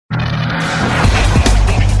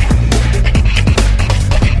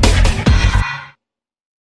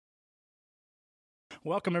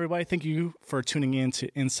Welcome, everybody. Thank you for tuning in to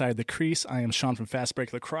Inside the Crease. I am Sean from Fast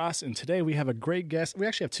Break Lacrosse, and today we have a great guest. We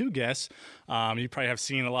actually have two guests. You probably have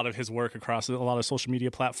seen a lot of his work across a lot of social media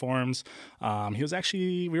platforms. He was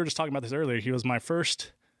actually, we were just talking about this earlier, he was my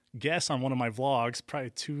first guest on one of my vlogs probably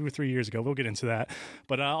 2 or 3 years ago. We'll get into that.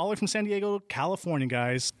 But all the way from San Diego, California,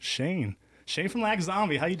 guys, Shane from Lax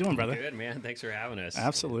Zombie. How you doing, brother? Good, man. Thanks for having us.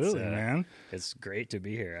 Absolutely, man. It's great to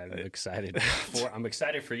be here. I'm excited. I'm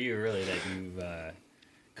excited for you, really, that you've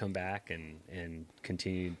come back and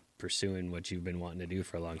continued pursuing what you've been wanting to do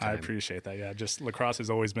for a long time. I appreciate that. Yeah, just lacrosse has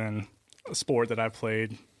always been a sport that I've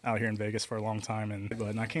played out here in Vegas for a long time,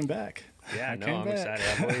 and I came back. Yeah, I'm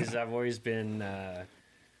excited. I've always been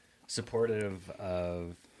supportive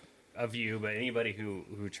of you, but anybody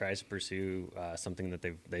who tries to pursue something that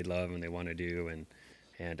they love and they want to do,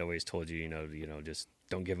 and always told you, just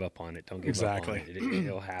don't give up on it. Don't give up on it.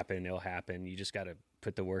 It'll happen. It'll happen. You just got to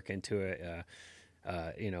put the work into it.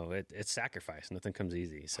 It's sacrifice. Nothing comes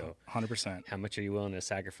easy. So 100%. How much are you willing to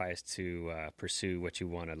sacrifice to pursue what you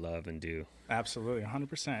want to love and do? Absolutely,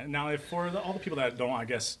 100%. Now, if for all the people that don't, I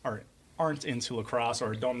guess, aren't into lacrosse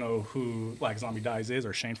or don't know who Lax Zombie Dyes is,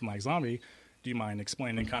 or Shane from Lax Zombie, do you mind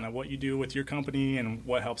explaining kind of what you do with your company and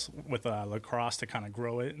what helps with lacrosse to kind of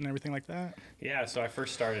grow it and everything like that? Yeah, so I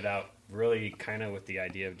first started out really kind of with the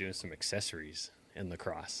idea of doing some accessories in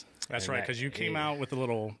lacrosse. That's right, because you came out with the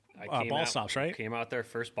little ball stops, right? Came out there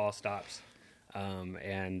first ball stops,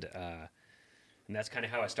 and that's kind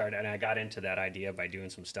of how I started. And I got into that idea by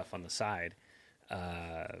doing some stuff on the side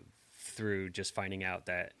through just finding out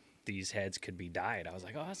that these heads could be dyed. I was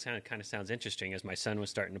like, oh, that kind of sounds interesting, as my son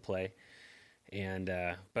was starting to play. And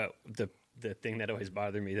but the thing that always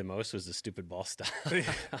bothered me the most was the stupid ball stop.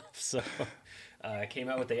 So I came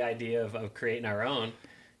out with the idea of creating our own.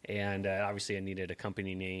 And obviously, I needed a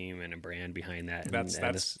company name and a brand behind that.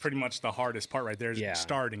 That's pretty much the hardest part right there, is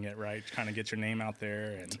starting it, right? Kind of get your name out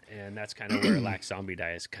there. And that's kind of where Lax Zombie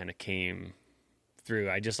Dyes kind of came through.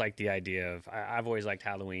 I just like the idea of, I've always liked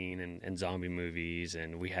Halloween and zombie movies,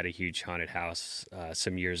 and we had a huge haunted house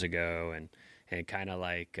some years ago, and kind of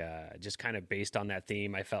like, just kind of based on that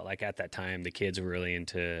theme, I felt like at that time the kids were really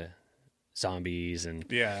into zombies and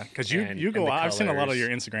because you go out. I've seen a lot of your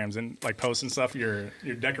Instagrams and like posts and stuff, your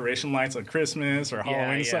decoration lights on Christmas or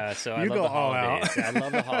Halloween stuff. So I love the holidays. I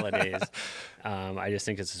love the holidays. I just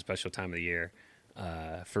think it's a special time of the year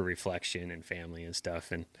for reflection and family and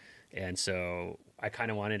stuff, and so I kind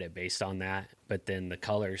of wanted it based on that, but then the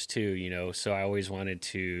colors too, so I always wanted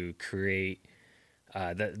to create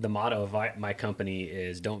the motto of my company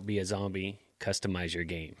is don't be a zombie, customize your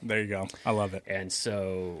game. There you go. I love it. And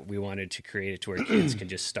so we wanted to create it to where kids can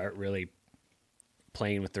just start really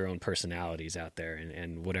playing with their own personalities out there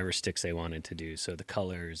and whatever sticks they wanted to do. So the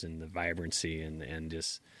colors and the vibrancy and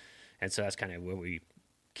so that's kind of what we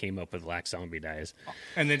came up with Lax Zombie Dyes.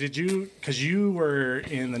 And then because you were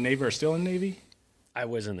in the Navy or still in the Navy? I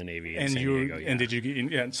was in the Navy in San Diego, And did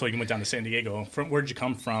you so you went down to San Diego. Where did you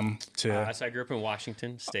come from? So I grew up in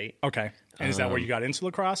Washington State. Okay. And is that where you got into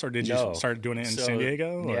lacrosse, or did you start doing it in San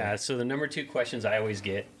Diego? Or? Yeah, so the number 2 questions I always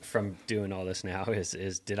get from doing all this now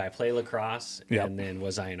is did I play lacrosse? Yep. And then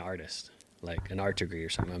was I an artist? Like an art degree or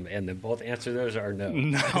something? And then both answer those are no.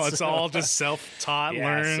 No, it's all just self-taught,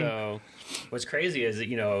 learn. So what's crazy is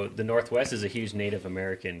that, the Northwest is a huge Native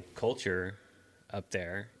American culture up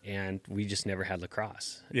there, and we just never had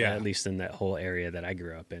lacrosse. At least in that whole area that I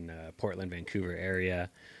grew up in, Portland, Vancouver area.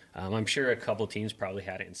 I'm sure a couple teams probably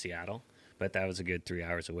had it in Seattle, but that was a good 3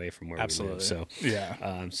 hours away from where we live. So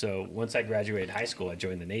so once I graduated high school, I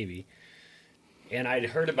joined the Navy, and I'd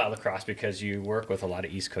heard about lacrosse because you work with a lot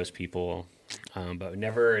of East Coast people, but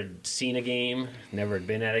never had seen a game, never had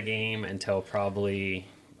been at a game until probably,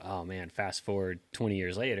 fast forward 20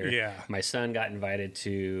 years later. My son got invited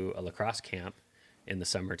to a lacrosse camp in the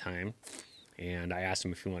summertime, and I asked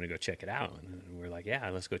him if he wanted to go check it out, and we're like, yeah,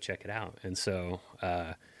 let's go check it out. And so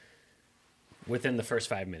within the first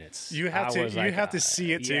 5 minutes, you have to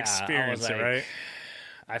see it to experience it, right?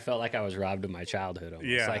 I felt like I was robbed of my childhood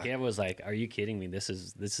almost. Like, it was like, are you kidding me? This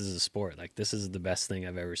is a sport. Like, this is the best thing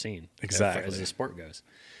I've ever seen. Exactly. As the sport goes.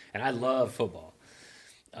 And I love football.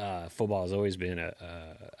 Football has always been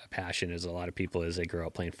a passion, as a lot of people as they grow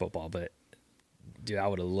up playing football, but dude, I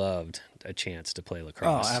would have loved a chance to play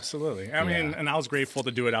lacrosse. Oh, absolutely. I mean, and I was grateful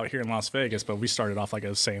to do it out here in Las Vegas, but we started off, like I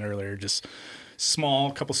was saying earlier, just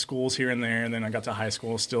small, couple schools here and there, and then I got to high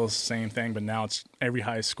school, still the same thing, but now it's every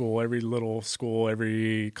high school, every little school,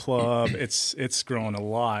 every club. It's grown a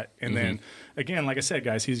lot. And then, again, like I said,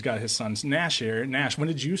 guys, he's got his son's Nash here. Nash, when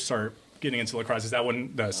did you start getting into lacrosse? Is that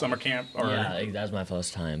when the summer camp? Or Yeah, that was my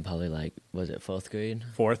first time. Probably like, was it 4th grade?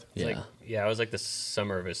 Fourth? Yeah. It was like the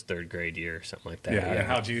summer of his 3rd grade year or something like that. Yeah. And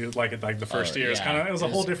how'd you like it? Like the first year, it was a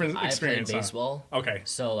whole different experience. I played baseball. Okay.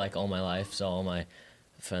 So like all my life, so all my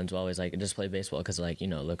friends were always like, just play baseball because like,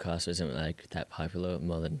 lacrosse isn't like that popular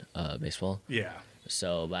more than baseball. Yeah.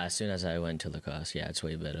 So, but as soon as I went to lacrosse, it's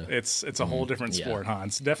way better. It's a whole different sport, huh?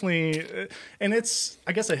 It's definitely, and it's,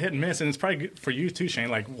 I guess, a hit and miss, and it's probably good for you too, Shane.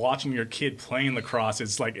 Like watching your kid playing lacrosse,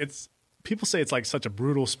 people say it's like such a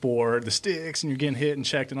brutal sport, the sticks, and you're getting hit and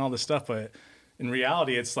checked and all this stuff, but in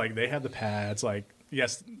reality, it's like they have the pads, like,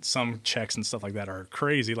 yes, some checks and stuff like that are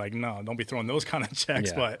crazy. Like, no, don't be throwing those kind of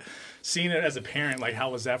checks. Yeah. But seeing it as a parent, like,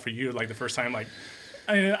 how was that for you? Like the first time, like,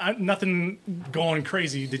 I mean, nothing going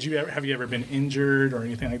crazy. Have you ever been injured or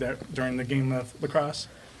anything like that during the game of lacrosse?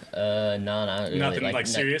 No, not really. Nothing like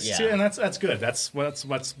serious. Yeah. See, and that's good. That's what's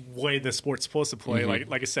way the sport's supposed to play.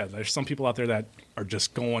 Like I said, there's some people out there that are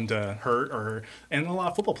just going to hurt, and a lot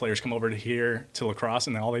of football players come over to here to lacrosse,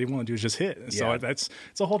 and all they want to do is just hit. So it's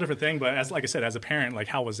a whole different thing. But like I said, as a parent, like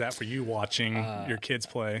how was that for you watching your kids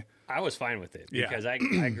play? I was fine with it because I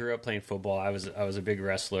grew up playing football. I was a big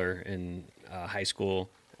wrestler in high school.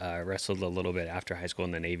 Wrestled a little bit after high school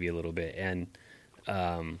in the Navy a little bit, and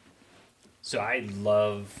so I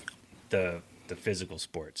love the physical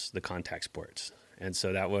sports, the contact sports, and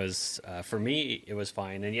so that was for me. It was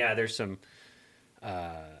fine, and there's some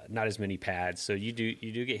not as many pads, so you do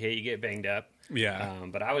get hit, you get banged up. Yeah,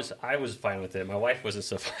 but I was fine with it. My wife wasn't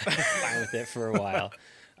so fine with it for a while.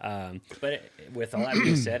 But with all that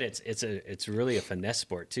being said, it's really a finesse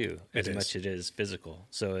sport too, as much as it is physical.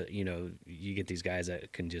 So you get these guys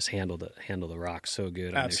that can just handle the rock so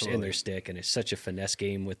good in their stick, and it's such a finesse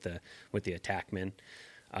game with the attackmen.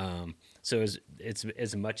 So it's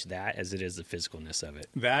as much that as it is the physicalness of it.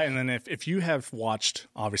 That, and then if you have watched,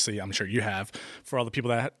 obviously I'm sure you have, for all the people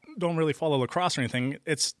that don't really follow lacrosse or anything,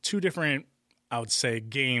 it's two different, I would say,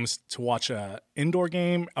 games to watch a indoor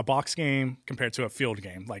game, a box game, compared to a field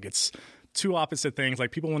game. Like, it's two opposite things.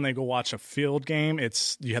 Like, people, when they go watch a field game,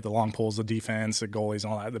 you have the long poles, the defense, the goalies,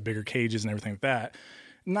 and all that, the bigger cages and everything like that.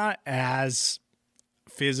 Not as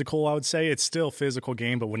physical, I would say. It's still a physical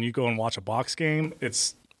game, but when you go and watch a box game,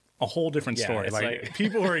 it's a whole different story. Like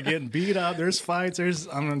people are getting beat up. There's fights.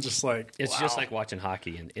 I'm just like, it's wow. just like watching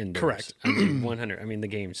hockey indoors. Correct. I mean, 100. I mean, the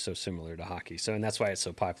game's so similar to hockey. So, and that's why it's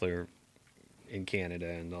so popular in Canada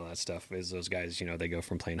and all that stuff. Is those guys, they go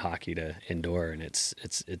from playing hockey to indoor, and it's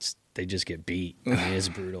they just get beat. I mean, it's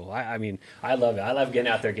brutal. I mean, I love it. I love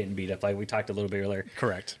getting out there getting beat up. Like we talked a little bit earlier.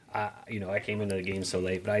 Correct. I came into the game so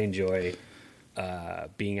late, but I enjoy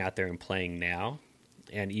being out there and playing now,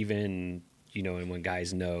 and even and when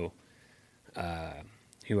guys know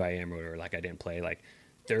who I am, or like I didn't play, like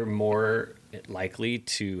they're more likely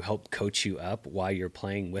to help coach you up while you're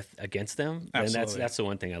playing against them. Absolutely. And that's the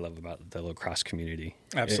one thing I love about the lacrosse community.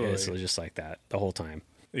 Absolutely. It's just like that the whole time.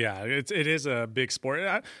 Yeah, it is a big sport,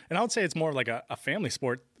 and I would say it's more like a family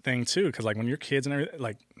sport thing too, because like when your kids and everything,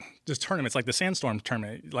 like just tournaments, like the Sandstorm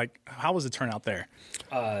tournament, like how was the turnout there?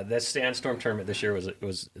 The Sandstorm tournament this year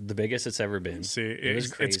was the biggest it's ever been. See, it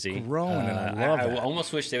was crazy. It's growing, and I love it. I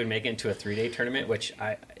almost wish they would make it into a 3-day tournament, which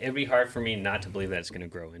it'd be hard for me not to believe that it's going to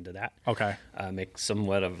grow into that. Okay, make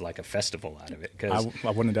somewhat of like a festival out of it, because I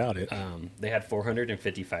wouldn't doubt it. They had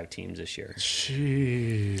 455 teams this year.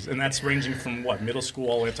 Jeez, and that's ranging from what, middle school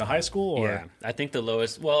all the way up to high school, or yeah, I think the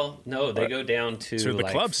lowest. Well, no, they go down to the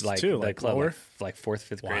like, clubs like too, the club, lower? like 4th,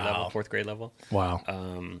 5th grade level, 4th grade level. Wow.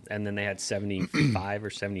 And then they had 75 or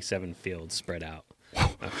 77 fields spread out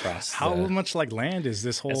across. How much like land is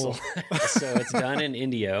this whole? So it's done in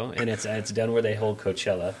Indio, and it's done where they hold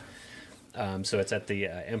Coachella. So it's at the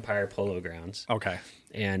Empire Polo Grounds. Okay.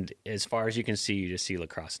 And as far as you can see, you just see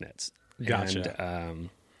lacrosse nets. Gotcha.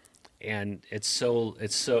 And it's so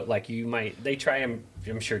like they try and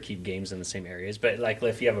I'm sure keep games in the same areas, but like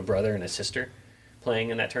if you have a brother and a sister playing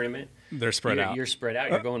in that tournament, they're spread out. You're spread out.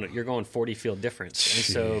 You're going 40 field difference, and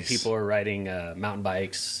so people are riding mountain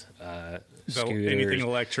bikes, scooters, anything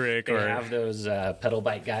electric, they or have those pedal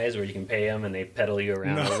bike guys where you can pay them and they pedal you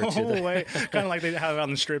around over to the way. Kind of like they have on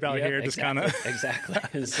the strip out here, just kind of exactly.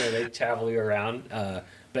 And so they travel you around,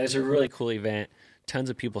 but it's a really cool event. Tons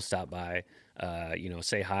of people stop by.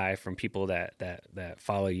 Say hi from people that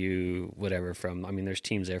follow you, whatever. There's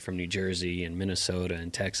teams there from New Jersey and Minnesota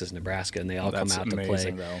and Texas, Nebraska, and they all come out to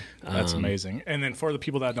play. Though. That's amazing. And then for the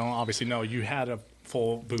people that don't obviously know, you had a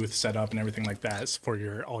full booth set up and everything like that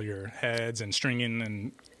for all your heads and stringing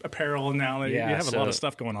and apparel. Now you have a lot of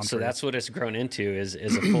stuff going on. So that's what it's grown into is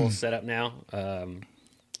a full setup now.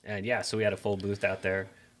 So we had a full booth out there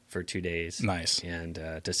for 2 days. Nice. And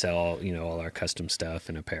to sell, all our custom stuff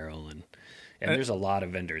and apparel. And there's a lot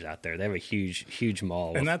of vendors out there. They have a huge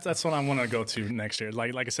mall. And that's what I want to go to next year.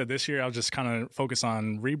 Like I said, this year I'll just kind of focus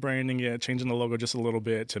on rebranding it, changing the logo just a little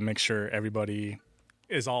bit to make sure everybody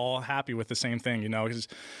is all happy with the same thing, because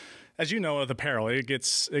as you know, with apparel, it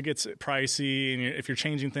gets pricey, and if you're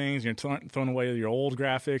changing things, you're throwing away your old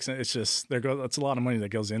graphics, and it's a lot of money that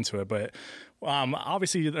goes into it. But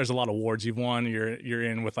obviously, there's a lot of awards you've won. You're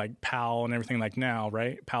in with like PAL and everything like now,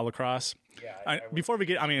 right? PAL lacrosse. Yeah. Before we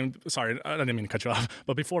get, sorry, I didn't mean to cut you off,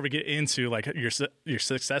 but before we get into like your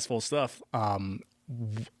successful stuff,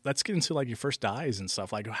 let's get into like your first dyes and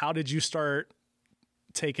stuff. Like, how did you start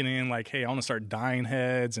taking in like, hey, I want to start dyeing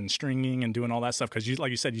heads and stringing and doing all that stuff? Because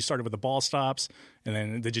like you said, you started with the ball stops, and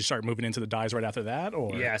then did you start moving into the dyes right after that?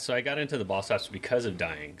 Or yeah, so I got into the ball stops because of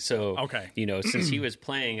dyeing. So okay, since he was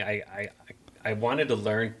playing, I wanted to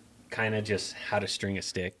learn kind of just how to string a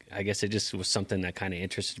stick. I guess it just was something that kind of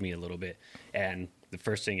interested me a little bit. And the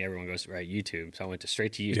first thing everyone goes, right, YouTube. So I went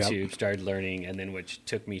straight to YouTube, started learning, and then which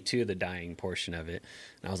took me to the dyeing portion of it.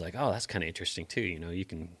 And I was like, oh, that's kind of interesting too. You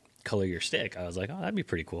can color your stick. I was like, oh, that'd be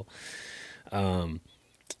pretty cool.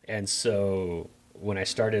 And so when I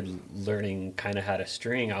started learning kind of how to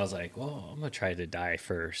string, I was like, well, I'm going to try to dye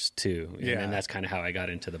first too. And then that's kind of how I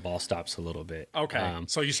got into the ball stops a little bit. Okay.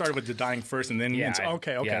 So you started with the dyeing first, and then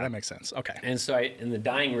okay, that makes sense. Okay. And so the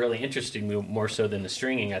dyeing really interested me more so than the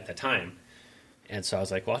stringing at the time. And so I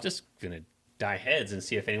was like, well, I'm just going to dye heads and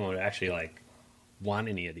see if anyone would actually like want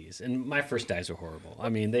any of these. And my first dyes were horrible. I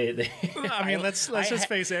mean, let's just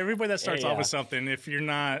face it. Everybody that starts off with something, if you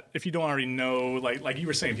don't already know, like you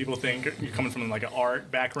were saying, people think you're coming from like an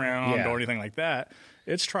art background or anything like that.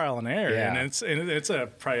 It's trial and error, and it's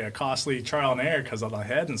probably a costly trial and error because of the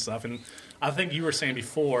head and stuff. And I think you were saying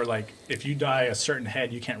before, like if you dye a certain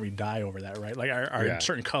head, you can't re-dye over that, right? Like our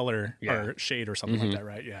certain color or shade or something like that,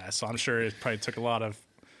 right? Yeah. So I'm sure it probably took a lot of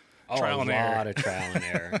trial and error. A lot of trial and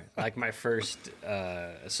error. Like my first,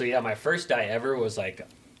 my first dye ever was like,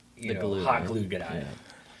 hot glue dye. Yeah.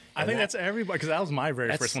 I think that's everybody, because that was my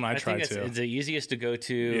very first one I tried to. It's the easiest to go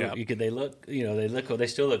to. Yeah. They look cool. They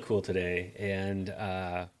still look cool today, and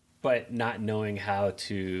but not knowing how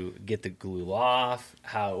to get the glue off,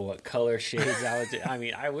 what color shades I would do. I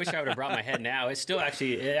mean, I wish I would have brought my head now. It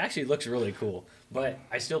actually looks really cool, but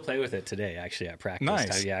I still play with it today. Actually, at practice.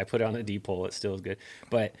 Nice. I put it on a D-pole. It still is good,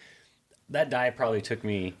 but that dye probably took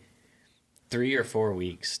me 3 or 4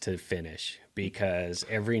 weeks to finish, because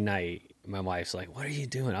every night my wife's like, what are you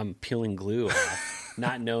doing? I'm peeling glue off,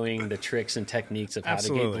 not knowing the tricks and techniques of how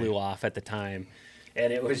to get glue off at the time.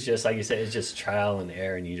 And it was just, like you said, it's just trial and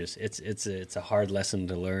error, and it's a hard lesson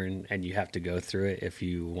to learn, and you have to go through it if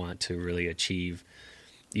you want to really achieve,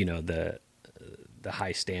 the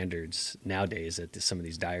high standards nowadays that some of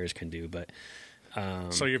these dyers can do. But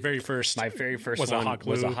so my very first was one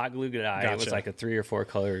was a hot glue dye. Gotcha. It was like a 3 or 4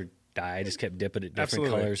 color dye. I just kept dipping it different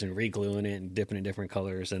colors and re-gluing it and dipping it different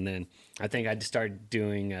colors. And then I think I just started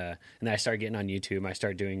doing, and then I started getting on YouTube. I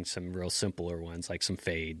started doing some real simpler ones, like some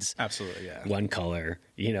fades. Absolutely, yeah. One color,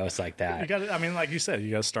 it's like that. You got. I mean, like you said,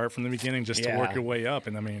 you got to start from the beginning just to work your way up.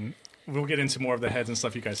 And I mean, we'll get into more of the heads and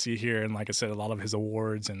stuff you guys see here, and like I said, a lot of his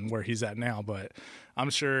awards and where he's at now. But I'm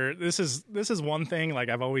sure this is one thing like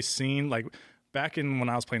I've always seen. Like back in when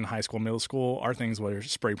I was playing in high school, middle school, our things were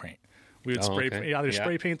spray paint. We would spray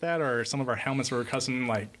paint that, or some of our helmets were custom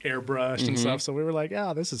like airbrushed and stuff. So we were like,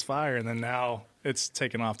 yeah, this is fire. And then now it's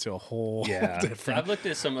taken off to a whole different. I've looked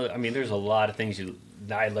at some of there's a lot of things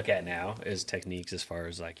I look at now as techniques as far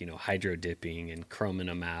as like, hydro dipping and chroming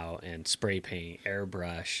them out and spray paint,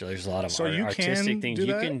 airbrush. There's a lot of artistic things. You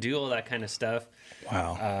can do all that kind of stuff.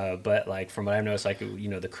 Wow. But like from what I've noticed, like,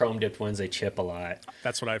 the chrome dipped ones, they chip a lot.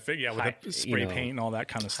 That's what I figured. Yeah, with the spray paint and all that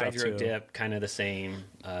kind of stuff hydro dip, kind of the same.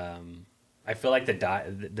 I feel like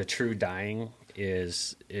the true dyeing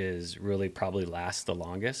is really probably lasts the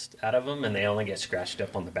longest out of them, and they only get scratched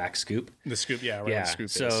up on the back scoop. The scoop, yeah, right. The scoop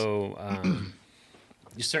so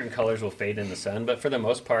certain colors will fade in the sun, but for the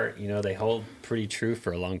most part, they hold pretty true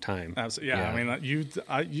for a long time. Absolutely, yeah. I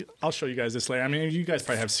mean, I'll show you guys this later. I mean, you guys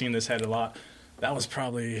probably have seen this head a lot. That was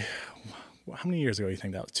probably how many years ago? You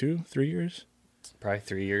think that was 2, 3 years? Probably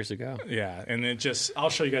 3 years ago. Yeah, and I'll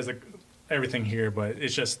show you guys everything here, but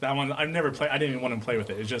it's just that one I've never played. I didn't even want to play with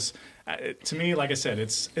it. It's just to me, like I said,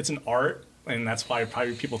 it's an art, and that's why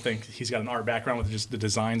probably people think he's got an art background with just the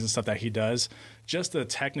designs and stuff that he does. Just the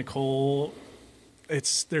technical,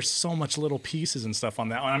 there's so much little pieces and stuff on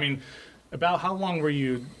that one. I mean, about how long were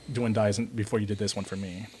you doing dyes before you did this one for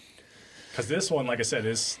me? Because this one, like I said,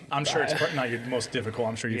 I'm sure it's not your most difficult.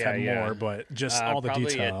 I'm sure you've had more, but just all the probably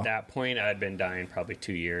detail. At that point, I'd been dyeing probably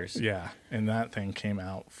 2 years. Yeah, and that thing came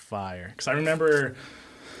out fire. Because I remember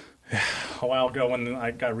a while ago when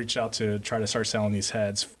I got reached out to try to start selling these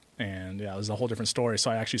heads, and it was a whole different story.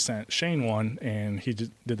 So I actually sent Shane one, and he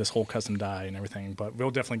did this whole custom dye and everything. But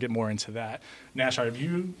we'll definitely get more into that. Nash, have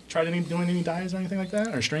you tried doing any dyes or anything like that,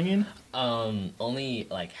 or stringing? Only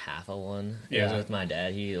like half of one. It was with my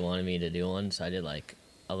dad. He wanted me to do one, so I did like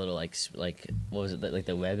a little like what was it, like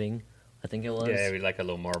the webbing? I think it was. Yeah, like a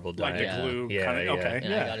little marble dye. Like the glue. Yeah, kind of, okay.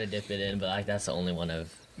 And I got to dip it in, but like that's the only one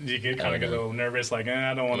I've. You get kind of get a little nervous, like,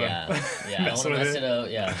 I don't want to I don't want to mess it up.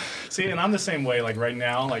 Yeah. See, and I'm the same way. Like right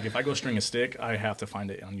now, like if I go string a stick, I have to find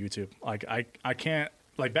it on YouTube. Like I can't.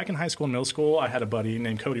 Like back in high school and middle school, I had a buddy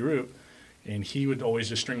named Cody Root, and he would always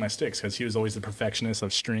just string my sticks because he was always the perfectionist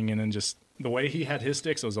of stringing, and just the way he had his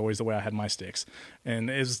sticks was always the way I had my sticks. And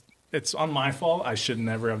it's on my fault. I should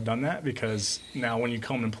never have done that, because now when you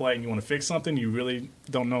come and play and you want to fix something, you really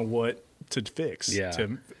don't know what to fix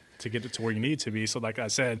to get it to where you need to be. So like I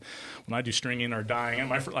said, when I do stringing or dyeing,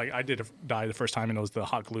 and I did a dye the first time, and it was the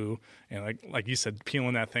hot glue, and like you said,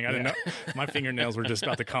 peeling that thing, I didn't know, my fingernails were just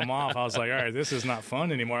about to come off. I was like, all right, this is not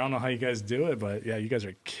fun anymore. I don't know how you guys do it, but yeah, you guys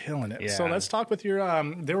are killing it. So let's talk with your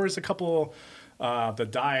there was a couple the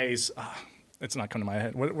dyes, it's not coming to my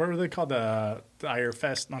head. What were they called? The Dyer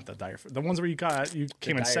Fest? Not the Dyer Fest. The ones where you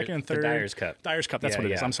came in second and third. The Dyer's Cup. Dyer's Cup, that's what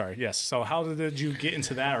it is. I'm sorry. Yes. So how did you get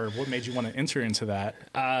into that, or what made you want to enter into that?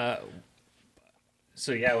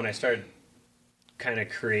 So when I started kind of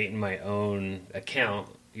creating my own account,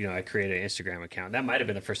 I created an Instagram account. That might have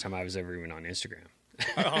been the first time I was ever even on Instagram.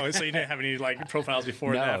 Oh, so you didn't have any like profiles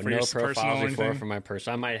before that? No profiles before for my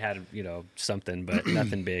personal. I might have had something, but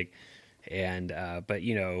nothing big. And but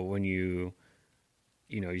when you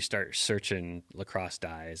start searching lacrosse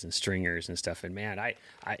dyes and stringers and stuff, and man, I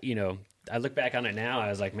look back on it now, I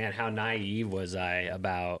was like, man, how naive was I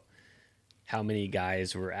about how many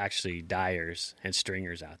guys were actually dyers and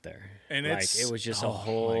stringers out there. And it was just a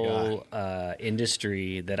whole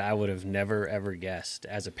industry that I would have never ever guessed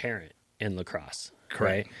as a parent in lacrosse.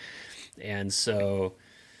 Correct. Right? And so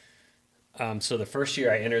the first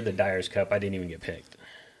year I entered the Dyer's Cup, I didn't even get picked.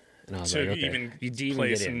 And I was like, okay. You didn't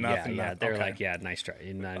get in. They're like, nice try.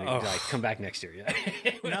 And like, come back next year. Yeah.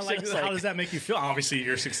 Now, how does that make you feel? Obviously,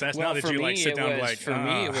 your success. Well, now that you sit down, for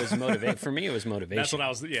me, it was motivation. For me, it was motivation. That's what I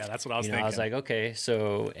was. Yeah, that's what I was thinking. I was like, okay,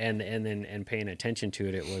 so and paying attention to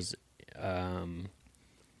it, it was,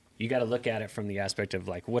 you got to look at it from the aspect of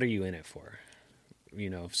like, what are you in it for?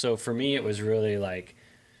 So for me, it was really like,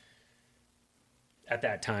 at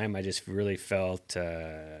that time, I just really felt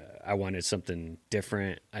I wanted something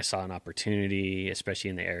different. I saw an opportunity,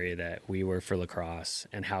 especially in the area that we were for lacrosse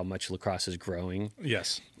and how much lacrosse is growing.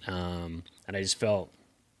 Yes. And I just felt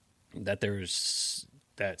that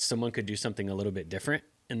that someone could do something a little bit different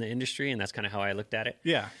in the industry, and that's kind of how I looked at it.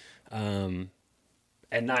 Yeah. And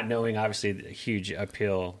not knowing, obviously, the huge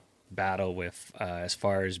uphill battle with as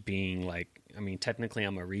far as being like, I mean, technically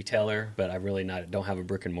I'm a retailer, but I really don't have a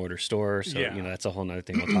brick and mortar store. So, that's a whole nother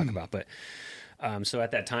thing we'll talk about. But so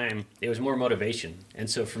at that time, it was more motivation. And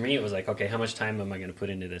so for me, it was like, okay, how much time am I going to put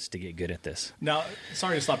into this to get good at this? Now,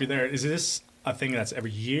 sorry to stop you there. Is this a thing that's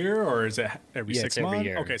every year, or is it every 6 months? Every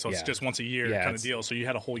year. Okay, so it's just once a year kind of deal. So you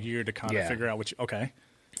had a whole year to kind of figure out which, okay.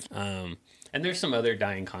 And there's some other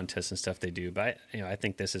dyeing contests and stuff they do, but I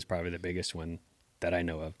think this is probably the biggest one that I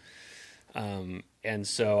know of. And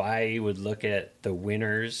so I would look at the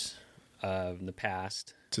winners of the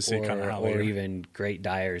past to see kind of how or even great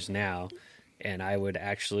dyers now, and I would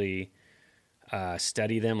actually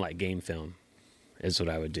study them like game film is what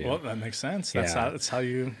I would do. Well, that makes sense. That's how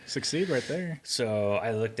you succeed right there. So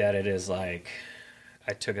I looked at it as like,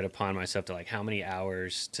 I took it upon myself to like how many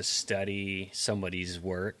hours to study somebody's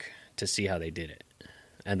work to see how they did it.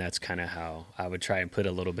 And that's kind of how I would try and put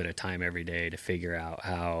a little bit of time every day to figure out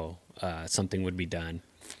how something would be done.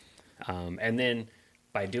 And then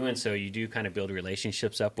by doing so, you do kind of build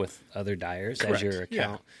relationships up with other dyers. Correct.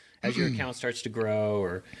 As your account starts to grow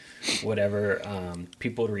or whatever,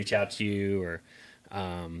 people would reach out to you or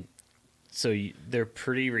they're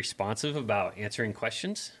pretty responsive about answering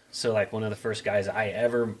questions. So like one of the first guys I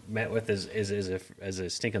ever met with is a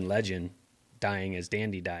stinking legend, dying as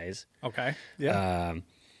Dandy Dyes. Okay. Yeah.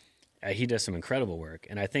 He does some incredible work,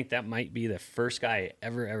 and I think that might be the first guy I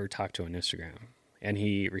ever talked to on Instagram, and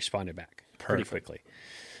he responded back pretty quickly.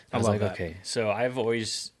 I was like, that. Okay. So I've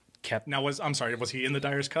always kept. Now, was he in the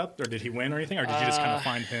Dyer's Cup, or did he win or anything, or did you just kind of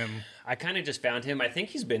find him? I kind of just found him. I think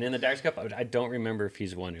he's been in the Dyer's Cup. I don't remember if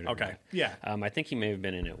he's won it or not. Yeah. I think he may have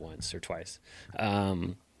been in it once or twice.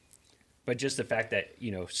 But just the fact that,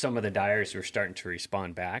 some of the dyers were starting to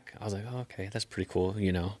respond back, I was like, oh, okay, that's pretty cool.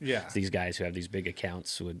 Yeah. These guys who have these big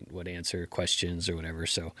accounts would answer questions or whatever.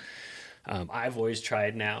 So I've always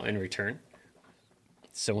tried now in return.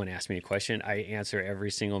 Someone asks me a question, I answer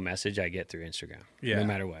every single message I get through Instagram, no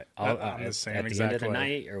matter what. I'm the same at the exact end of the way.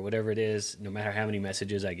 night or whatever it is, no matter how many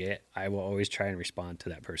messages I get, I will always try and respond to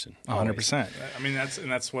that person. 100%. I mean,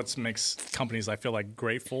 that's what makes companies, I feel like,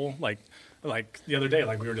 grateful. Like the other day,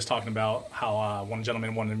 like we were just talking about how one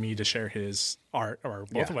gentleman wanted me to share his art, or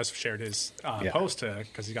both of us shared his post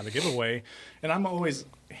because he got a giveaway. And I'm always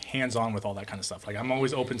hands-on with all that kind of stuff. Like I'm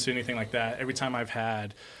always open to anything like that. Every time I've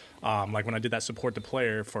had, like when I did that support the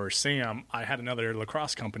player for Sam, I had another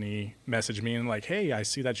lacrosse company message me and like, hey, I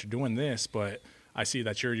see that you're doing this, but I see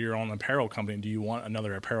that you're your own apparel company. Do you want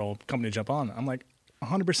another apparel company to jump on? I'm like,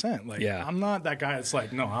 100%. Like, I'm not that guy that's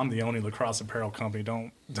like, no, I'm the only lacrosse apparel company.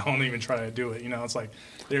 Don't even try to do it. It's like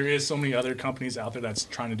there is so many other companies out there that's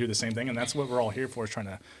trying to do the same thing, and that's what we're all here for, is trying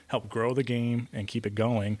to help grow the game and keep it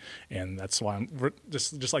going. And that's why we're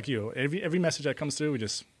just like you. Every message that comes through, we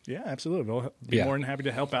just absolutely, we'll be more than happy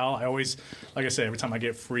to help out. I always, like I said, every time I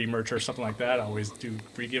get free merch or something like that, I always do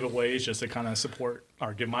free giveaways just to kind of support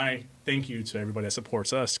or give my thank you to everybody that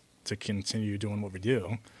supports us to continue doing what we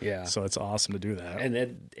do. Yeah. So it's awesome to do that.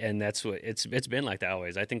 And that's what it's been like that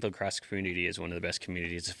always. I think the lacrosse community is one of the best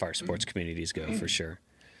communities as far as sports communities go, for sure.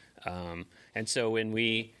 And so when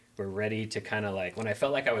we were ready to kind of like, when I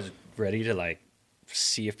felt like I was ready to like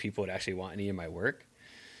see if people would actually want any of my work,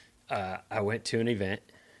 I went to an event.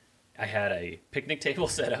 I had a picnic table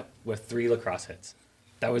set up with 3 lacrosse heads.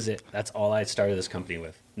 That was it. That's all I started this company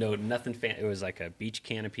with. No, nothing It was like a beach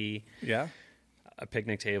canopy. Yeah. A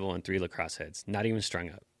picnic table and 3 lacrosse heads, not even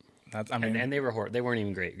strung up. And they weren't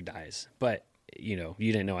even great dyes, but you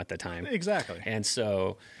didn't know at the time. Exactly. And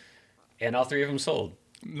so, and all 3 of them sold.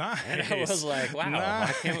 Nice. And I was like, wow,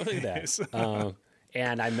 I can't believe that.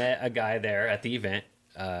 And I met a guy there at the event,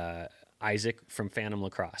 Isaac from Phantom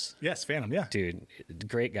Lacrosse. Yes, Phantom. Yeah, dude,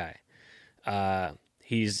 great guy.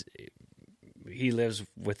 He lives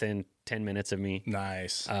within 10 minutes of me.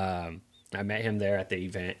 Nice. I met him there at the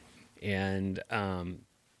event. And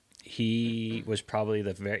he was probably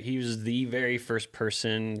the very first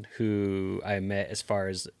person who I met as far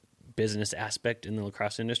as business aspect in the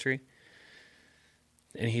lacrosse industry.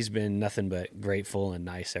 And he's been nothing but grateful and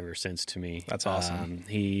nice ever since to me. That's awesome.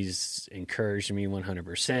 He's encouraged me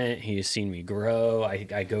 100%. He has seen me grow.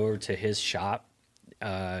 I go over to his shop,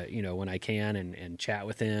 when I can and chat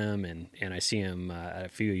with him. And I see him at a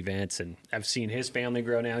few events. And I've seen his family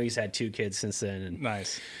grow now. He's had 2 kids since then. And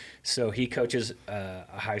nice. So he coaches a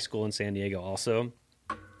high school in San Diego also.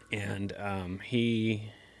 And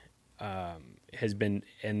he has been,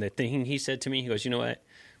 and the thing he said to me, he goes, you know what,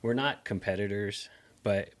 we're not competitors,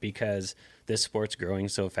 but because this sport's growing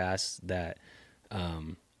so fast that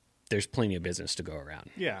there's plenty of business to go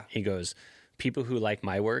around. Yeah. He goes, people who like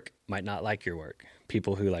my work might not like your work.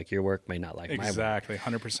 People who like your work may not like my work. Exactly,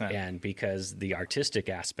 100%. And because the artistic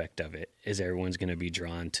aspect of it is everyone's going to be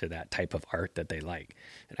drawn to that type of art that they like.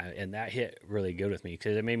 And that hit really good with me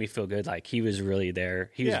because it made me feel good. Like he was really there.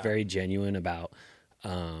 He was very genuine about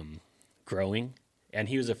growing. And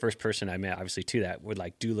he was the first person I met, obviously, too, that would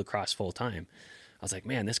like do lacrosse full time. I was like,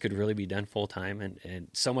 man, this could really be done full time. And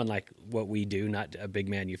someone like what we do, not a big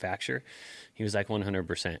manufacturer, he was like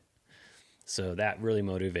 100%. So that really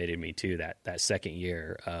motivated me too, that second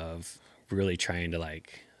year of really trying to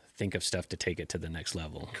like think of stuff to take it to the next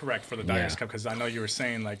level. Correct, for the Dyers Cup, because I know you were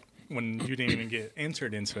saying like when you didn't even get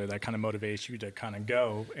entered into it, that kind of motivates you to kind of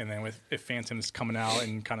go. And then if Phantom's coming out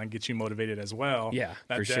and kind of gets you motivated as well,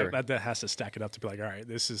 for sure. That has to stack it up to be like, all right,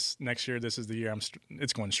 this is next year, this is the year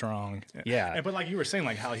it's going strong. Yeah. But like you were saying,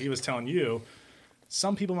 like how he was telling you,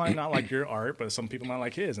 some people might not like your art, but some people might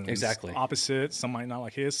like his. And exactly. Opposite. Some might not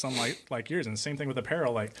like his, some might like yours. And same thing with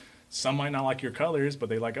apparel. Like some might not like your colors, but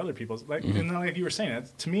they like other people's. Like, and like you were saying,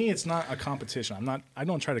 to me, it's not a competition. I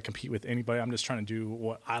don't try to compete with anybody. I'm just trying to do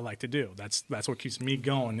what I like to do. That's what keeps me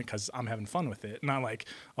going because I'm having fun with it. Not like,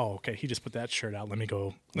 oh, okay, he just put that shirt out. Let me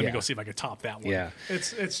go see if I can top that one. Yeah.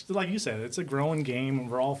 It's like you said, it's a growing game.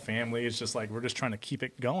 We're all family. It's just like we're just trying to keep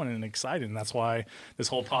it going and excited. And that's why this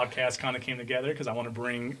whole podcast kind of came together, because I want to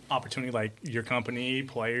bring opportunity like your company,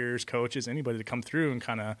 players, coaches, anybody to come through and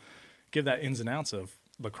kind of give that ins and outs of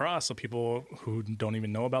lacrosse, so people who don't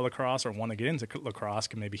even know about lacrosse or want to get into lacrosse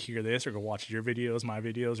can maybe hear this or go watch your videos, my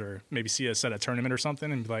videos, or maybe see us at a tournament or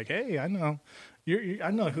something and be like, hey, I know I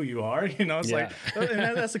know who you are. It's like,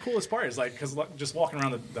 and that's the coolest part is like, because just walking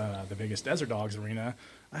around the Vegas Desert Dogs arena,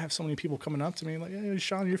 I have so many people coming up to me like, hey,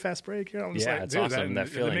 Sean, you're fast break. I'm just like, it's dude, awesome. That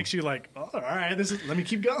feeling. It makes you like, oh, all right, let me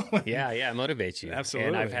keep going. Yeah, it motivates you. Absolutely.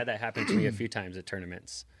 And I've had that happen to me a few times at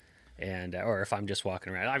tournaments. And or if I'm just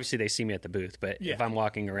walking around, obviously they see me at the booth, but if I'm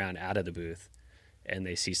walking around out of the booth and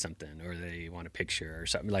they see something or they want a picture or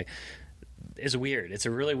something, like, it's weird. It's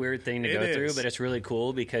a really weird thing to go through, but it's really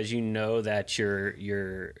cool because you know that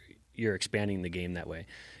you're expanding the game that way.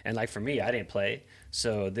 And like for me, I didn't play,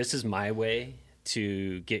 so this is my way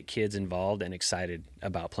to get kids involved and excited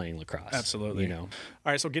about playing lacrosse. Absolutely. All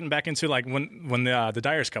right, so getting back into like when the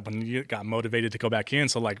Dyers Cup, when you got motivated to go back in,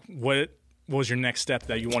 so like what was your next step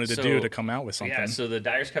that you wanted to do to come out with something? Yeah, so the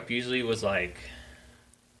Dyers Cup usually was like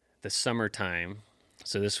the summertime.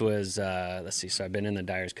 So this was, let's see, so I've been in the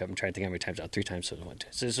Dyers Cup. I'm trying to think how many times out. 3 times.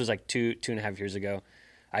 So this was like two and a half years ago.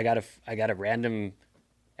 I got a random,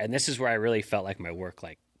 and this is where I really felt like my work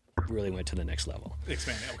like really went to the next level.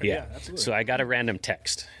 Expanding. Okay, yeah, absolutely. So I got a random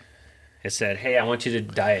text. It said, hey, I want you to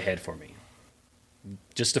dye a head for me.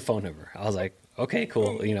 Just a phone number. I was like, okay,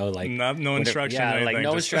 cool. Like no instructions. Yeah, like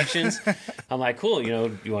no instructions. I'm like, cool.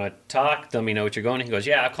 You want to talk? Let me know what you're going. He goes,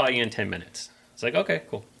 yeah, I'll call you in 10 minutes. It's like, okay,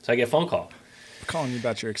 cool. So I get a phone call. I'm calling you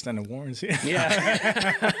about your extended warranty.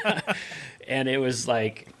 Yeah. And it was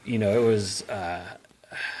like, it was, I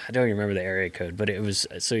don't even remember the area code, but it was,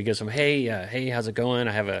 so he goes, hey, how's it going?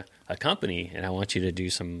 I have a company and I want you to do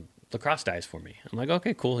some lacrosse dyes for me. I'm like,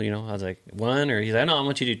 okay, cool. I was like, 1, or he's like, no, I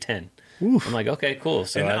want you to do 10. Oof. I'm like, okay, cool.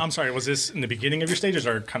 So I'm sorry, was this in the beginning of your stages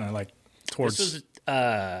or kind of like towards? This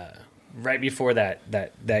was right before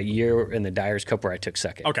that year in the Dyers Cup where I took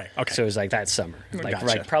second. Okay. So it was like that summer,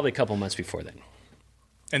 like probably a couple months before then.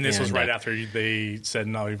 And this was right after they said,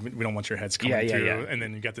 no, we don't want your heads coming through. Yeah. And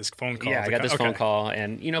then you got this phone call. Yeah, I got this phone call.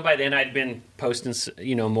 And, by then I'd been posting,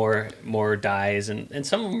 more dyes. And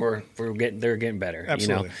some of them were getting better.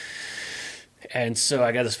 Absolutely. And so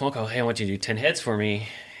I got this phone call. Hey, I want you to do 10 heads for me.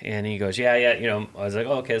 And he goes, yeah. I was like,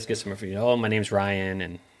 oh, okay, let's get some for you. Oh, my name's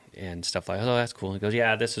Ryan and stuff like that. Oh, that's cool. He goes,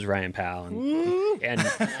 yeah, this is Ryan Powell. And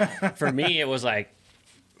for me, it was like,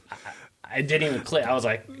 I didn't even click. I was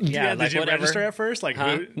like, yeah, like, did you whatever. register at first? Like,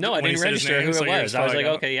 no, I didn't register who it was. I was like,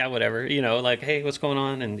 okay, yeah, whatever. Like, hey, what's going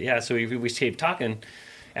on? And yeah, so we kept talking,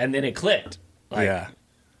 and then it clicked. Like,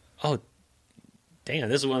 oh, damn,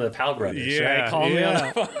 this is one of the Powell brothers. Yeah, right? Call me on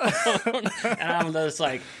the phone. And I'm just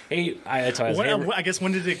like, hey, I guess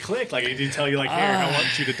when did it click? Like, did he tell you like, here, I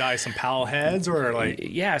want you to dye some Powell heads, or like?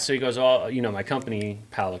 Yeah, so he goes, oh, my company,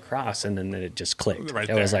 Powell Lacrosse, and then it just clicked.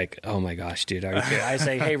 It was like, oh my gosh, dude, are you kidding? I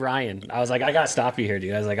say, hey, Ryan, I was like, I got to stop you here,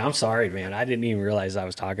 dude. I was like, I'm sorry, man, I didn't even realize I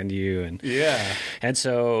was talking to you, and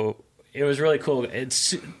so. It was really cool.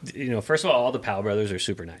 It's first of all the Powell brothers are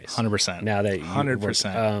super nice. 100%. Now that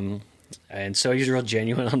 100%. And so he's real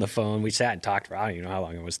genuine on the phone. We sat and talked for, I don't even know how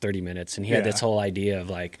long it was, 30 minutes. And he had this whole idea of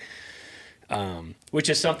like, which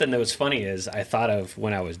is something that was funny is I thought of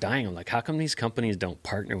when I was dyeing. I'm like, how come these companies don't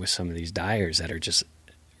partner with some of these dyers that are just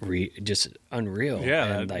unreal?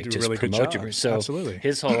 Yeah, and like do just really promote good you. So absolutely.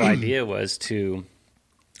 His whole idea was to,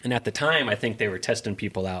 and at the time I think they were testing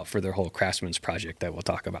people out for their whole Craftsman's project that we'll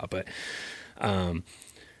talk about. But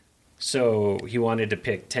so he wanted to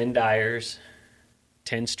pick 10 dyers,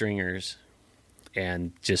 10 stringers,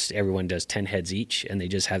 and just everyone does 10 heads each, and they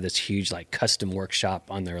just have this huge like custom workshop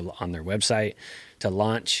on their website to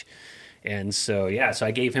launch. And so so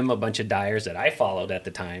I gave him a bunch of dyers that I followed at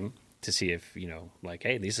the time to see if like,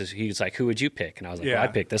 hey, he's like, who would you pick? And I was like, well, I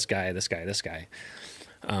picked this guy, this guy, this guy.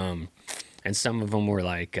 And some of them were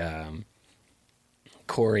like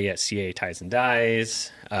Corey at CA Ties and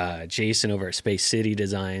Dyes, Jason over at Space City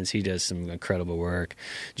Designs. He does some incredible work.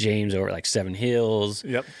 James over at like Seven Hills.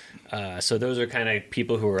 Yep. So those are kind of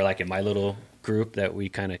people who were like in my little group that we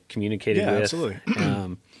kind of communicated with. Absolutely.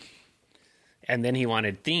 And then he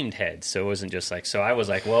wanted themed heads. So it wasn't just like, so I was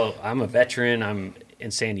like, well, I'm a veteran. I'm in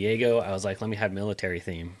San Diego. I was like, let me have military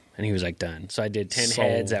theme. And he was like, done. So I did 10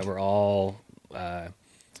 heads that were all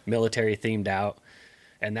military themed out.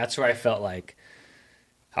 And that's where I felt like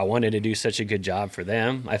I wanted to do such a good job for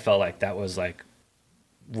them. I felt like that was like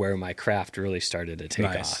where my craft really started to take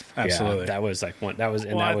off. Absolutely. Yeah, that was like one. That was.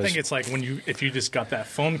 And well, that I think it's like if you just got that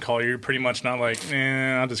phone call, you're pretty much not like,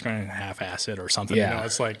 I'm just going to half-ass it or something. Yeah.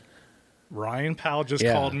 It's like Ryan Powell just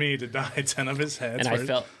called me to dye 10 of his heads. And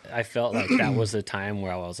I felt like that was the time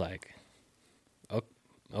where I was like,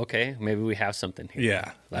 okay, maybe we have something here.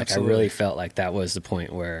 Yeah, like absolutely. I really felt like that was the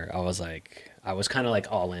point where I was like, I was kind of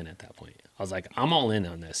like all in at that point. I was like, I'm all in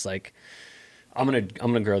on this. Like, I'm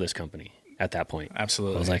gonna grow this company at that point.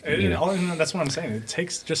 Absolutely. I was like, that's what I'm saying. It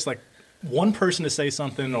takes just like one person to say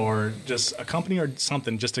something, or just a company or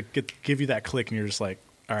something, just to give you that click, and you're just like,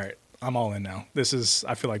 all right, I'm all in now.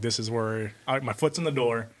 I feel like this is where my foot's in the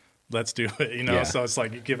door. Let's do it, Yeah. So it's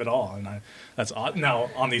like you give it all, and that's odd. Now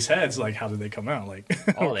on these heads, like how did they come out? Like,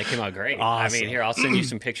 they came out great. Awesome. I mean, here I'll send you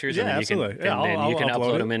some pictures, Yeah, and then absolutely. you can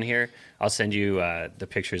upload it. them in here. I'll send you the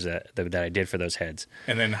pictures that I did for those heads.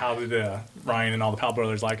 And then how did Ryan and all the Powell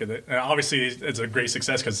brothers like it? And obviously, it's a great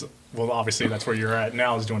success because, well, obviously that's where you're at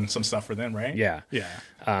now, is doing some stuff for them, right? Yeah,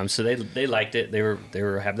 yeah. So they liked it.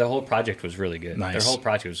 The whole project was really good. Nice. Their whole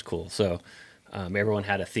project was cool. So everyone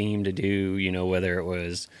had a theme to do. Whether it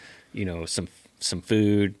was some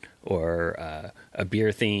food or a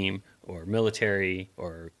beer theme or military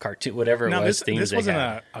or cartoon, whatever it was. This wasn't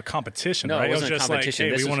a competition, no, right? it wasn't just a competition.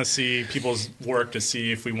 Like, hey, we want to see people's work to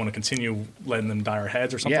see if we want to continue letting them dye our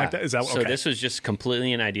heads or something like that. Is that okay? So this was just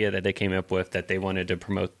completely an idea that they came up with, that they wanted to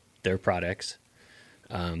promote their products.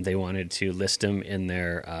 They wanted to list them in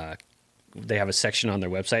their. They have a section on their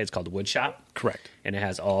website. It's called the Wood Shop. Correct. And it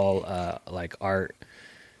has all like art,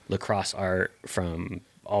 lacrosse art from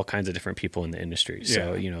all kinds of different people in the industry.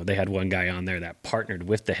 So, they had one guy on there that partnered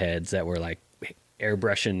with the heads that were like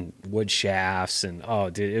airbrushing wood shafts, and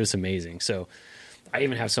dude, it was amazing. So I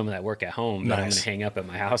even have some of that work at home that I'm going to hang up at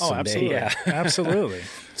my house someday. Absolutely. Yeah. Absolutely.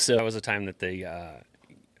 So that was a time that I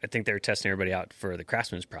think they were testing everybody out for the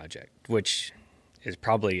Craftsman's Project, which is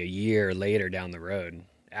probably a year later down the road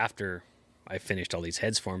after I finished all these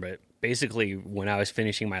heads for them. But basically when I was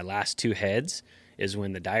finishing my last 2 heads is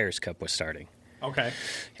when the Dyer's Cup was starting. Okay.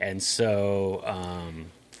 And so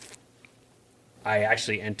I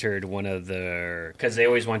actually entered one of because they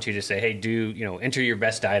always want you to say, hey, enter your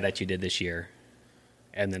best dye that you did this year.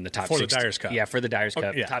 And then the top 16. For the Dyer's Cup. Yeah, for the Dyer's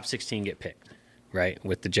Cup. Yeah. Top 16 get picked, right,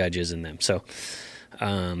 with the judges and them. So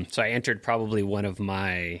so I entered probably one of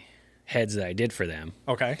my heads that I did for them.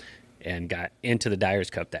 Okay. And got into the Dyer's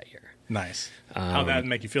Cup that year. Nice. How'd that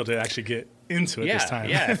make you feel to actually get into it this time?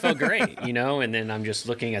 Yeah, it felt great, and then I'm just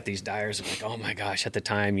looking at these dyers and like, oh my gosh, at the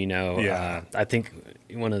time, I think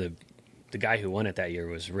one of the guy who won it that year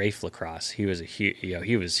was Rafe Lacrosse. He was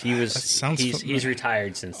he's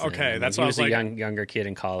retired since then. Okay, that's he what was I was a younger kid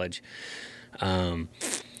in college. He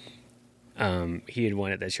had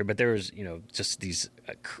won it this year, but there was, just these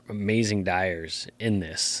amazing dyers in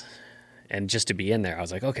this. And just to be in there, I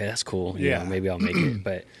was like, okay, that's cool. Maybe I'll make it.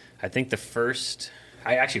 But I think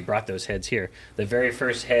I actually brought those heads here. The very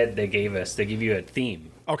first head they give you a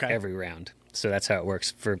theme every round. So that's how it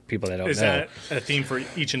works for people that don't know. Is that a theme for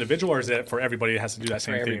each individual, or is it for everybody that has to do that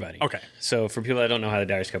same thing? For everybody. Okay. So for people that don't know how the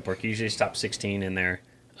Dyer's Cup works, usually it's top 16 in there.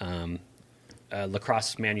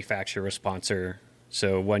 Lacrosse manufacturer or sponsor.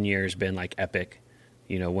 So one year has been like Epic.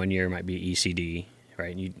 1 year might be ECD,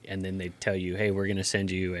 right? And then they tell you, hey, we're going to send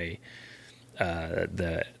you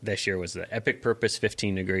this year was the Epic Purpose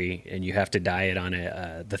 15 degree, and you have to dye it on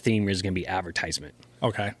it. The theme is going to be advertisement.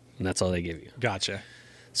 Okay. And that's all they give you. Gotcha.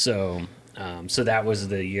 So that was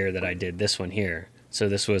the year that I did this one here. So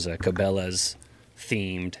this was a Cabela's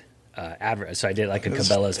themed advert. So I did like a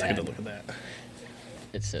Cabela's ad. Look at that.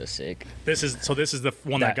 It's so sick. This is the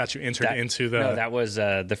one that got you entered into the. No, that was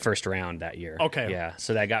the first round that year. Okay. Yeah.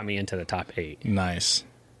 So that got me into the top 8. Nice.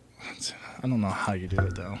 I don't know how you do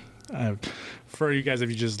it though. For you guys, if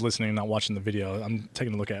you're just listening, not watching the video, I'm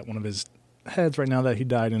taking a look at one of his heads right now that he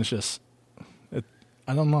dyed, and it's just,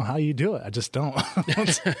 I don't know how you do it. I just don't.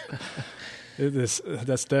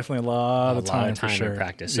 That's definitely a lot of time for sure. And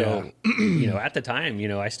practice. So, at the time,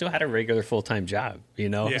 I still had a regular full-time job,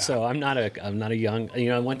 Yeah. So I'm not a young,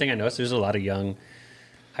 one thing I noticed, there's a lot of young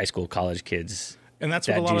high school, college kids. And that's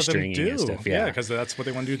what a lot of them do. Stuff, yeah, because that's what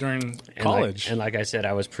they want to do during college. And like I said,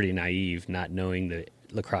 I was pretty naive, not knowing the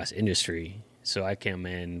lacrosse industry. So I came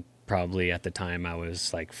in probably at the time I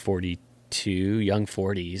was like 42, young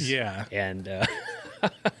 40s. Yeah. And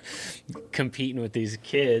competing with these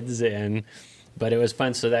kids, but it was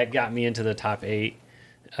fun. So that got me into the top 8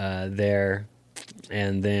 there.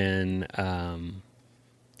 And then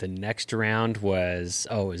the next round was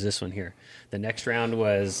this one here. The next round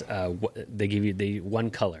was they give you the one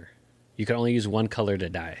color. You can only use one color to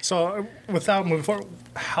dye. So without moving forward,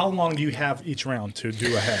 how long do you have each round to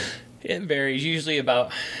do a head? It varies. Usually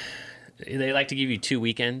they like to give you 2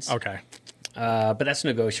 weekends. Okay. But that's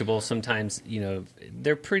negotiable. Sometimes,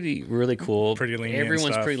 they're really cool. Pretty lenient.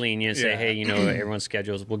 Everyone's stuff. pretty lenient. Say, hey, everyone's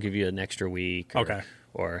schedules, we'll give you an extra week. Okay.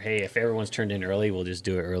 Or, hey, if everyone's turned in early, we'll just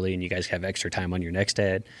do it early and you guys have extra time on your next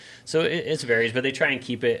head. So it varies, but they try and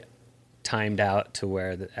keep it timed out to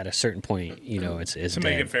where at a certain point, you know, it's to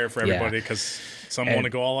make it fair for everybody, because some want to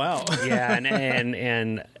go all out. Yeah,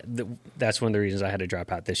 and that's one of the reasons I had to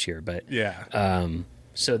drop out this year. But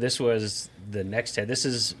so this was the next head. This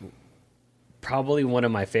is probably one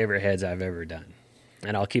of my favorite heads I've ever done,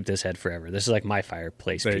 and I'll keep this head forever. This is like my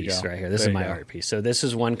fireplace piece right here. This is my art piece. So this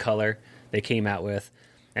is one color they came out with,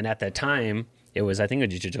 and at that time, it was, I think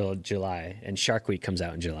it was July, and Shark Week comes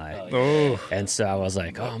out in July. Oh. And so I was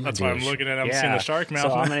like, that's why I'm looking at it. I'm seeing the shark mouth.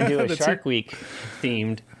 So I'm going to do a Shark Week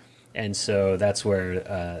themed. And so that's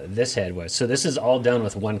where this head was. So this is all done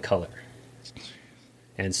with one color.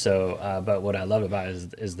 And so, but what I love about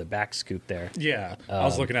it is the back scoop there. Yeah. I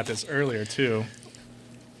was looking at this earlier too.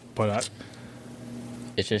 But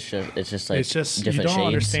it's just like you different don't shades.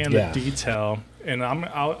 understand the detail. And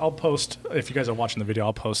I'll post, if you guys are watching the video,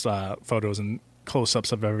 I'll post photos and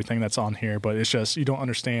close-ups of everything that's on here. But it's just, you don't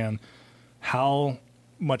understand how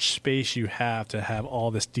much space you have to have all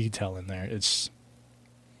this detail in there.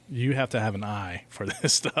 You have to have an eye for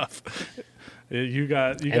this stuff. You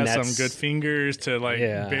got some good fingers to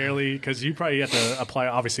barely, because you probably have to apply.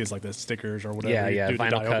 Obviously, it's like the stickers or whatever. Yeah.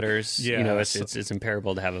 Vinyl cutters. Yeah, you know, it's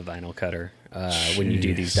imperable to have a vinyl cutter when you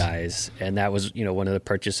do these dyes. And that was, you know, one of the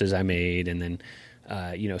purchases I made. And then,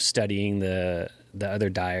 you know, studying the other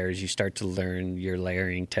dyers, you start to learn your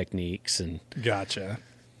layering techniques. And gotcha.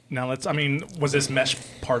 Now was this mesh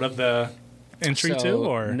part of the entry too,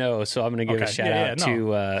 or no? So I'm going to give a shout out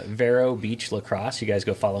to Vero Beach Lacrosse. You guys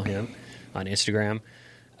go follow him on Instagram.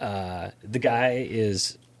 The guy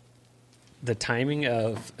is, the timing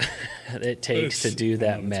of it takes to do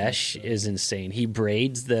that mesh is insane. He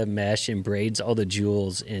braids the mesh and braids all the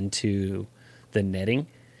jewels into the netting.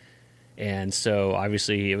 And so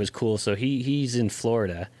obviously it was cool. So he's in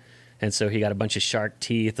Florida. And so he got a bunch of shark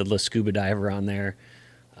teeth, a little scuba diver on there.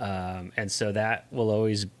 And so that will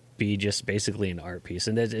always be just basically an art piece,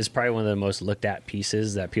 and it's probably one of the most looked at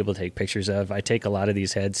pieces that people take pictures of. I take a lot of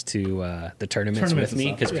these heads to the tournaments with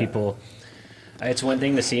me, because people, it's one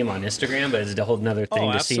thing to see them on Instagram, but it's a whole another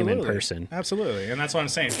thing to see them in person. Absolutely. And that's what I'm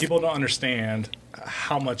saying. People don't understand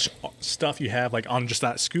how much stuff you have, like on just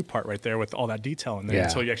that scoop part right there with all that detail in there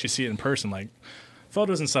until you actually see it in person. Like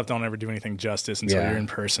photos and stuff don't ever do anything justice until you're in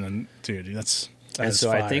person. And dude, that's and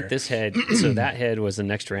so fire. I think this head, so that head was the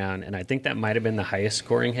next round, and I think that might have been the highest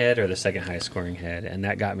scoring head or the second highest scoring head, and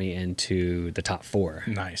that got me into the top 4.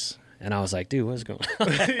 Nice. And I was like, dude, what's going on?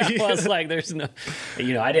 I was like, there's no,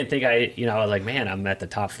 you know, I didn't think I was like, man, I'm at the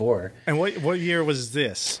top 4. And what year was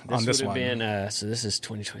this on this one? This would have been, so this is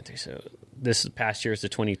 2023, so this past year is the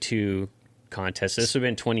 22 contest. This would have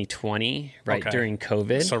been 2020, right, during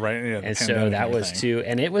COVID. So and so that was too,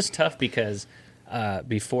 and it was tough because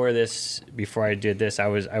before I did this,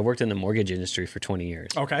 I worked in the mortgage industry for 20 years.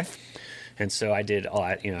 Okay. And so I did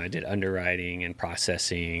I did underwriting and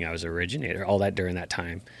processing. I was an originator, all that during that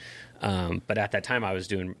time. But at that time, I was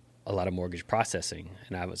doing a lot of mortgage processing,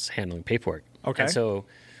 and I was handling paperwork. Okay. And so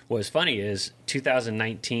what was funny is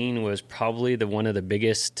 2019 was probably one of the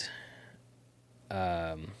biggest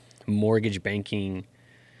mortgage banking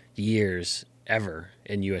years ever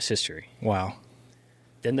in U.S. history. Wow.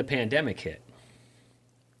 Then the pandemic hit.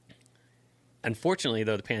 Unfortunately,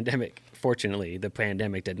 though, the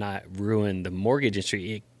pandemic did not ruin the mortgage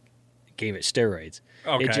industry. It gave it steroids.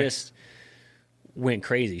 Okay. It just went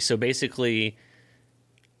crazy. So basically,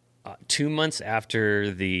 2 months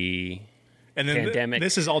after the pandemic,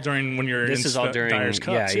 this is all during when you're this in is all during Dyer's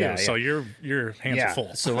Cup too. Yeah. So your hands are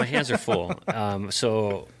full. So my hands are full.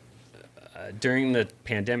 During the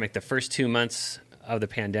pandemic, the first 2 months of the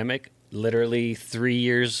pandemic, literally 3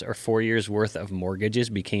 years or 4 years worth of mortgages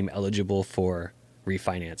became eligible for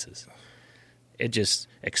refinances. It just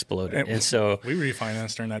exploded. And so we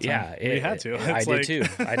refinanced during that time. Yeah, we had to. I did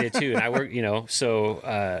too. And I worked,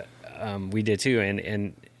 so we did too.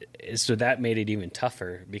 And so that made it even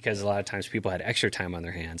tougher because a lot of times people had extra time on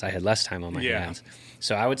their hands. I had less time on my hands.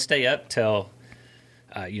 So I would stay up till,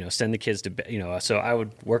 send the kids to bed, so I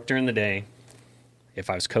would work during the day if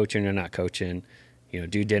I was coaching or not coaching,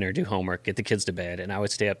 do dinner, do homework, get the kids to bed. And I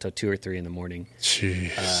would stay up till 2 or 3 in the morning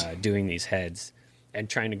doing these heads and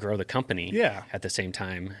trying to grow the company at the same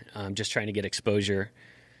time, just trying to get exposure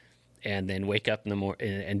and then wake up in the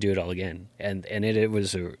morning and do it all again. And it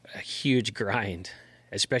was a huge grind,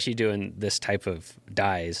 especially doing this type of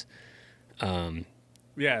dyes. And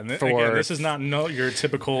again, this is not your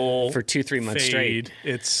typical for 2-3 months straight.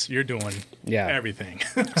 You're doing everything.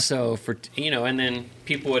 So and then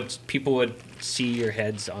people would see your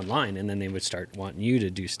heads online, and then they would start wanting you to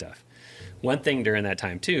do stuff. One thing during that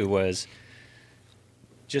time too was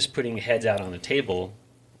just putting heads out on the table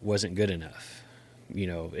wasn't good enough.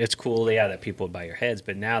 it's cool, that people would buy your heads,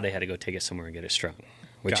 but now they had to go take it somewhere and get it strung,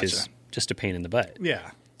 which is just a pain in the butt.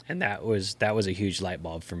 Yeah. And that was a huge light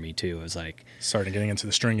bulb for me too. It was like starting getting into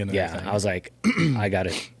the stringing and everything. I was like, I got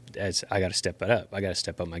to step it up. I got to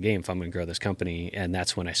step up my game if I'm going to grow this company. And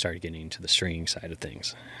that's when I started getting into the stringing side of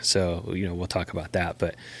things. So, we'll talk about that.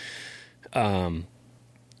 But,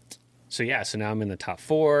 so now I'm in the top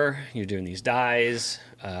 4. You're doing these dyes,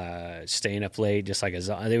 staying up late, just like I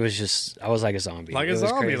was like a zombie. Like a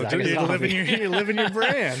zombie. You're living your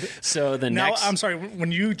brand. So I'm sorry,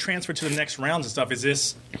 when you transfer to the next rounds and stuff, is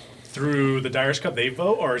this through the Dyers Cup they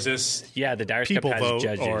vote, or is this the Dyers Cup has vote,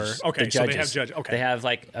 judges? Okay, the so judges. they have judges. Okay, they have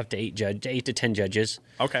like up to 8 to 10 judges.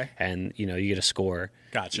 Okay, and you get a score.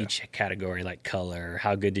 Gotcha. Each category, like color,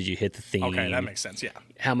 how good did you hit the theme? Okay, that makes sense. Yeah.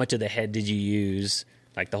 How much of the head did you use?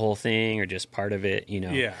 Like the whole thing or just part of it?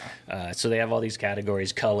 Yeah. So they have all these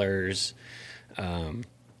categories, colors, and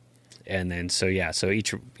then so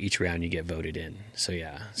each round you get voted in. So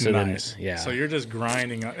nice. Then, So you're just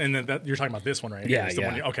grinding, and then you're talking about this one, right? Yeah, the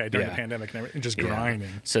one during the pandemic and everything, just grinding.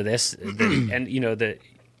 So this,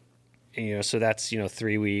 so that's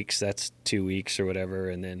 3 weeks, that's 2 weeks or whatever,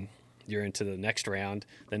 and then you're into the next round.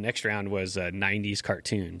 The next round was 90s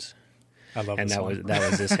cartoons. I love and this that one.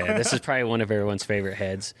 was this head. This is probably one of everyone's favorite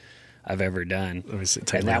heads I've ever done. Let me see.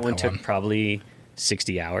 And that one took probably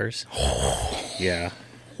 60 hours. Yeah.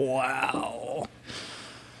 Wow.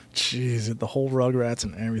 Jeez, the whole Rugrats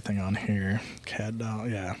and everything on here. Cat doll,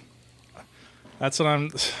 yeah. That's what I'm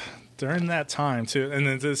during that time too. And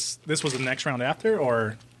then this was the next round after,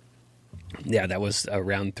 or yeah, that was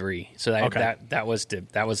round 3. So that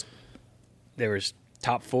was there was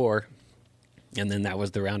top 4. And then that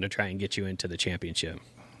was the round to try and get you into the championship.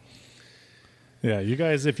 Yeah,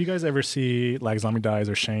 if you guys ever see Lax Zombie Dyes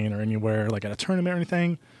or Shane or anywhere, like at a tournament or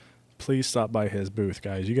anything, please stop by his booth,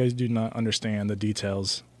 guys. You guys do not understand the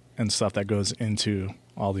details and stuff that goes into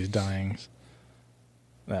all these dyeings.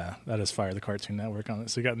 Yeah, that is fire, the Cartoon Network on it.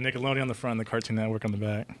 So you got Nickelodeon on the front, the Cartoon Network on the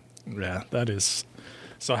back. Yeah, that is.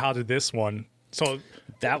 So how did this one... So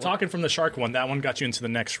talking from the shark one, that one got you into the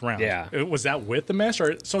next round. Yeah. Was that with the mesh?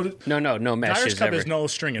 Or No mesh. Dyers Cup is no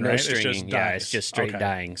stringing, right? Stringing, it's just dyes. It's just straight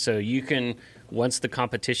dyeing. So you can, once the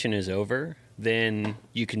competition is over, then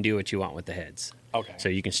you can do what you want with the heads. Okay. So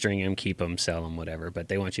you can string them, keep them, sell them, whatever. But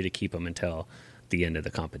they want you to keep them until the end of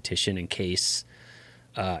the competition in case,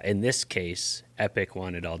 in this case, Epic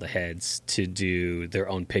wanted all the heads to do their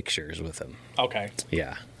own pictures with them. Okay.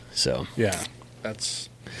 Yeah. So. Yeah. That's...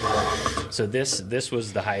 So this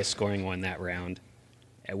was the highest scoring one that round,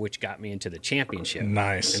 which got me into the championship.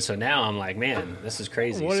 Nice. And so now I'm like, man, this is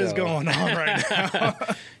crazy. What is going on right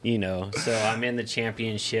now? So I'm in the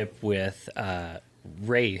championship with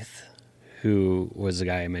Wraith, who was the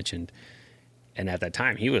guy I mentioned. And at that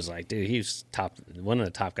time, he was like, dude, he's one of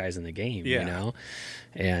the top guys in the game,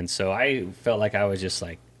 And so I felt like I was just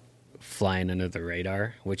like flying under the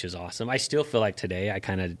radar, which is awesome. I still feel like today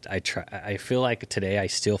I feel like today I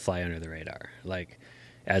still fly under the radar, like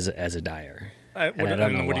as a dyer. What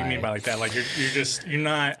do you mean by like that? Like you're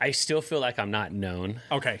not. I still feel like I'm not known.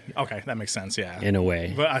 Okay, that makes sense. Yeah, in a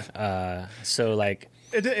way. But so like.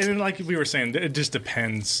 And like we were saying, it just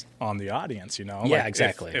depends on the audience, Yeah, like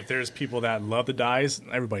exactly. If there's people that love the dyes,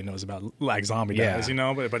 everybody knows about Lax Zombie Dyes,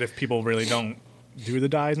 But if people really don't do the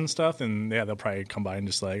dyes and stuff, and they'll probably come by and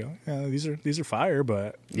just like, oh, yeah, these are fire,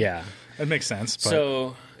 but yeah, it makes sense. But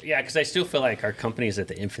so yeah, because I still feel like our company is at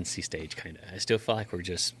the infancy stage, kind of. I still feel like we're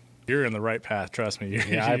just. You're in the right path, trust me.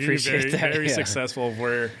 I appreciate that. Very successful.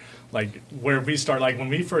 Where we start, like when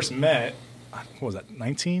we first met. What was that,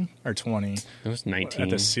 19 or 20? It was 19. At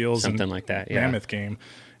the Seals something and like that, Mammoth game.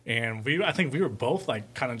 And I think we were both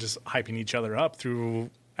like kind of just hyping each other up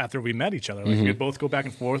after we met each other. Like we'd both go back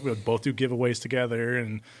and forth. We would both do giveaways together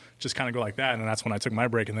and just kind of go like that. And that's when I took my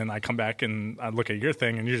break. And then I come back and I look at your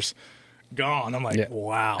thing and you're just gone. I'm like,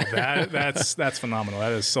 wow, that's phenomenal.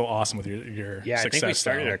 That is so awesome with your success. I think we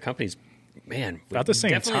started our companies. Man, about the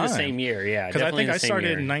same definitely time. The same year, yeah. Because I think I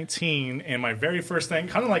started in 19, and my very first thing,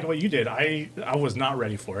 kind of like what you did, I was not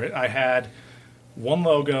ready for it. I had one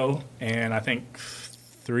logo, and I think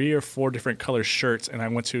 3 or 4 different color shirts, and I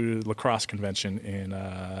went to lacrosse convention in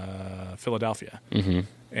Philadelphia. Mm-hmm.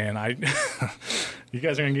 And you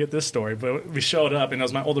guys are going to get this story, but we showed up, and it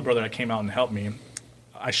was my older brother that came out and helped me.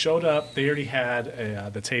 I showed up, they already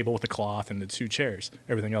had the table with the cloth and the 2 chairs.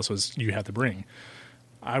 Everything else was you had to bring.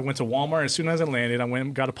 I went to Walmart. As soon as I landed, I went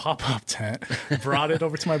and got a pop-up tent, brought it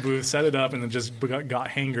over to my booth, set it up, and then just got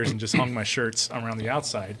hangers and just hung my shirts around the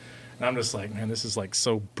outside. And I'm just like, man, this is like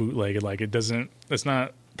so bootlegged. Like it's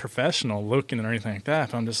not professional looking or anything like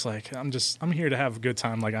that. But I'm just like, I'm here to have a good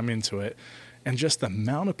time. Like I'm into it. and just the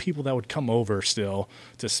amount of people that would come over still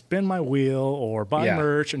to spin my wheel or buy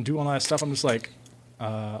merch and do all that stuff. I'm just like,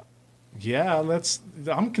 I'm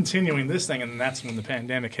continuing this thing. And that's when the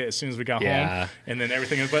pandemic hit as soon as we got home. And then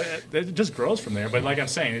everything, but it just grows from there. But like I'm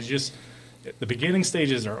saying, it's just the beginning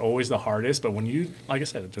stages are always the hardest. But when you, like I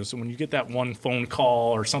said, just when you get that one phone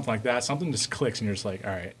call or something like that, something just clicks and you're just like,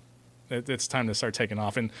 all right, it's time to start taking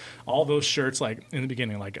off. And all those shirts, like in the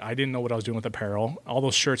beginning, like I didn't know what I was doing with apparel. All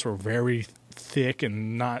those shirts were very thick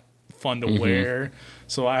and not fun to wear.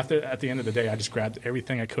 So at the end of the day, I just grabbed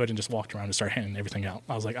everything I could and just walked around and started handing everything out.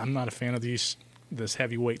 I was like, I'm not a fan of this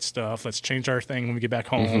heavyweight stuff. Let's change our thing when we get back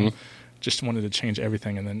home. Just wanted to change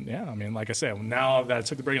everything. And then, I mean, like I said, now that I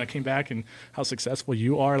took the break and I came back and how successful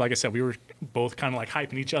you are, like I said, we were both kind of like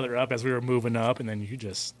hyping each other up as we were moving up. And then you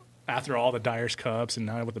just, after all the Dyers Cups and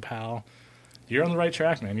now with the PAL, you're on the right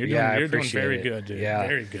track, man. You're doing very good, dude. Yeah.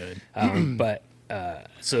 Very good.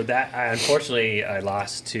 So that unfortunately I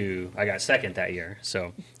got second that year.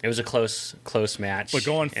 So it was a close match. But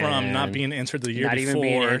going from not being entered the year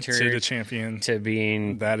before to the champion to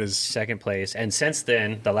being second place. And since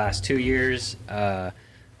then, the last 2 years, I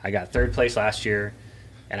got third place last year,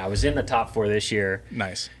 and I was in the top 4 this year.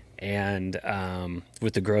 Nice. And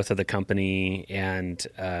with the growth of the company, and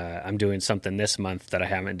I'm doing something this month that I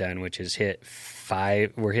haven't done, which is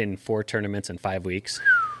we're hitting 4 tournaments in 5 weeks.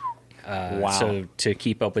 Wow. So to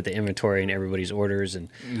keep up with the inventory and everybody's orders, and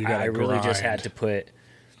I really just had to put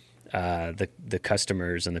the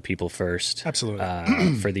customers and the people first.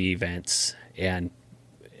 Absolutely. For the events. And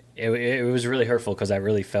it was really hurtful because I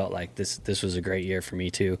really felt like this was a great year for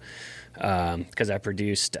me too, because I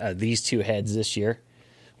produced these 2 heads this year.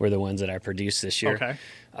 Were the ones that I produced this year. Okay.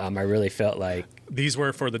 I really felt like... These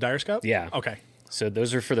were for the Dyers Cup? Yeah. Okay. So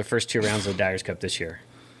those were for the first 2 rounds of the Dyers Cup this year.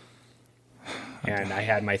 And I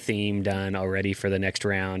had my theme done already for the next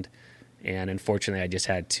round. And unfortunately, I just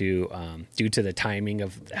had to, due to the timing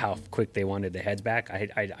of how quick they wanted the heads back,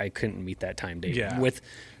 I couldn't meet that time date with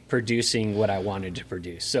producing what I wanted to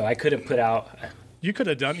produce. So I could have put out... You could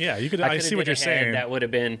have done... Yeah, you could. I see what you're saying. That would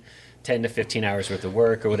have been 10 to 15 hours worth of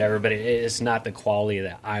work or whatever, but it's not the quality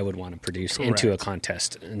that I would want to produce into a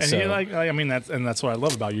contest. And so, I mean, that's what I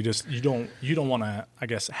love about you. Just you don't want to, I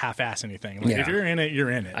guess, half-ass anything. Like, if you're in it,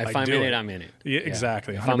 you're in it. If I'm in it, I'm in it. Yeah,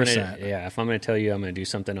 exactly. 100%. If I'm going to tell you I'm going to do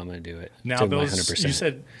something, I'm going to do it. Now, those 100%. You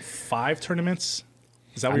said 5 tournaments.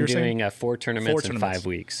 Is that what you're saying? I'm doing 4 tournaments in 5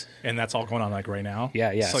 weeks. And that's all going on like right now?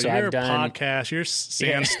 Yeah. So you're a podcast, you're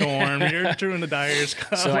Sandstorm, you're doing the Dyers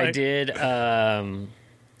Cup. So I did...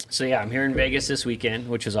 I'm here in Vegas this weekend,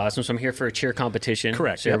 which was awesome. So I'm here for a cheer competition.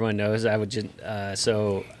 Correct. So everyone knows I would just...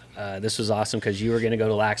 this was awesome because you were going to go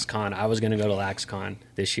to LaxCon. I was going to go to LaxCon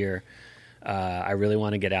this year. I really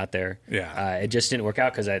want to get out there. Yeah. It just didn't work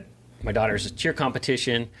out because my daughter's cheer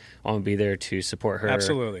competition. I want to be there to support her.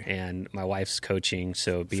 Absolutely. And my wife's coaching,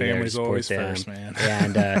 so be Family's there to support them. First, man.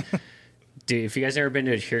 And dude, if you guys ever been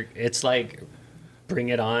to a cheer, it's like Bring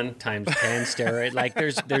It On times 10 steroid. Like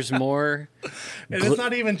there's more. And it's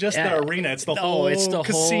not even just the arena; it's the whole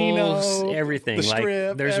casino, everything. The strip,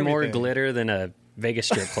 like there's more glitter than a Vegas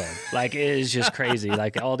strip club. Like it is just crazy.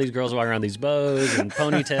 Like all these girls walking around these bows and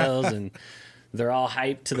ponytails and. They're all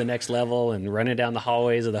hyped to the next level and running down the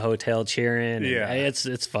hallways of the hotel cheering. Yeah,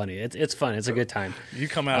 it's funny. It's fun. It's a good time. You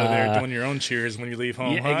come out of there doing your own cheers when you leave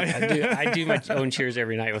home. Yeah, huh? I do my own cheers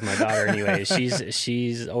every night with my daughter. Anyway,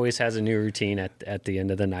 she's always has a new routine at the end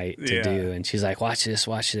of the night to do, and she's like, watch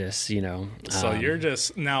this. You know. So you're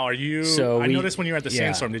just now. Are you? So I noticed when you were at the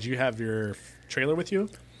Sandstorm, did you have your trailer with you?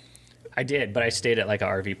 I did, but I stayed at like an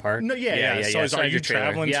RV park. No, yeah. So are you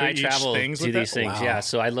traveling to I travel things to these things. Wow. Yeah,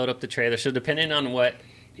 so I load up the trailer. So depending on what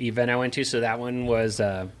event I went to, so that one was,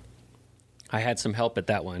 I had some help at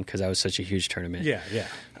that one because I was such a huge tournament.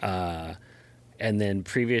 Yeah. And then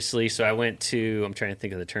previously, so I went to, I'm trying to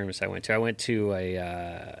think of the tournaments I went to. I went to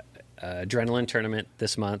a adrenaline tournament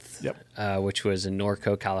this month, which was in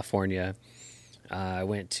Norco, California. I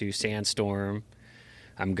went to Sandstorm.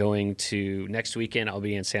 I'm going to next weekend. I'll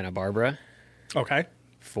be in Santa Barbara. Okay.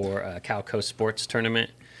 For a Cal Coast Sports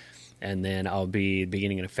tournament, and then I'll be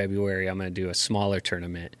beginning of February. I'm going to do a smaller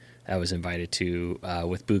tournament I was invited to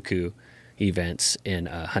with Buku events in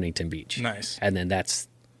Huntington Beach. Nice. And then that's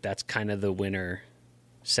kind of the winter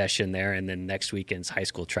session there, and then next weekend's high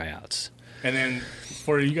school tryouts. And then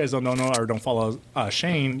for you guys don't know or don't follow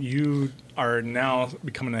Shane, you are now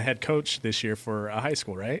becoming a head coach this year for a high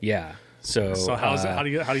school, right? Yeah. So how's how do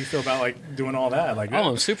you feel about like doing all that? Like,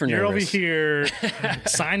 I'm super nervous. You're over here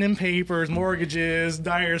signing papers,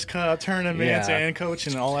 Dyers Cup tournaments, and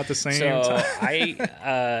coaching all at the same time.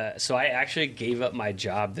 I actually gave up my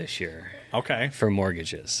job this year. Okay. For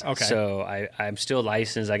mortgages. Okay. So I'm still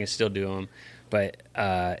licensed. I can still do them. But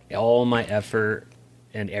all my effort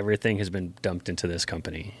and everything has been dumped into this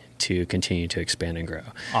company to continue to expand and grow.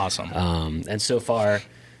 Awesome. And so far,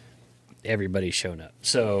 everybody's shown up.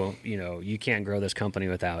 So, you can't grow this company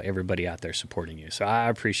without everybody out there supporting you. So I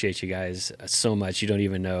appreciate you guys so much. You don't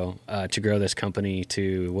even know, to grow this company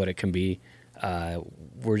to what it can be.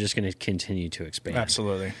 We're just going to continue to expand.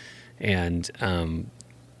 Absolutely. And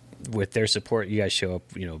with their support, you guys show up,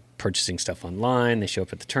 purchasing stuff online. They show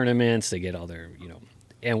up at the tournaments. They get all their,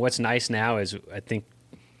 And what's nice now is I think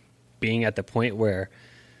being at the point where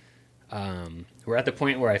we're at the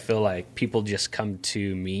point where I feel like people just come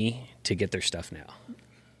to me to get their stuff now.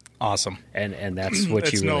 Awesome. And that's what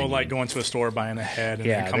it's you really like need. going to a store, buying a head, and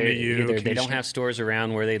then come to you. Either they don't have stores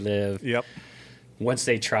around where they live. Yep. Once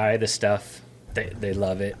they try the stuff, they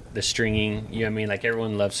love it. The stringing, like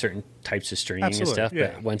everyone loves certain types of stringing Absolutely, and stuff.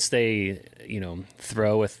 yeah. But once they,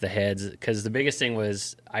 throw with the heads, because the biggest thing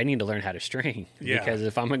was I need to learn how to string. Yeah. Because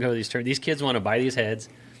if I'm going to go to these kids want to buy these heads,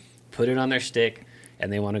 put it on their stick,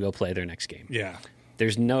 and they want to go play their next game. Yeah.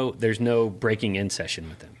 There's no breaking in session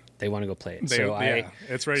with them. They want to go play it.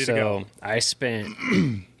 It's ready to go. I spent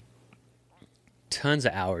tons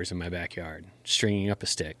of hours in my backyard stringing up a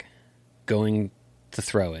stick, going to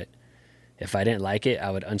throw it. If I didn't like it, I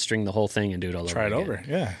would unstring the whole thing and do it all over again. Try it over,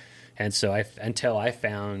 yeah. And so until I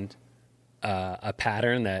found a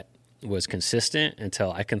pattern that was consistent,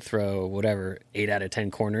 until I can throw whatever 8 out of 10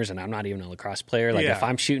 corners, and I'm not even a lacrosse player. Like if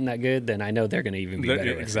I'm shooting that good, then I know they're going to even be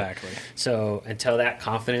better. Exactly. So until that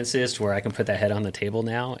confidence is to where I can put that head on the table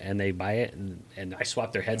now, and they buy it, and I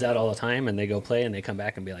swap their heads out all the time, and they go play, and they come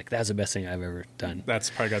back and be like, "That's the best thing I've ever done." That's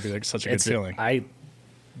probably got to be like such a good feeling.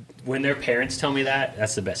 When their parents tell me that,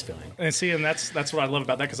 that's the best feeling. And see, and that's what I love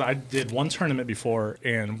about that, because I did one tournament before,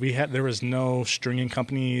 and there was no stringing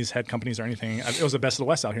companies, head companies, or anything. It was the Best of the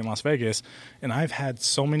West out here in Las Vegas, and I've had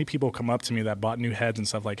so many people come up to me that bought new heads and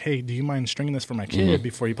stuff like, "Hey, do you mind stringing this for my kid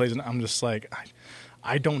before he plays?" And I'm just like,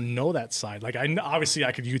 I don't know that side. Like, obviously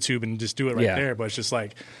I could YouTube and just do it right there, but it's just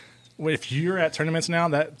like, if you're at tournaments now,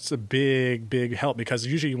 that's a big, big help, because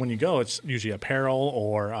usually when you go, it's usually apparel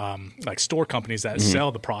or like store companies that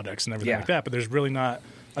sell the products and everything like that. But there's really not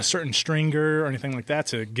a certain stringer or anything like that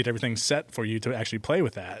to get everything set for you to actually play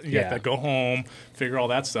with that. You have to go home, figure all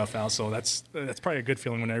that stuff out. So that's probably a good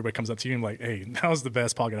feeling when everybody comes up to you and like, "Hey, that was the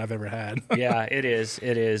best pocket I've ever had." Yeah, it is.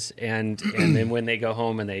 And then when they go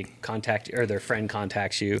home and they contact, or their friend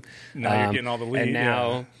contacts you, now you're getting all the lead. And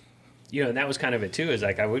now. And that was kind of it too, is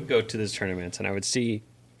like I would go to these tournaments and I would see,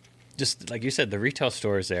 just like you said, the retail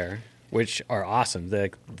stores there, which are awesome.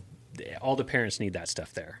 All the parents need that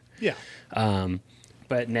stuff there. Yeah.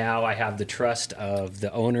 But now I have the trust of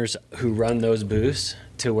the owners who run those booths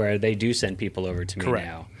to where they do send people over to me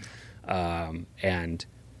now,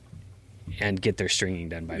 and get their stringing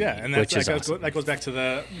done by me. Yeah, and that goes back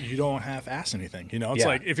to you don't half-ass anything. It's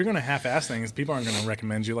like, if you're going to half-ass things, people aren't going to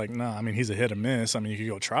recommend you. Like, no, I mean, he's a hit or miss. I mean, you could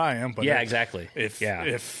go try him. But exactly.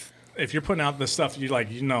 If you're putting out the stuff, you like,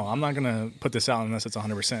 I'm not going to put this out unless it's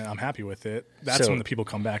 100%. I'm happy with it. That's when the people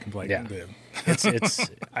come back and be like, it's.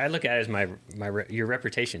 I look at it as your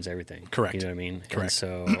reputation's everything. Correct. You know what I mean? Correct. And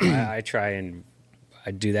so I try and I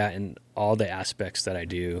do that in all the aspects that I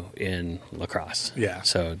do in lacrosse. Yeah.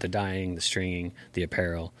 So the dyeing, the stringing, the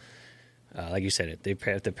apparel. Like you said, if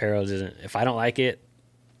the apparel doesn't, if I don't like it,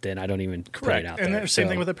 then I don't even put it out there. And same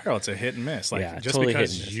thing with apparel. It's a hit and miss. Like, just totally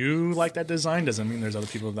because you like that design doesn't mean there's other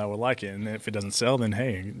people that will like it. And if it doesn't sell, then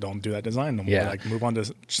hey, don't do that design no more. Yeah. Like, move on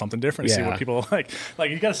to something different. See what people like. Like,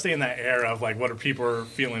 you got to stay in that era of like, what are people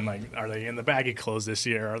feeling like? Are they in the baggy clothes this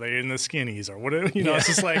year? Are they in the skinnies or what? It's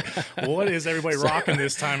just like, what is everybody rocking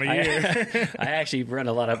this time of year? I actually run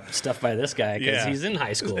a lot of stuff by this guy because he's in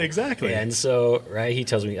high school. Exactly. And so, he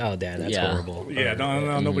tells me, "Oh, Dad, that's horrible." Yeah,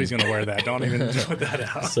 nobody's gonna wear that. Don't even put that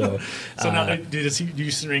out. So now, do you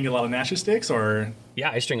string a lot of Nash's sticks, or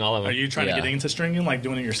I string all of them. Are you trying to get into stringing, like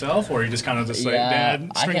doing it yourself, or are you just kind of just like, "Dad,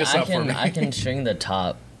 string this up for me"? I can string the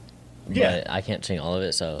top, but I can't string all of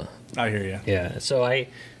it. So I hear you. Yeah. So I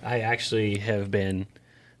actually have been.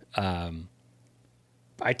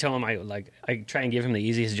 I tell him I try and give him the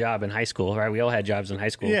easiest job in high school. Right, we all had jobs in high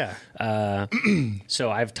school. Yeah. So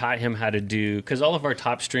I've taught him how to do, because all of our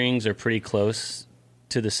top strings are pretty close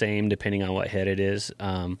to the same, depending on what head it is.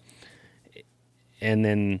 And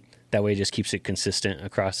then that way it just keeps it consistent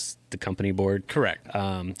across the company board. Correct.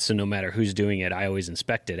 So no matter who's doing it, I always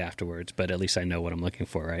inspect it afterwards, but at least I know what I'm looking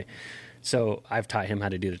for, right? So I've taught him how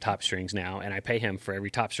to do the top strings now, and I pay him for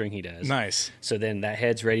every top string he does. Nice. So then that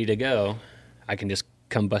head's ready to go. I can just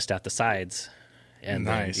come bust out the sides And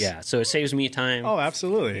nice. Then, so it saves me time. Oh,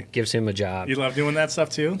 absolutely. Gives him a job. You love doing that stuff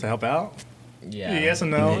too, to help out? Yeah. Yes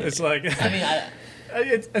and no. It's like, I mean,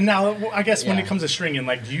 and now, I guess when Yeah. it comes to stringing,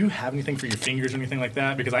 like, do you have anything for your fingers or anything like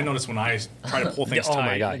that? Because I notice when I try to pull things Oh tight.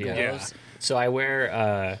 my God, yeah. So I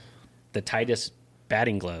wear the tightest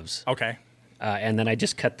batting gloves. Okay. And then I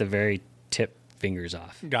just cut the very tip fingers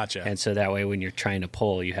off. Gotcha. And so that way when you're trying to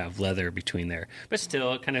pull, you have leather between there. But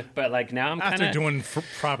still, but like now I'm kind of... After doing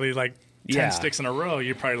probably like 10 Yeah. sticks in a row,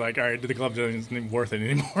 you're probably like, all right, the glove isn't worth it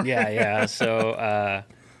anymore. Yeah. So,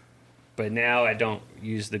 but now I don't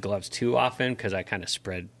use the gloves too often because I kind of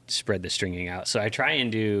spread the stringing out. So I try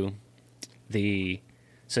and do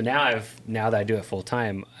so now that I do it full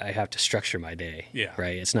time, I have to structure my day. Yeah.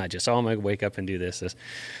 Right. It's not just, I'm going to wake up and do this.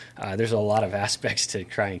 There's a lot of aspects to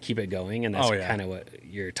try and keep it going. And that's kind of what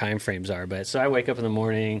your time frames are. But so I wake up in the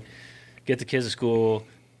morning, get the kids to school,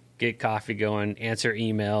 get coffee going, answer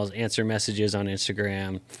emails, answer messages on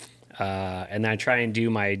Instagram. And then I try and do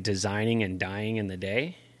my designing and dyeing in the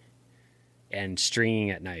day and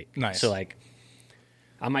stringing at night. Nice. So like,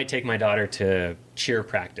 I might take my daughter to cheer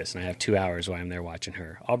practice, and I have 2 hours while I'm there watching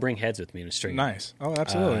her. I'll bring heads with me and string. Nice. Oh,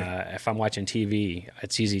 absolutely. If I'm watching TV,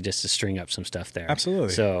 it's easy just to string up some stuff there. Absolutely.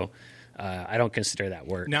 So I don't consider that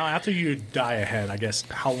work. Now, after you dye a head, I guess,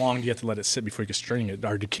 how long do you have to let it sit before you can string it?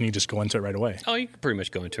 Or can you just go into it right away? Oh, you can pretty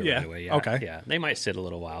much go into it right away. Yeah. Okay. Yeah. They might sit a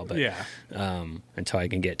little while, but Yeah. until I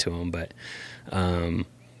can get to them. But,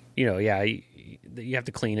 you have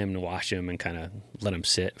to clean them and wash them and kind of let them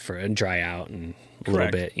sit and dry out and a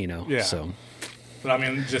little bit, Yeah. So. But I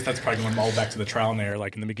mean, that's probably going all back to the trial and error.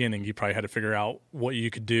 Like in the beginning, you probably had to figure out what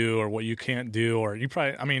you could do or what you can't do. Or you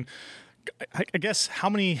probably, I mean, I guess, how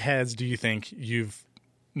many heads do you think you've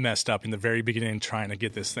messed up in the very beginning trying to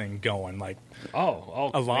get this thing going? Like, a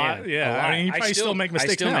lot. Man, yeah. A lot. I mean, you probably still make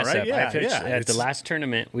mistakes now, right? Up. Yeah, I pitched at the last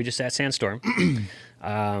tournament we just at Sandstorm.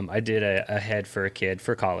 I did a head for a kid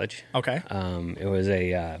for college. Okay. It was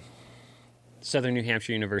a Southern New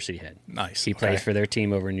Hampshire University head. Nice. He plays for their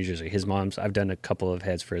team over in New Jersey. His mom's. I've done a couple of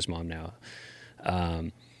heads for his mom now.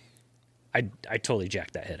 I totally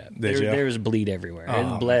jacked that head up. There was bleed everywhere.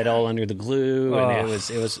 It bled all under the glue, and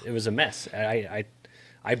it was a mess.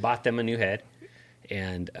 I bought them a new head,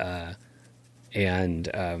 and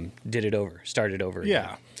did it over, started over again.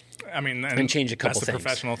 Yeah. I mean, and change a couple things. That's the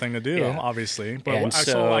professional thing to do, obviously. But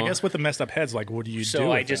so I guess with the messed up heads, like, what do you do?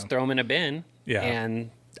 So I just throw them in a bin,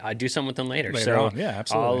 and I do something with them later. On. Yeah,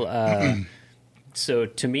 absolutely. So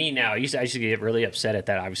to me now, I used to get really upset at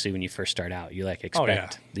that. Obviously, when you first start out, you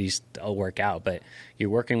expect these to work out, but you're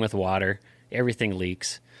working with water, everything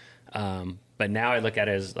leaks. But now I look at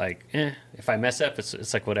it as like, if I mess up,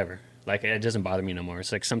 it's like whatever. Like, it doesn't bother me no more.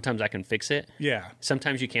 It's like sometimes I can fix it. Yeah.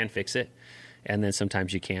 Sometimes you can fix it, and then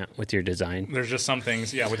sometimes you can't with your design. There's just some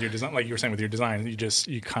things, with your design, like you were saying with your design,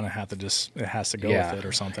 you kind of have to it has to go with it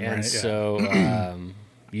or something, and right? So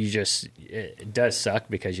it does suck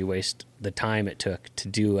because you waste the time it took to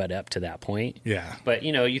do it up to that point. Yeah. But,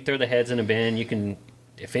 you throw the heads in a bin, you can,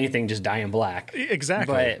 if anything, just dye in black.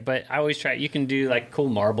 Exactly. But I always try, you can do like cool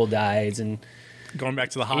marble dyes and going back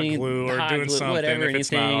to the hot glue or doing something. Whatever, if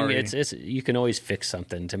it's not already... it's you can always fix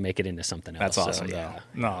something to make it into something else. That's awesome. So, yeah.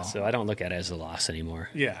 No. So I don't look at it as a loss anymore.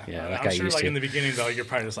 Yeah. Like I'm sure like in the beginning though, you're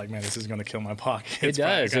probably just like, man, this is going to kill my pocket. It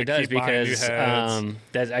does because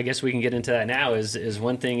I guess we can get into that now is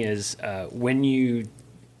one thing is when you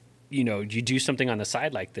do something on the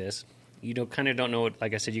side like this, you don't know what,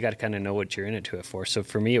 like I said, you got to kind of know what you're in it to it for. So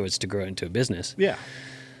for me, it was to grow into a business. Yeah.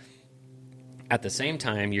 At the same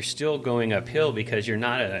time, you're still going uphill because you're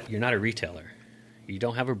not a retailer. You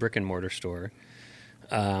don't have a brick and mortar store,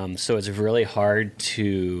 so it's really hard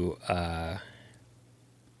to.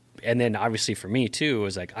 And then obviously for me too, it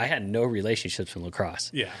was like I had no relationships in lacrosse.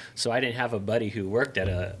 Yeah. So I didn't have a buddy who worked at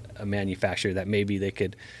a manufacturer that maybe they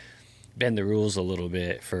could bend the rules a little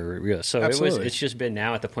bit for real. So it's just been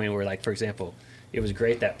now at the point where, like, for example, it was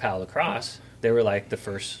great that Pal Lacrosse, they were like the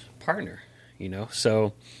first partner,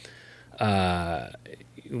 So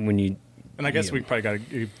when you... And I guess we probably got to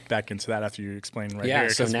get back into that after you explain here. Yeah,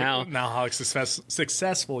 so now how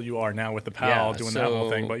successful you are now with the Pal doing that whole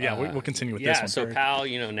thing. But we'll continue with this one. So Pal,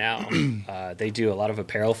 now they do a lot of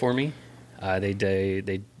apparel for me.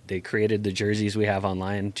 They created the jerseys we have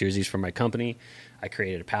online, jerseys for my company. I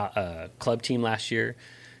created a club team last year.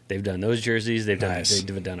 They've done those jerseys. They've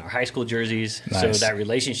done our high school jerseys. Nice. So that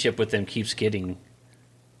relationship with them keeps getting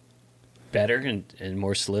better and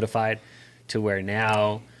more solidified to where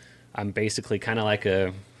now I'm basically kind of like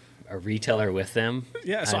a a retailer with them.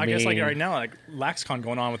 Yeah, so I guess like right now, like LaxCon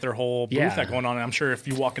going on with their whole booth that going on, and I'm sure if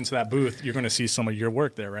you walk into that booth, you're going to see some of your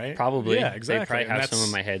work there, right? Probably. Yeah, exactly. They probably have some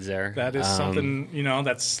of my heads there. That is something,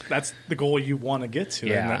 that's the goal you want to get to.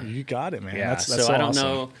 Yeah. And you got it, man. Yeah. That's so so I don't awesome.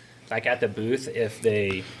 know, like at the booth, if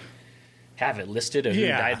they have it listed of who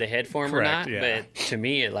dyed the head for them or not. Yeah. But to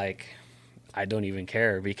me, I don't even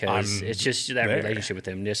care because it's just that relationship with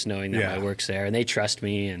them, just knowing that my work's there and they trust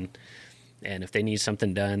me, and if they need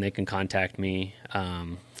something done, they can contact me.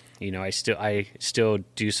 I still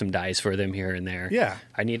do some dyes for them here and there. Yeah,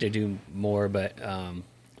 I need to do more, but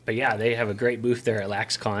yeah, they have a great booth there at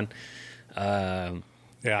LaxCon. Yeah,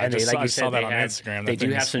 I saw that on Instagram. They do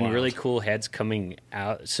have some really cool heads coming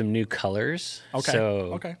out, some new colors. Okay.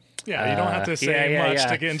 Okay. Yeah, you don't have to say much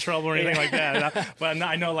to get in trouble or anything like that. But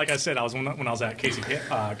I know, like I said, I was when I was at Casey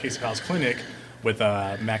Powell's clinic with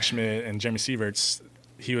Max Schmidt and Jeremy Sieverts.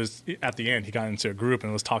 He was at the end. He got into a group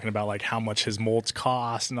and was talking about like how much his molds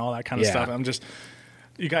cost and all that kind of stuff. I'm just,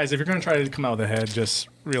 you guys, if you're going to try to come out with a head, just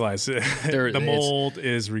realize the mold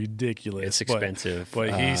is ridiculous. It's expensive.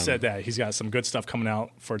 But he said that he's got some good stuff coming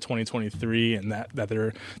out for 2023, and that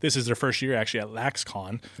this is their first year actually at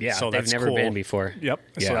LaxCon. Yeah, so they've never been before. Yep.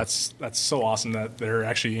 Yeah. So that's so awesome that they're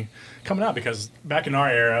actually coming out, because back in our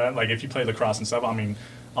era, like if you played lacrosse and stuff, I mean,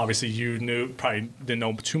 obviously you probably didn't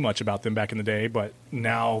know too much about them back in the day, but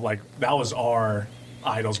now like that was our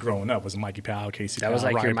idols growing up, was Mikey Powell, Casey Powell. That was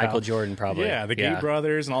like Ryan your Michael Powell. Jordan, probably. Yeah, the Gate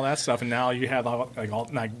brothers and all that stuff. And now you have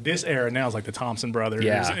like this era now is like the Thompson brothers.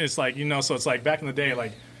 Yeah. It's like, so it's like back in the day,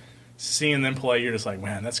 like seeing them play, you're just like,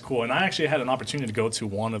 man, that's cool. And I actually had an opportunity to go to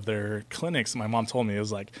one of their clinics. My mom told me, it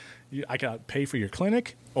was like, I got pay for your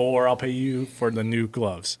clinic, or I'll pay you for the new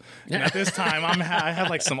gloves. And at this time, I had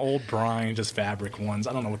like some old brine, just fabric ones.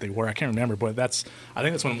 I don't know what they were. I can't remember, but I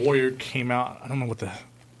think that's when Warrior came out. I don't know what the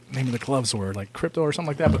name of the gloves were, like Crypto or something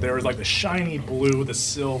like that. But there was like the shiny blue, the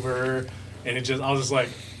silver, and I was just like,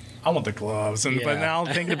 I want the gloves. But now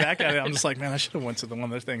thinking back at it, I'm just like, man, I should have went to one of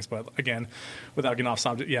their things. But again, without getting off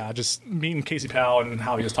subject, just meeting Casey Powell and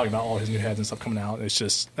how he was talking about all his new heads and stuff coming out,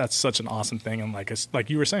 that's such an awesome thing. And like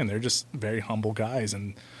you were saying, they're just very humble guys,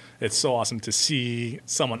 and it's so awesome to see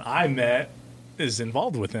someone I met is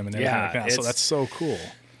involved with them and everything like that. So that's so cool.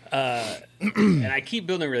 And I keep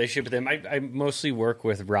building a relationship with them. I mostly work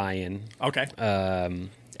with Ryan. Okay.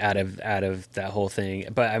 Out of that whole thing,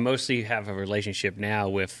 but I mostly have a relationship now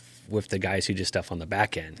with the guys who do stuff on the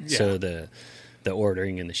back end. Yeah. So the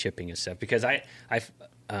ordering and the shipping and stuff, because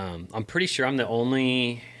I'm pretty sure I'm the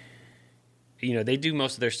only. They do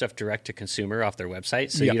most of their stuff direct to consumer off their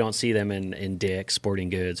website, so you don't see them in Dick's Sporting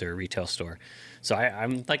Goods or retail store. So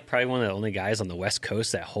I'm like probably one of the only guys on the West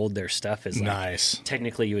Coast that hold their stuff as nice.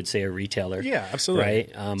 Technically, you would say a retailer. Yeah, absolutely.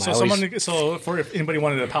 Right. So if anybody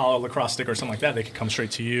wanted a Palo lacrosse stick or something like that, they could come straight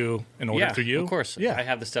to you and order through you. Of course. Yeah, I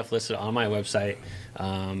have the stuff listed on my website,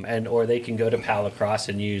 or they can go to Palo Lacrosse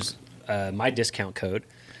and use my discount code,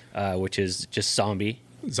 which is just Zombie.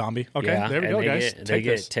 Okay, there we go, guys. They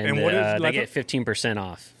get 15%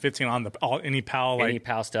 off. 15 on any PAL any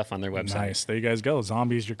PAL stuff on their website. Nice. There you guys go.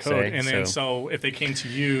 Zombie is your code. So if they came to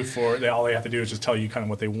you all they have to do is just tell you kind of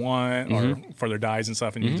what they want or for their dyes and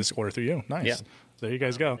stuff, and you just order through you. Nice. Yeah. There you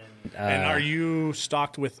guys go. And are you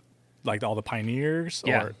stocked with like all the Pioneers?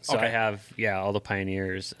 I have all the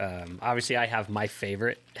Pioneers. Obviously, I have my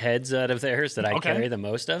favorite heads out of theirs that I carry the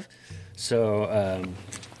most of. So,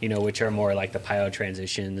 which are more like the Pio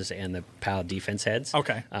transitions and the Pio defense heads.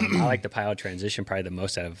 Okay. I like the Pio transition probably the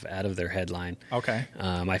most out of their headline. Okay.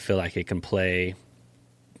 I feel like it can play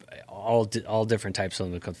all different types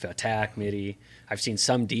of them. Attack, midi. I've seen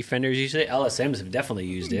some defenders use it. LSMs have definitely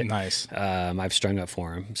used it. Nice. I've strung up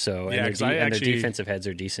for them. So and their defensive heads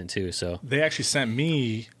are decent too. So they actually sent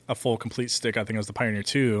me a full complete stick. I think it was the Pioneer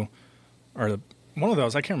 2 or one of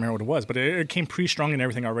those. I can't remember what it was, but it came pre-strung and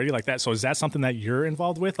everything already like that. So is that something that you're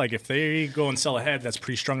involved with? Like if they go and sell a head that's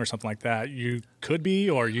pre-strung or something like that, you could be,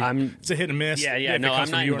 or it's a hit and miss. Yeah. No,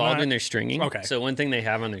 I'm not involved in their stringing. Okay. So one thing they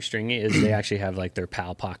have on their stringing is they actually have like their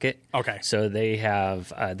PAL pocket. Okay. So they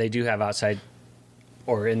do have outside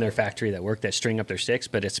or in their factory that string up their sticks,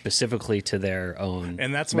 but it's specifically to their own.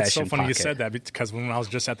 And that's what's so funny pocket. You said that, because when I was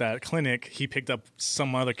just at that clinic, he picked up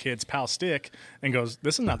some other kid's PAL stick and goes,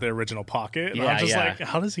 "This is not the original pocket." And I'm just like,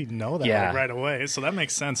 how does he know that right away? So that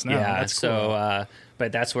makes sense now. Yeah, that's cool. So,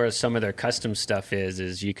 but that's where some of their custom stuff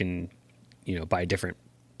is you can, buy different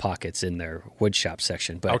pockets in their wood shop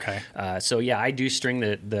section. But I do string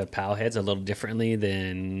the PAL heads a little differently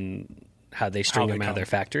than how they string them out of their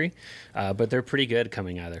factory, but they're pretty good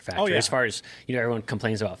coming out of their factory. As far as everyone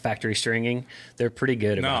complains about factory stringing, they're pretty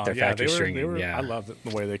good about their factory stringing. I love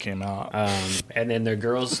the way they came out. And then their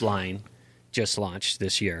girls line just launched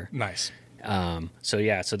this year. Nice. So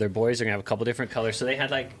their boys are gonna have a couple different colors. So they had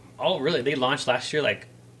they launched last year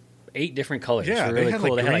 8 different colors. Yeah, really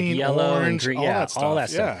cool. They had green, yellow, orange, and green, all that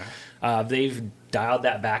stuff. They've dialed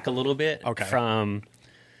that back a little bit from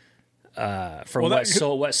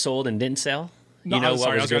what sold and didn't sell. No, I was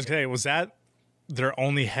going to say, was that their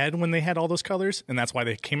only head when they had all those colors, and that's why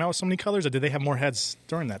they came out with so many colors, or did they have more heads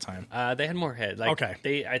during that time? They had more head.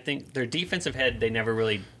 I think their defensive head they never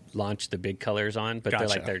really launched the big colors on, but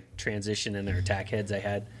they're their transition and their attack heads they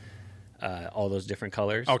had all those different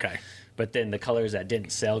colors. Okay, but then the colors that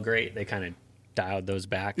didn't sell great, they kind of dialed those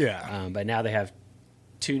back. Yeah, but now they have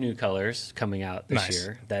 2 new colors coming out this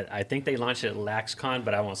year that I think they launched at LaxCon,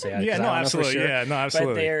 but I won't say. Absolutely. Sure. Yeah, no,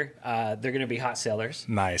 absolutely. But they're going to be hot sellers.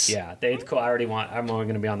 Nice. Yeah, cool. I'm only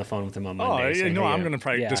going to be on the phone with them on Monday. I'm going to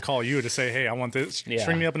probably just call you to say, hey, I want this.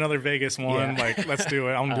 String me up another Vegas one. Let's do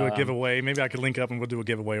it. I'm going to do a giveaway. Maybe I could link up and we'll do a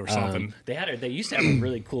giveaway or something. They used to have a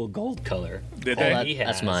really cool gold color. Did they?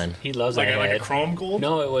 That's mine. He loves like a chrome gold.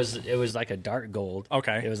 No, it was like a dark gold.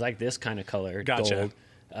 Okay. It was like this kind of color. Gotcha. Gold.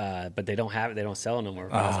 But they don't have it. They don't sell it no more.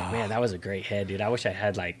 But I was like, man, that was a great head, dude. I wish I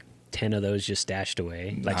had 10 of those just stashed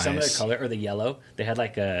away. Some of the color or the yellow. They had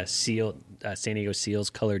a San Diego Seals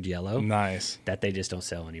colored yellow. Nice. That they just don't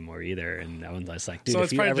sell anymore either. And that one was dude. So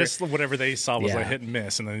it's probably just whatever they saw was a hit and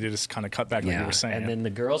miss, and then they just kind of cut back like you were saying. And then the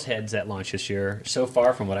girls' heads that launched this year, so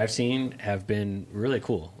far from what I've seen, have been really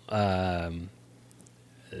cool. They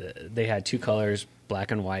had 2 colors,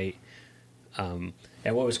 black and white. And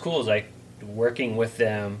what was cool is working with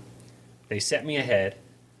them, they set me a head.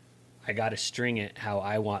 I got to string it how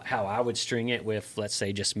I would string it with, let's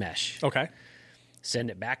say, just mesh. Okay. Send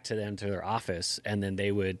it back to them to their office, and then they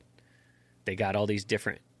got all these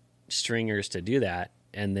different stringers to do that,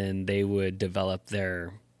 and then they would develop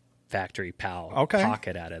their factory PAL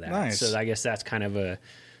pocket out of that. Nice. So I guess that's kind of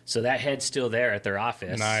so that head's still there at their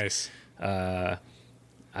office. Nice.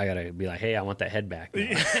 I gotta be hey, I want that head back.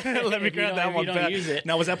 Let me grab that one back. Use it.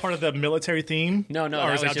 Now, was that part of the military theme? No, or that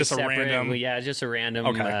was just a separate. random? Yeah, just a random.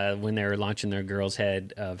 When they were launching their girls'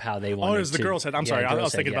 head of how they wanted. Oh, it was the girls' head. I'm sorry, I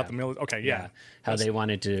was thinking about the military. Okay, yeah. How they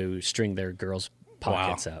wanted to string their girls'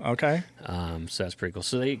 pockets up. Okay. So that's pretty cool.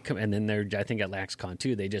 So they come, and then I think at LaxCon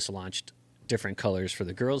too, they just launched different colors for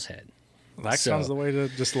the girls' head. LaxCon's the way to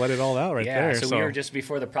just let it all out there. Yeah, so we were just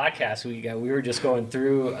before the podcast. We were just going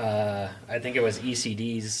through. I think it was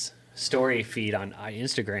ECD's story feed on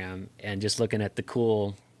Instagram and just looking at the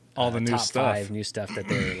cool all the new top stuff 5 new stuff that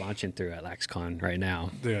they're launching through at LaxCon right now.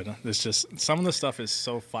 Dude, it's just some of the stuff is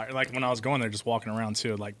so fire. When I was going there just walking around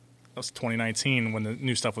too, that was 2019 when the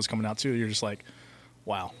new stuff was coming out too, you're just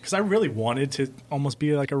wow, because I really wanted to almost be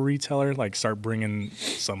a retailer, start bringing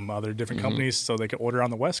some other different companies so they could order on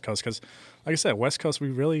the West Coast, because like I said, West Coast we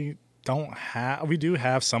really don't have. We do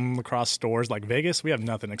have some lacrosse stores. Vegas, we have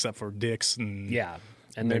nothing except for Dick's and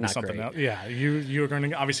and they're not something great. else. Yeah, you're going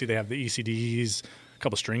to obviously they have the ECDs, a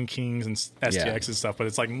couple String Kings and STX and stuff, but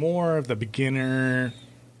it's more of the beginner,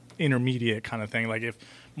 intermediate kind of thing. If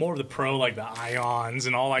more of the pro, the Ions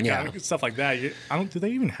and all that kind of stuff like that. Do they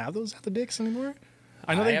even have those at the Dick's anymore?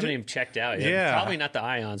 I haven't even checked out yet. Yeah. Probably not the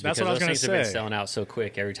Ions, because those things have been selling out so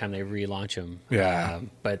quick every time they relaunch them. Yeah.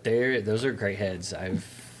 But those are great heads. I've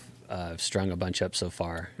strung a bunch up so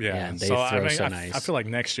far. Yeah. And they throw so nice. I feel like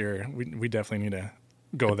next year we definitely need to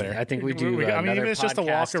go there. I think we do. Even if it's just a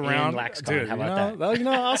walk around, dude. How about that? You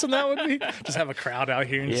know how awesome that would be. Just have a crowd out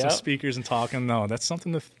here and some speakers and talking. No, that's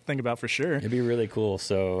something to think about for sure. It'd be really cool.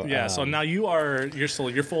 So so now you're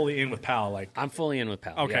fully in with PAL. I'm fully in with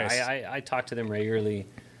PAL. Okay, I talk to them regularly.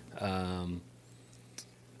 I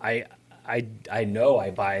know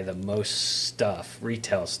I buy the most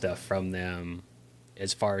retail stuff from them,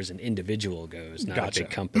 as far as an individual goes, not a big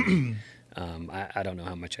company. I don't know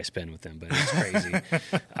how much I spend with them, but it's crazy.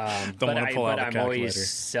 But I'm always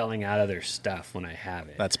selling out of their stuff when I have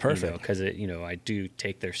it. That's perfect. Because I do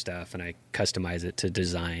take their stuff and I customize it to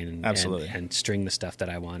design and string the stuff that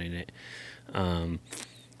I want in it.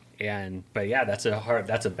 That's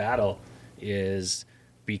a battle, is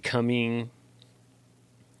becoming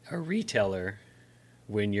a retailer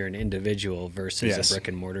when you're an individual versus a brick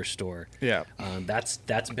and mortar store. Yeah. That's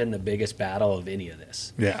been the biggest battle of any of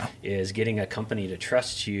this. Yeah. Is getting a company to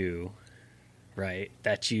trust you, right?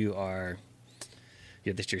 That you're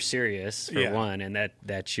serious for one, and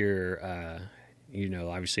that you're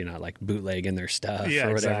obviously not bootlegging their stuff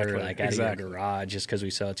or whatever, out of your garage just because we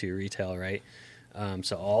sell it to your retail, right?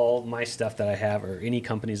 So all my stuff that I have, or any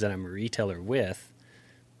companies that I'm a retailer with,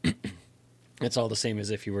 it's all the same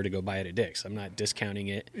as if you were to go buy it at Dick's. I'm not discounting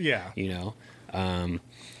it. Yeah.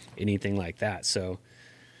 Anything like that. So,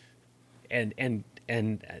 and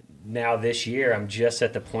now this year, I'm just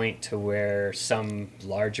at the point to where some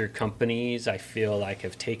larger companies I feel like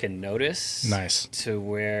have taken notice. Nice. To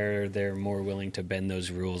where they're more willing to bend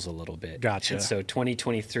those rules a little bit. Gotcha. And so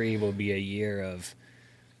 2023 will be a year of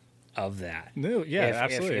that. No, yeah,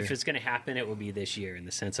 absolutely. If it's going to happen, it will be this year in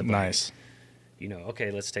the sense of nice. Okay,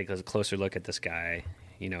 let's take a closer look at this guy.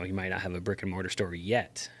 He might not have a brick and mortar store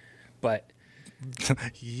yet, but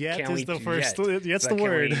yet is the first. Yet's the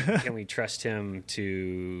word. Can we trust him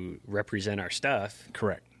to represent our stuff?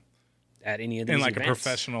 Correct. At any of these in like events? a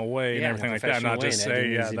professional way and everything like that. Not just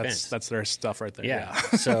say, that's their stuff right there. Yeah.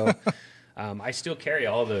 So I still carry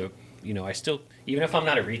all the, I still, even if I'm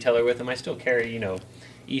not a retailer with them, I still carry,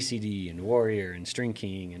 ECD and Warrior and String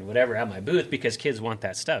King and whatever at my booth because kids want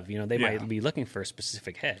that stuff. They might be looking for a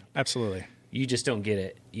specific head. Absolutely. You just don't get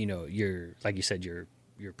it. Your, like you said, your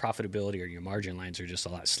profitability or your margin lines are just a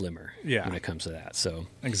lot slimmer when it comes to that. So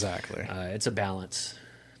exactly, it's a balance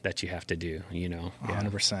that you have to do.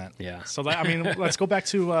 100%. Yeah. So let's go back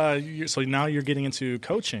to so now you're getting into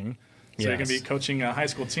coaching. So you're going to be coaching a high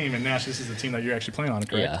school team, and Nash, this is the team that you're actually playing on,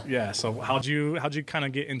 correct? Yeah. So how'd you kind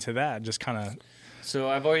of get into that? Just kind of. So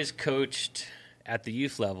I've always coached at the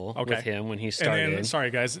youth level with him when he started. And then,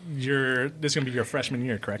 sorry guys, this is going to be your freshman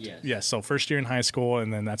year, correct? Yes. Yeah. So first year in high school,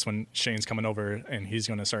 and then that's when Shane's coming over, and he's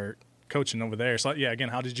going to start coaching over there. So again,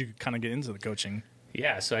 how did you kind of get into the coaching?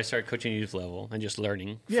 Yeah, so I started coaching youth level and just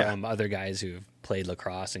learning from other guys who've played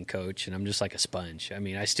lacrosse and coach, and I'm just like a sponge. I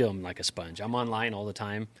mean, I still am like a sponge. I'm online all the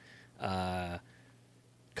time, a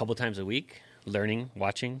couple times a week, learning,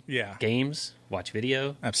 watching games, watch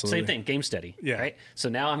video. Absolutely. Same thing, game study. Yeah. Right? So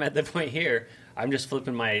now I'm at the point here, I'm just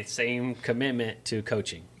flipping my same commitment to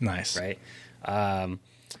coaching. Nice. Right?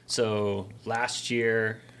 So last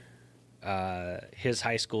year, his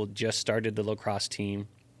high school just started the lacrosse team.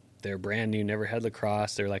 They're brand new, never had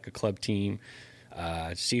lacrosse. They're like a club team.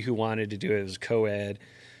 See who wanted to do it. It was co-ed.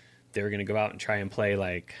 They were going to go out and try and play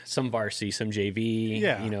like some varsity, some JV,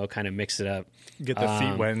 kind of mix it up. Get the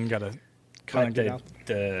feet wet and got to kind of get out.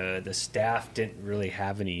 The staff didn't really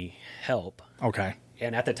have any help. Okay.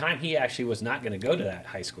 And at the time, he actually was not going to go to that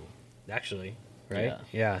high school, actually. Right?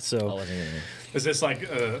 Yeah. So is this like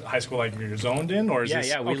a high school like you're zoned in? Or is this?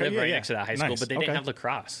 Yeah, we live right next to that high school, but they didn't have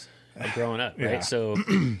lacrosse growing up, right? So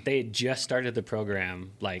they had just started the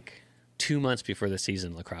program like 2 months before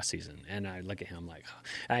the lacrosse season. And I look at him like,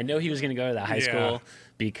 I know he was going to go to that high school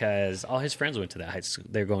because all his friends went to that high school.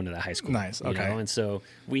 They're going to that high school. Nice, okay. And so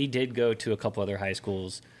we did go to a couple other high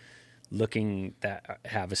schools looking that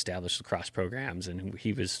have established lacrosse programs. And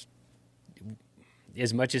he was,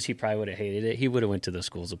 as much as he probably would have hated it, he would have went to those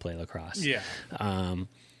schools to play lacrosse. Yeah.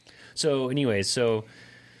 So anyways,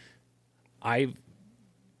 I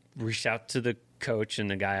reached out to the coach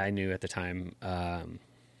and the guy I knew at the time.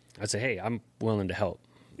 I'd say, hey, I'm willing to help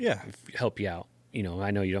you out.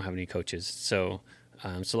 I know you don't have any coaches. So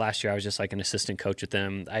last year I was just like an assistant coach with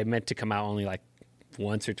them. I meant to come out only like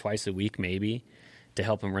once or twice a week, maybe, to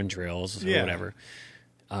help them run drills or whatever.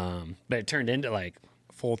 But it turned into like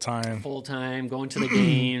full time, going to the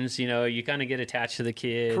games. You kind of get attached to the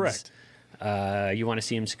kids. Correct. You want to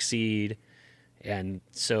see them succeed. And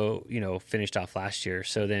so, finished off last year.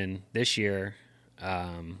 So then this year,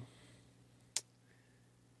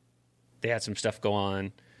 they had some stuff go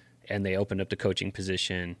on, and they opened up the coaching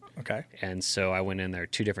position. Okay. And so I went in there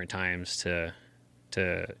 2 different times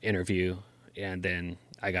to interview, and then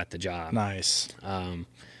I got the job. Nice. And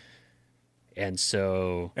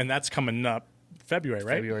that's coming up February,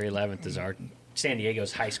 right? February 11th is our San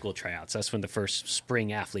Diego's high school tryouts. That's when the first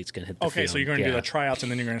spring athletes can hit the field. Okay, so you're going to do the tryouts,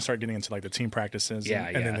 and then you're going to start getting into like the team practices.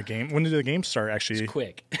 And then the game. When did the game start? Actually, it's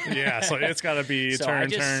quick. Yeah, so it's got to be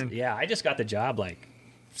turn. Yeah, I just got the job like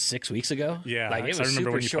 6 weeks ago. Yeah, like it was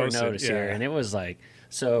super short notice here, and it was like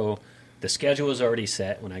so. The schedule was already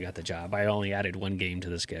set when I got the job. I only added 1 game to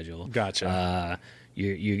the schedule. Gotcha.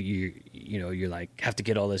 You're like have to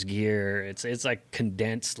get all this gear. It's like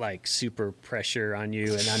condensed, like super pressure on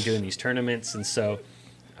you, and I'm doing these tournaments, and so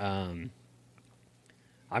I'm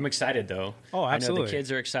excited though. Oh, absolutely. I know the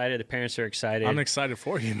kids are excited, the parents are excited. I'm excited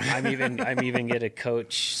for you, man. I'm even going to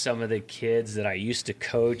coach some of the kids that I used to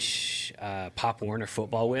coach Pop Warner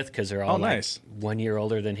football with because they're all nice. 1 year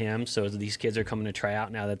older than him. So these kids are coming to try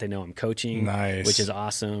out now that they know I'm coaching, nice, which is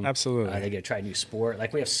awesome. Absolutely, they get to try a new sport.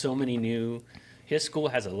 Like we have so many new. His school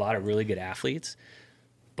has a lot of really good athletes,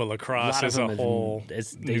 but lacrosse as a whole,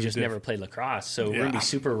 they just never played lacrosse. So we're gonna be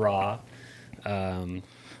super raw.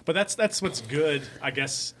 But that's what's good, I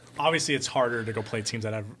guess. Obviously, it's harder to go play teams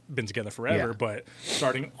that have been together forever, but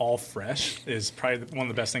starting all fresh is probably one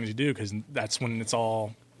of the best things you do, because that's when it's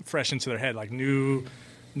all fresh into their head. Like new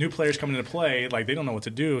players coming into play, like they don't know what to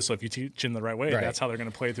do. So if you teach them the right way, that's how they're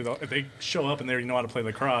going to play through. If they show up and they know how to play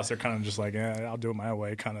lacrosse, they're kind of just like, I'll do it my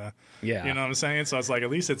way, kind of. Yeah, you know what I'm saying? So it's like, at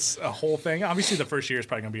least it's a whole thing. Obviously, the first year is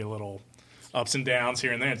probably going to be a little ups and downs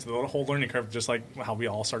here and there. It's the whole learning curve, just like how we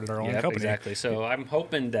all started our own company. Exactly. So I'm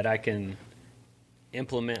hoping that I can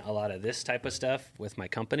implement a lot of this type of stuff with my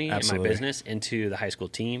company and my business into the high school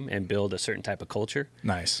team and build a certain type of culture.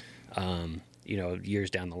 Nice. Years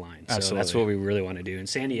down the line. So that's what we really want to do. And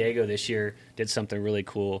San Diego this year did something really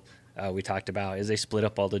cool. We talked about is they split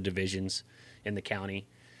up all the divisions in the county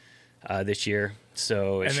this year.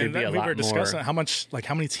 So it should be a lot more. We were discussing how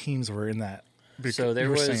many teams were in that. So there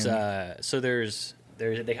was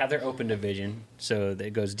they have their open division. So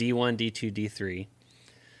it goes D1, D2, D3.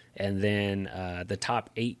 And then the top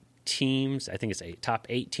 8 teams, I think it's 8, top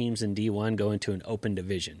 8 teams in D1 go into an open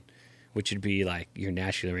division, which would be like your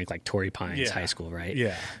nationally ranked, like Torrey Pines High School, right?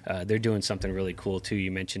 Yeah. They're doing something really cool, too.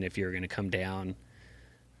 You mentioned if you're going to come down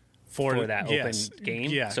for that open game.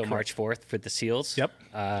 Yeah, so correct. March 4th for the Seals. Yep.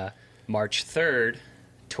 March 3rd,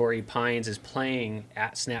 Torrey Pines is playing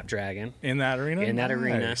at Snapdragon. In that arena? In that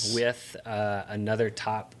arena with another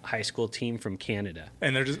top high school team from Canada.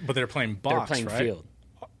 And they're playing box, they're playing right? field.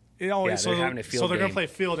 So they're going to play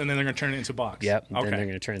field, and then they're going to turn it into box. Yep. Okay. Then they're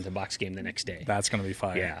going to turn it into a box game the next day. That's going to be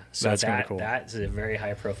fire. Yeah. So that's going to be cool. That's a very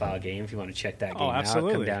high-profile game. If you want to check that game out,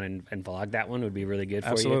 come down and vlog that one. Would be really good for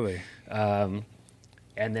you. Absolutely.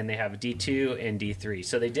 And then they have D2 and D3.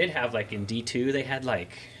 So they did have, like, in D2, they had,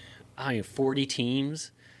 40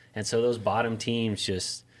 teams. And so those bottom teams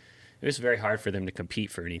it was very hard for them to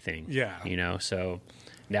compete for anything. Yeah. So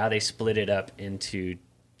now they split it up into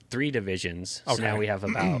 3 divisions. So now we have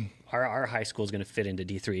about our high school is going to fit into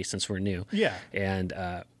D3 since we're new. Yeah. And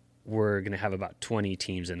we're going to have about 20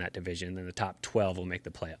 teams in that division, and the top 12 will make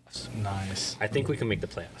the playoffs. Nice. I think we can make the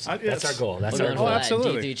playoffs. That's our goal. That's our goal.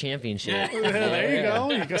 Absolutely. D3 championship. There you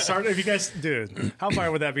go. You can start if you guys, dude. How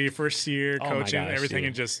far would that be? First year coaching, everything,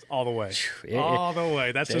 and just all the way, all the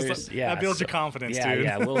way. That's just that builds your confidence, dude.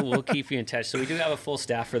 Yeah. We'll keep you in touch. So we do have a full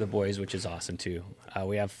staff for the boys, which is awesome too.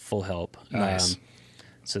 We have full help. Nice.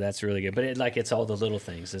 So that's really good. But it's all the little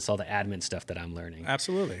things. It's all the admin stuff that I'm learning.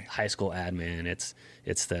 Absolutely. High school admin. It's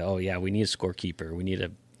the, we need a scorekeeper. We need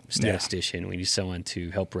a statistician. We need someone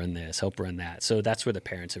to help run this, help run that. So that's where the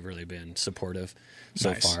parents have really been supportive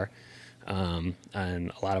so far. And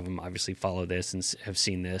a lot of them obviously follow this and have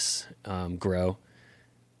seen this grow.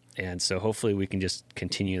 And so hopefully we can just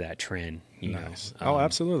continue that trend. You know.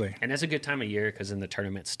 Absolutely. And that's a good time of year because then the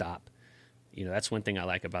tournaments stop. That's one thing I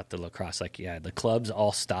like about the lacrosse. The clubs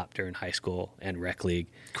all stop during high school and rec league.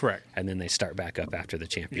 Correct. And then they start back up after the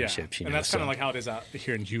championships. And that's kind of like how it is out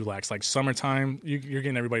here in ULAX. Like summertime, you're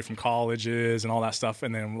getting everybody from colleges and all that stuff.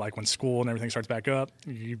 And then when school and everything starts back up,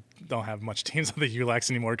 you don't have much teams of the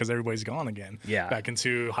ULAX anymore because everybody's gone again. Yeah. Back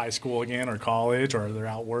into high school again or college, or they're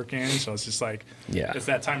out working. So it's just it's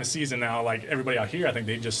that time of season now. Like everybody out here, I think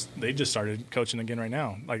they just started coaching again right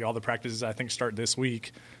now. Like all the practices I think start this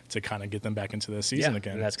week to kind of get them back into the season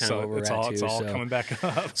again. That's kind of what we're at too. It's all coming back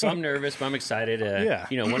up. So I'm nervous, but I'm excited.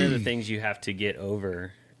 One of the things you have to get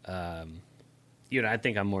over, I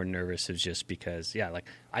think I'm more nervous is just because,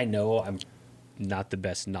 I know I'm not the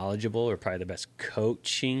best knowledgeable or probably the best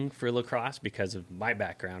coaching for lacrosse because of my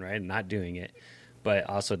background, right? Not doing it. But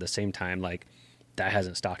also at the same time, that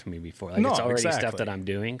hasn't stopped me before. It's already stuff that I'm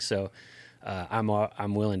doing. So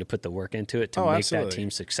I'm willing to put the work into it to make that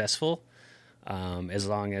team successful. As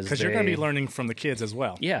long as because you're going to be learning from the kids as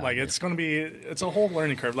well. It's a whole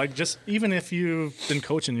learning curve. Just even if you've been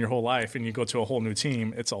coaching your whole life and you go to a whole new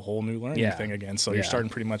team, it's a whole new learning thing again. So you're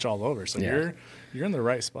starting pretty much all over. So you're in the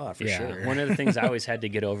right spot for sure. One of the things I always had to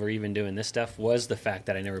get over, even doing this stuff, was the fact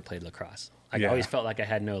that I never played lacrosse. I always felt like I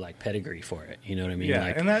had no pedigree for it. You know what I mean? Yeah,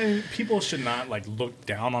 and people should not look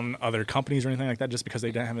down on other companies or anything like that just because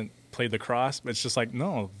they haven't played lacrosse. It's just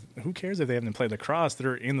no, who cares if they haven't played lacrosse?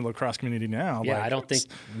 They're in the lacrosse community now. Yeah, I don't think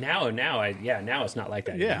now it's not like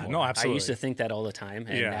that anymore. No, absolutely. I used to think that all the time,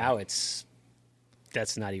 and now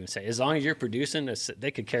that's not even say. As long as you're producing,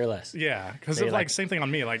 they could care less. Yeah, because same thing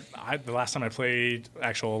on me. The last time I played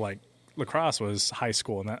actual lacrosse was high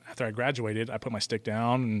school, and after I graduated, I put my stick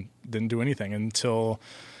down and didn't do anything until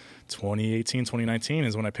 2018, 2019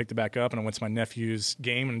 is when I picked it back up, and I went to my nephew's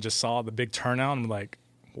game and just saw the big turnout, and I'm like,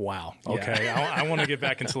 Wow. Okay. Yeah. I want to get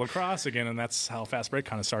back into lacrosse again, and that's how Fast Break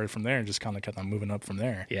kind of started from there, and just kind of kept on moving up from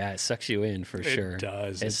there. Yeah, it sucks you in for sure. It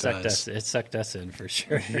does. It sucked us in for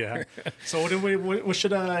sure. Yeah. So what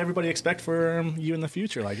should everybody expect for you in the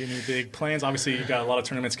future? Like any big plans? Obviously, you've got a lot of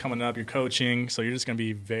tournaments coming up. You're coaching, so you're just going to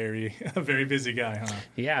be a very busy guy, huh?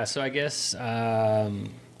 Yeah. So I guess as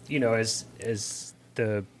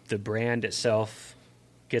the brand itself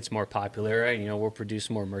gets more popular, we'll produce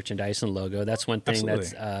more merchandise and logo. That's one thing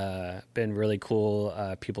Absolutely. That's been really cool,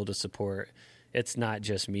 people to support. It's not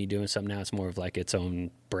just me doing something now, it's more of like its own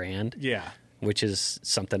brand. Yeah. Which is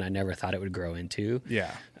something I never thought it would grow into.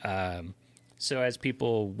 Yeah. So as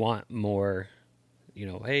people want more,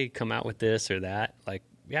 hey, come out with this or that, like,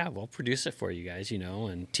 yeah, we'll produce it for you guys,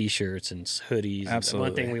 and T-shirts and hoodies. Absolutely. And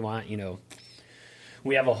one thing we want,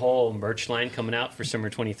 we have a whole merch line coming out for summer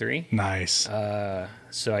 23. Nice.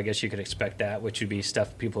 So I guess you could expect that, which would be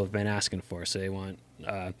stuff people have been asking for. So they want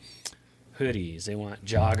hoodies, they want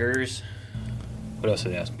joggers. What else do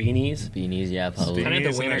they ask? Beanies? Beanies, yeah, probably. Kind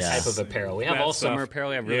of the winter type of apparel. We have all summer apparel.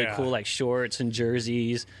 We have really cool like shorts and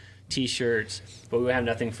jerseys, T-shirts, but we have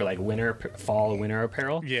nothing for like fall, winter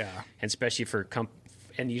apparel. Yeah. And especially for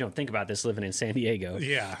and you don't think about this living in San Diego.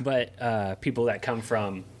 Yeah. But people that come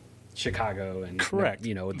from Chicago and correct,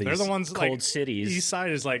 these they're the ones cold like, cities. East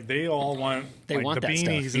side is like they all want the that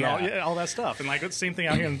beanies stuff. and all that stuff, and like it's the same thing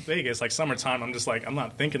out here in Vegas. Like summertime, I'm just like I'm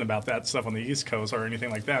not thinking about that stuff on the East Coast or anything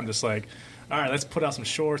like that. I'm just like, all right, let's put out some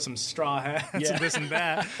shorts, some straw hats, and this and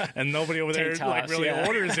that, and nobody over there like really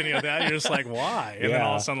orders any of that. You're just like, why? And then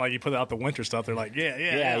all of a sudden, like you put out the winter stuff, they're like,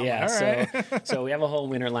 yeah. All right. So we have a whole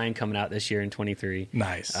winter line coming out this year in 23.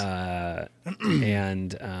 Nice.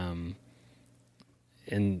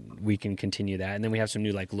 And we can continue that, and then we have some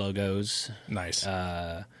new like logos. Nice.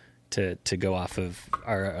 To go off of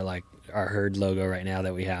our herd logo right now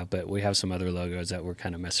that we have, but we have some other logos that we're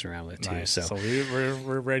kind of messing around with too. Nice. So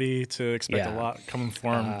we're ready to expect a lot coming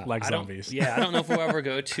from Lax Zombies. I don't know if we'll ever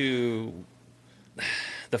go to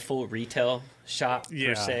the full retail shop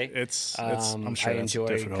per se. I'm sure I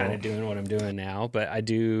enjoy kind of doing what I'm doing now, but I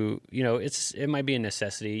do. It might be a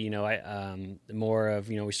necessity. I more of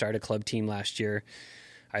we started a club team last year.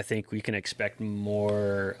 I think we can expect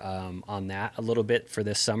more on that a little bit for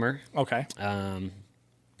this summer. Okay.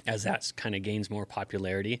 As that kind of gains more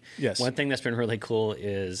popularity. Yes. One thing that's been really cool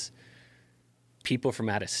is people from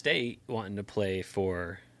out of state wanting to play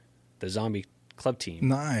for the Zombie club team.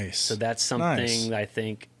 Nice. So that's something that I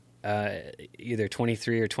think either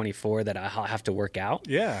 23 or 24 that I'll have to work out.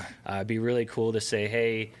 Yeah. It'd be really cool to say,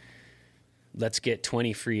 hey, let's get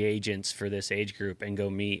 20 free agents for this age group and go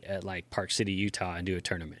meet at like Park City, Utah and do a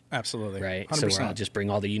tournament. Absolutely. Right. 100%. So I'll just bring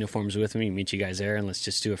all the uniforms with me, meet you guys there, and let's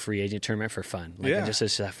just do a free agent tournament for fun.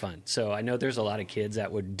 Just have fun. So I know there's a lot of kids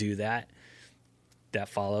that would do that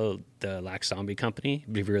follow the Lax Zombie company.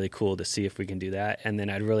 It'd be really cool to see if we can do that. And then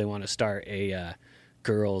I'd really want to start a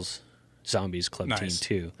girls Zombies club team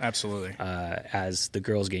too. Absolutely. As the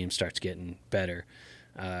girls game starts getting better.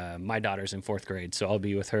 My daughter's in 4th grade, so I'll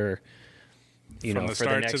be with her for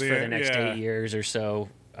the next 8 years or so,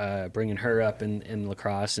 bringing her up in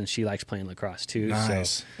lacrosse, and she likes playing lacrosse too. Nice.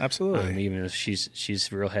 So, Absolutely. Even though she's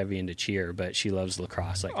real heavy into cheer, but she loves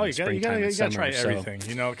lacrosse. Like you gotta try everything,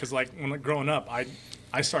 because like when growing up, I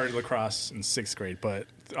started lacrosse in 6th grade, but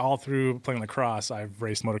all through playing lacrosse, I've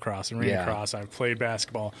raced motocross and ring across. I've played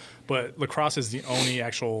basketball, but lacrosse is the only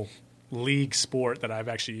actual league sport that I've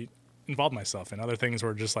actually involved myself in. Other things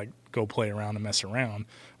were just like go play around and mess around,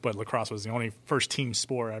 but lacrosse was the only first team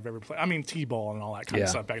sport I've ever played. I mean, t-ball and all that kind of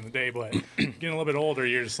stuff back in the day, but getting a little bit older,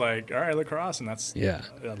 you're just like, all right, lacrosse, and that's I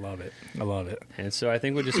love it. And so I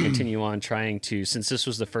think we'll just continue on trying to, since this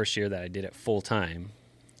was the first year that I did it full time,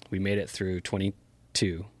 we made it through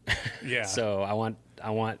 22. Yeah. So I want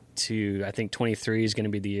to, I think 23 is going to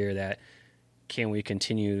be the year that can we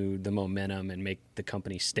continue the momentum and make the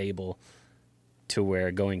company stable to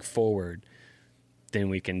where going forward, then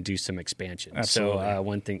we can do some expansion. Absolutely. So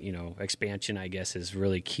one thing, expansion, I guess, is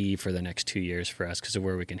really key for the next 2 years for us because of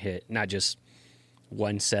where we can hit not just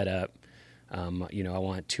one setup. I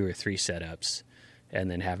want 2 or 3 setups,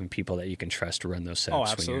 and then having people that you can trust to run those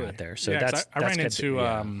setups when you're out there. So I ran into it's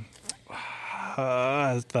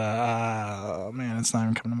not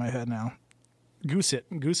even coming to my head now. Goose It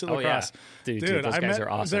Lacrosse. Yeah. Dude, those guys are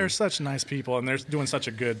awesome. They're such nice people, and they're doing such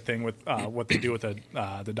a good thing with what they do with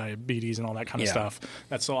the diabetes and all that kind of stuff.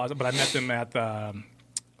 That's so awesome. But I met them at the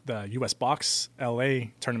U.S. Box LA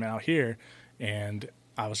tournament out here, and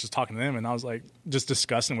I was just talking to them, and I was like, just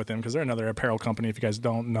discussing with them, because they're another apparel company. If you guys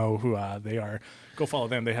don't know who they are, go follow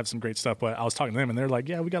them. They have some great stuff. But I was talking to them, and they're like,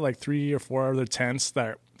 yeah, we got like 3 or 4 other tents that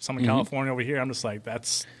are some in California over here. I'm just like,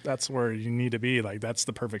 that's where you need to be. Like, that's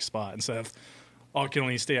the perfect spot. Instead of, oh, I can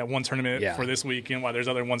only stay at one tournament for this weekend while there's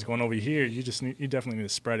other ones going over here. You definitely need to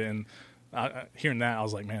spread it. And hearing that, I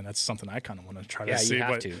was like, man, that's something I kind of want to try to see.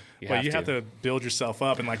 But you have to build yourself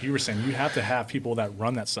up. And like you were saying, you have to have people that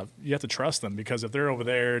run that stuff. You have to trust them, because if they're over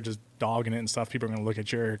there just dogging it and stuff, people are going to look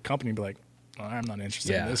at your company and be like, well, I'm not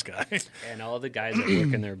interested in this guy. And all the guys that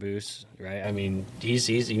work in their booths, right? I mean, he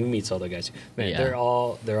meets all the guys. Man, they're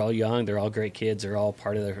all young. They're all great kids. They're all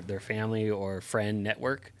part of their family or friend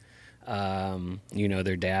network.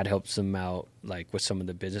 Their dad helps them out like with some of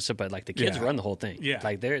the business stuff, but like the kids run the whole thing. Yeah.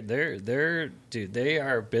 Like they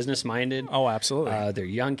are business minded. Oh, absolutely. They're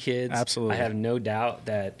young kids. Absolutely. I have no doubt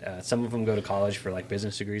that some of them go to college for like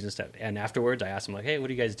business degrees and stuff. And afterwards I ask them like, hey, what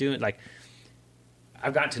are you guys doing? Like,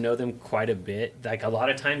 I've gotten to know them quite a bit. Like a lot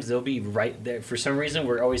of times they'll be right there. For some reason,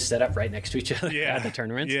 we're always set up right next to each other at the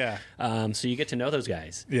tournaments. Yeah. So you get to know those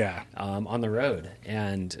guys. Yeah. On the road.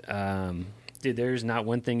 And, dude, there's not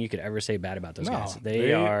one thing you could ever say bad about those guys.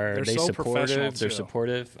 They're so supportive. They're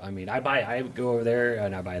supportive. I mean, I go over there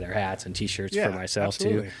and I buy their hats and T-shirts for myself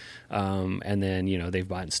too. And then they've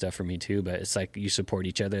bought stuff for me too. But it's like you support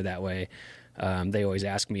each other that way. They always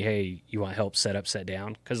ask me, "Hey, you want help set up, set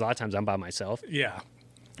down?" Because a lot of times I'm by myself. Yeah.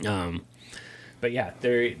 But yeah,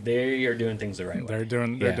 they are doing things the right way. They're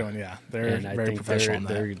very professional.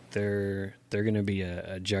 They're going to be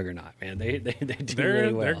a juggernaut, man. They do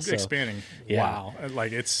really well. They're expanding. Yeah. Wow,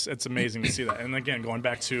 like it's amazing to see that. And again, going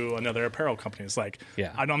back to another apparel company, it's like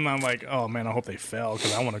I'm not like, oh man, I hope they fail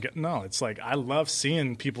because I want to get. No, it's like I love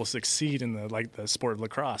seeing people succeed in the sport of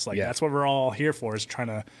lacrosse. Like that's what we're all here for, is trying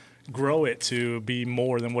to grow it to be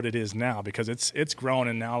more than what it is now, because it's grown.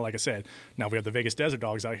 And now, like I said, now we have the Vegas Desert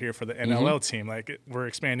Dogs out here for the NLL team. Like we're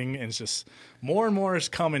expanding, and it's just more and more is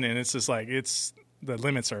coming, and it's just like the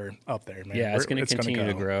limits are up there, man. Yeah, it's going to continue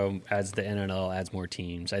to grow as the NLL adds more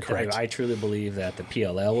teams. I truly believe that the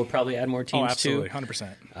PLL will probably add more teams too. Absolutely,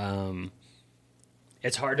 100%.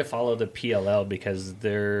 It's hard to follow the PLL because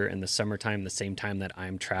they're in the summertime, the same time that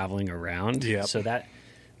I'm traveling around. Yeah. So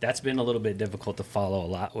that's been a little bit difficult to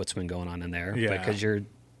follow what's been going on in there, because you're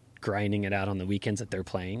grinding it out on the weekends that they're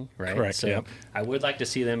playing, right? Correct. So I would like to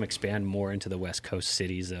see them expand more into the West Coast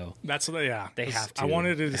cities, though. That's they have to. I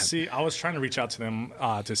wanted to see. I was trying to reach out to them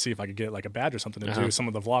to see if I could get like a badge or something to do some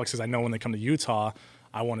of the vlogs, because I know when they come to Utah,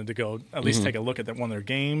 I wanted to go at least take a look at one of their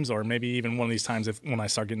games, or maybe even one of these times when I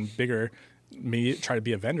start getting bigger, try to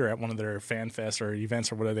be a vendor at one of their fan fest or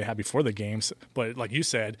events or whatever they had before the games. But like you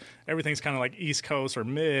said, everything's kind of like East Coast or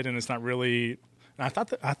mid, and it's not really. And I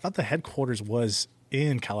thought the headquarters was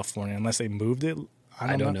in California, unless they moved it.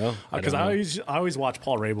 I don't know, because I always watch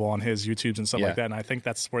Paul Rabel on his YouTubes and stuff like that, and I think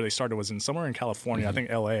that's where they started, was in somewhere in California. I think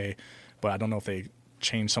LA, but I don't know if they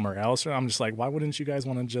changed somewhere else. I'm just like, why wouldn't you guys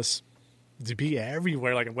want to just to be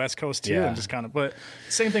everywhere, like West Coast too, and just kind of. But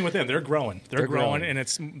same thing with them; they're growing. They're growing, and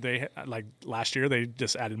they like last year they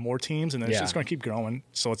just added more teams, and it's just going to keep growing.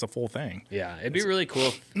 So it's a full thing. Yeah, it'd be really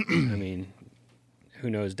cool. I mean, who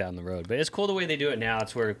knows down the road? But it's cool the way they do it now.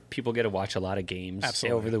 It's where people get to watch a lot of games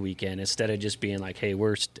over the weekend instead of just being like, "Hey,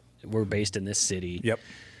 we're based in this city." Yep.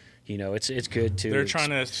 It's good to. They're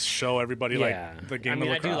trying to show everybody like the game of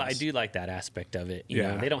lacrosse. I do like that aspect of it. You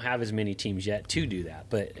know, they don't have as many teams yet to do that,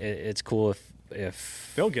 but it's cool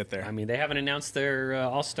if they'll get there. I mean, they haven't announced their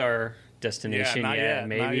All-Star destination yet.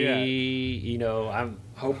 Maybe I'm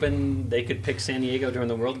hoping they could pick San Diego during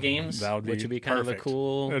the World Games, which would be kind of a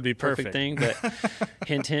cool, perfect thing. But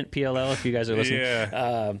hint, PLL, if you guys are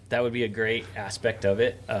listening, that would be a great aspect of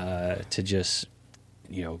it. To just,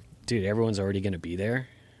 dude, everyone's already going to be there.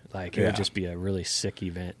 Like it would just be a really sick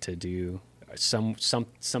event to do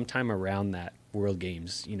sometime around that World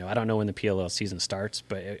Games. I don't know when the PLL season starts,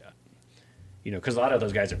 but because a lot of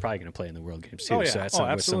those guys are probably going to play in the World Games too. So that's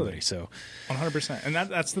absolutely. With somebody. So 100%, and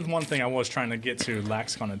that's the one thing I was trying to get to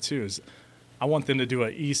LaxCon too, is I want them to do a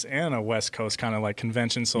East and a West Coast kind of like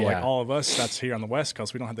convention. So like all of us that's here on the West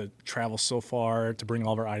Coast, we don't have to travel so far to bring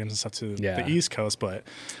all of our items and stuff to the East Coast. But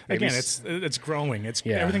again, it's growing.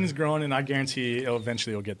 Everything's growing, and I guarantee it'll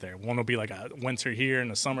get there. One will be like a winter here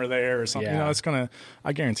and a summer there or something.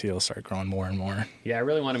 I guarantee it'll start growing more and more. Yeah, I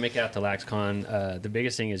really want to make it out to LaxCon. The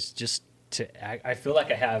biggest thing is just I feel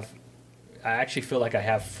like I actually feel like I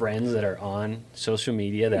have friends that are on social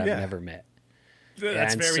media that I've never met.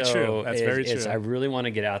 That's very true. I really want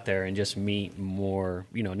to get out there and just meet more,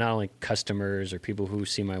 not only customers or people who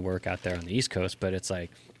see my work out there on the East Coast, but it's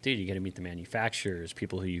like dude, you get to meet the manufacturers,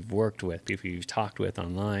 people who you've worked with, people you've talked with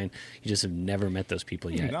online. You just have never met those people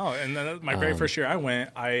yet. No, and then my very first year I went,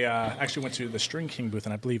 I actually went to the String King booth,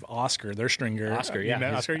 and I believe Oscar, their stringer. Oscar, you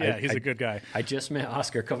met Oscar? Yeah, he's a good guy. I just met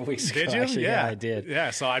Oscar a couple weeks ago. Did you? Actually. Yeah, I did.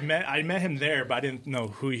 Yeah, so I met him there, but I didn't know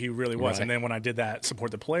who he really was. Right. And then when I did that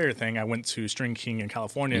support the player thing, I went to String King in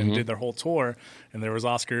California and did their whole tour, and there was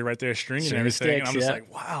Oscar right there stringing and everything. Sticks, and I'm just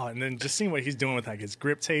like, wow. And then just seeing what he's doing with like his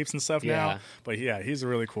grip tapes and stuff now. But yeah, he's a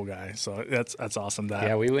really cool guy. So that's awesome.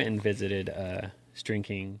 Yeah, we went and visited String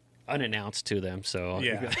King unannounced to them. So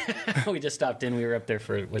we just stopped in. We were up there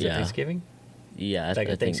for it Thanksgiving? Yeah, it's like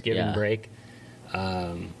a Thanksgiving break.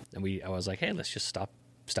 And I was like, hey, let's just stop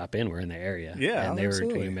in. We're in the area. Yeah, and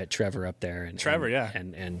absolutely. we met Trevor up there.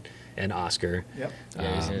 And and Oscar. Yep.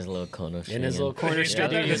 Yeah, he's in his little corner. In his little corner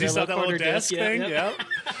studio. Because he saw that little desk thing. Yep.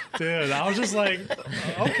 Dude, I was just like,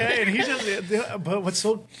 okay. And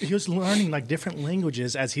he was learning like different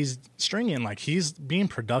languages as he's stringing. Like he's being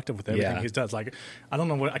productive with everything he does. Like I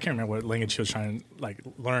can't remember what language he was trying to like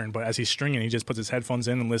learn, but as he's stringing, he just puts his headphones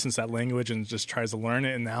in and listens to that language and just tries to learn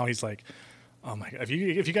it. And now he's like, oh my god! If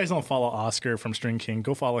you guys don't follow Oscar from String King,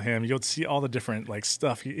 go follow him. You'll see all the different like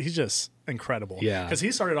stuff. He's just incredible. Yeah, because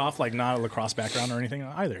he started off like not a lacrosse background or anything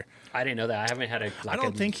either. I didn't know that. I haven't had a. I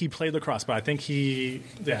don't think he played lacrosse, but I think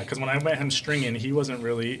because when I met him stringing, he wasn't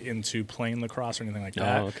really into playing lacrosse or anything like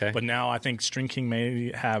that. Oh, okay. But now I think String King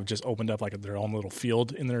may have just opened up like their own little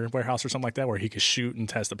field in their warehouse or something like that, where he could shoot and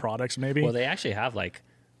test the products. Maybe. Well, they actually have like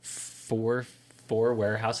four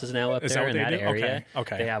warehouses now up there in that area.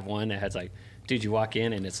 Okay. They have one that has like. Dude, you walk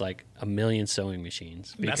in and it's like a million sewing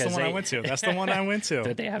machines. That's the one I went to.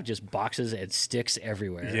 But they have just boxes and sticks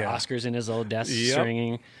everywhere. Yeah. Oscar's in his old desk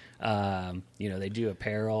stringing. They do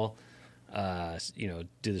apparel. Do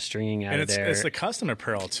the stringing out of there. And it's the custom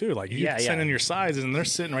apparel too. Like you send in your sizes, and they're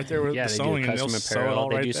sitting right there with the sewing, and they'll sew it all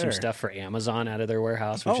right there. They do some stuff for Amazon out of their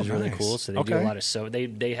warehouse, which is really cool. So they do a lot of sew.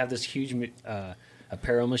 They have this huge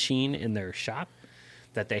apparel machine in their shop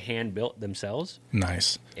that they hand built themselves.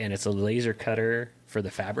 Nice. And it's a laser cutter for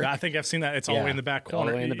the fabric. I think I've seen that. It's all the way in the back corner. All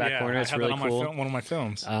the way in the back corner. It's really cool. One of my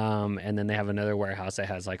films. And then they have another warehouse that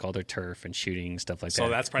has like all their turf and shooting stuff like that. So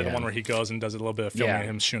that's probably the one where he goes and does a little bit of filming of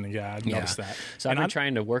him shooting. Yeah, I've noticed that. So I've been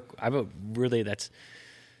trying to work. I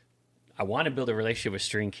want to build a relationship with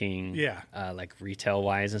String King, like retail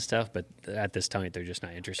wise and stuff, but at this time they're just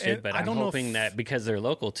not interested. And but I'm hoping that because they're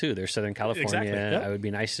local too, they're Southern California, it would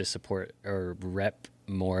be nice to support or rep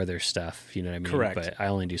more of their stuff. You know what I mean? Correct. But I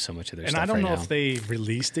only do so much of their stuff. And I don't know now. if they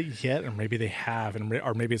released it yet, or maybe they have,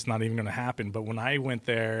 or maybe it's not even going to happen. But when I went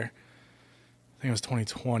there, I think it was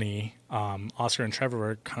 2020. Oscar and Trevor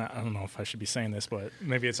were kind of, I don't know if I should be saying this, but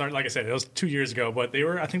maybe it's not, like I said, it was 2 years ago, but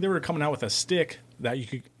I think they were coming out with a stick that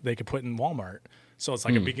they could put in Walmart. So it's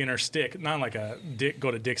like a beginner stick, not like a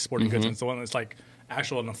go to Dick's Sporting Goods. It's the one that's like an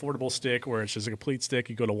affordable stick where it's just a complete stick.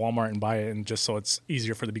 You go to Walmart and buy it, and just so it's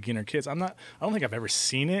easier for the beginner kids. I don't think I've ever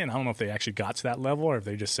seen it, and I don't know if they actually got to that level or if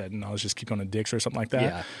they just said, no, let's just keep going to Dick's or something like that.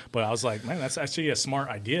 Yeah. But I was like, man, that's actually a smart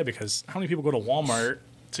idea, because how many people go to Walmart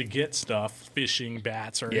to get stuff, fishing,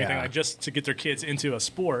 bats, or anything, like just to get their kids into a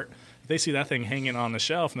sport? If they see that thing hanging on the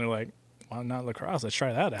shelf and they're like, why not lacrosse? Let's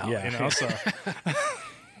try that out. Yeah. So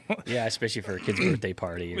yeah, especially for a kid's birthday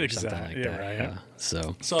party or something like that. Right, yeah.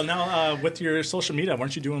 So now with your social media,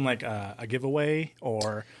 weren't you doing like a giveaway,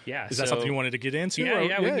 or is that something you wanted to get into? Yeah,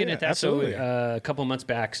 we can get into that. Absolutely. So a couple months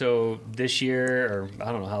back, so this year, or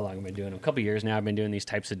I don't know how long I've been doing them, a couple years now, I've been doing these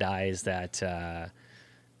types of dyes that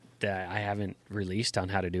I haven't released on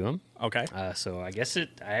how to do them. Okay. So I guess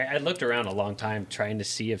I looked around a long time trying to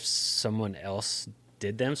see if someone else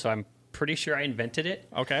did them. So I'm pretty sure I invented it.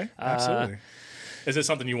 Okay. Absolutely. Is it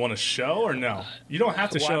something you want to show, or no? You don't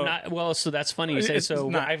have to show. So that's funny you say.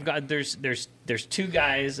 So I've got there's two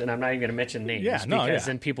guys, and I'm not even going to mention names because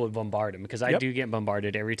then people would bombard them, because I do get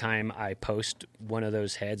bombarded every time I post one of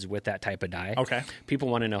those heads with that type of dye. Okay. People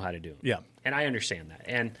want to know how to do them. Yeah. And I understand that.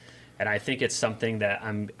 And I think it's something that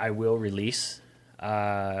I will release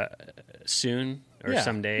soon or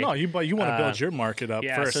someday. No, but you want to build your market up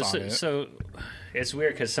first on it. So it's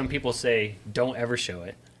weird, because some people say don't ever show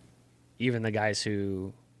it. Even the guys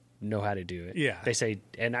who know how to do it. Yeah. They say,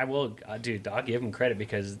 and I will, dude, I'll give them credit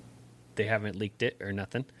because they haven't leaked it or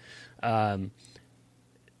nothing.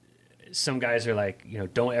 Some guys are like,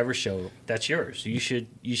 don't ever show, that's yours. You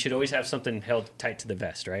should always have something held tight to the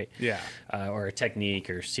vest, right? Yeah. Or a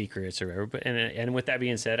technique or secrets or whatever. But and with that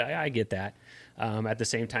being said, I get that. At the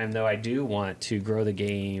same time, though, I do want to grow the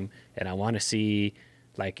game, and I want to see,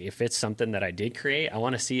 like, if it's something that I did create, I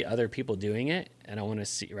want to see other people doing it, and I want to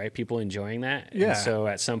see people enjoying that. Yeah. And so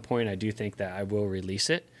at some point, I do think that I will release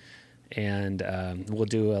it, and we'll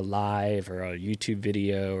do a live or a YouTube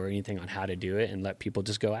video or anything on how to do it and let people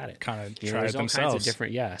just go at it. Kind of You know, try there's it all kinds themselves. of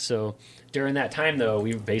different, yeah. So during that time, though,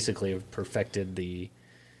 we basically have perfected the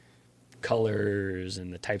colors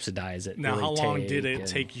and the types of dyes that Now, really how long take, did it and-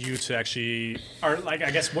 take you to actually, or like,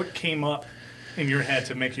 I guess, what came up in your head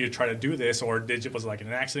to make you try to do this, or was it like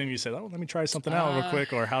an accident? You said, "Oh, let me try something out real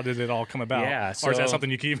quick," or how did it all come about? Yeah, or is so- that something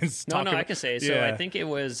you can even talk about? I can say it. So I think it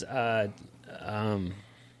was,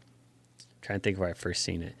 trying to think where I first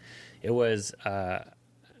seen it. It was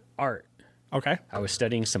art. Okay. I was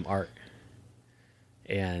studying some art,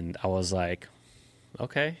 and I was like,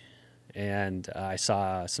 okay. And I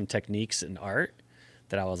saw some techniques in art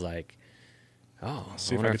that I was like, oh,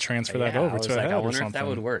 See if I could transfer that over to a head I or wonder if that something.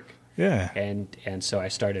 would work. Yeah. And so I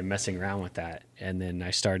started messing around with that, and then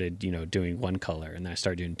I started, doing one color, and then I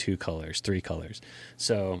started doing 2 colors, 3 colors.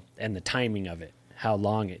 So, and the timing of it, how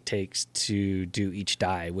long it takes to do each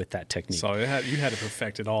dye with that technique. So you had to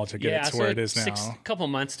perfect it all to get it to where it is now. Couple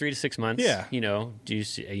months, 3 to 6 months. Yeah.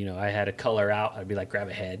 I had a color out. I'd be like, grab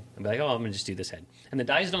a head. I'd be like, oh, I'm gonna just do this head. And the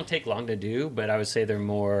dyes don't take long to do, but I would say they're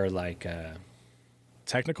more like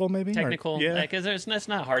Technical, maybe? technical. Or, yeah. Because it's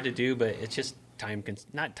not hard to do, but it's just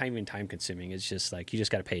not time consuming. It's just like you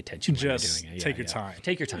just got to pay attention. When Just you're doing it. take your time.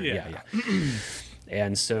 Take your time. Yeah. Yeah.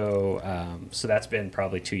 And so, so that's been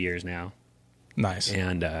probably 2 years now. Nice.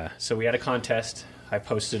 And so we had a contest. I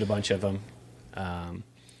posted a bunch of them, and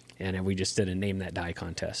then we just did a name that dye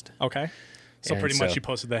contest. Okay. So And pretty much so- you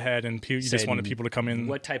posted the head, and you just Said, wanted people to come in.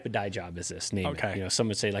 What type of dye job is this? Name Okay. it. Some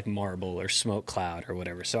would say like marble or smoke cloud or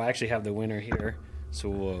whatever. So I actually have the winner here. So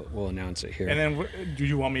we'll announce it here. And then, do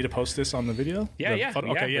you want me to post this on the video? Yeah, The yeah, photo?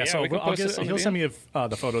 yeah, Okay, yeah. yeah, So we can I'll post get, this on the he'll send me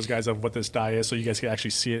the photos, guys, of what this dye is, so you guys can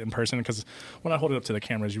actually see it in person. Because when I hold it up to the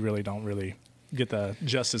cameras, you really don't get the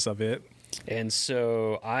justice of it. And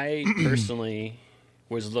so I personally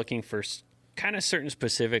was looking for kind of certain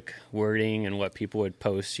specific wording and what people would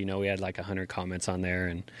post. We had like 100 comments on there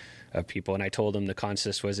and of people. And I told them the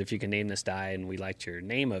contest was, if you can name this dye and we liked your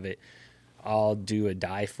name of it, I'll do a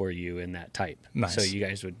dye for you in that type. Nice. So you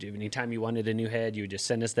guys would do, anytime you wanted a new head, you would just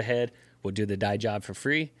send us the head. We'll do the dye job for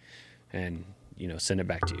free and, send it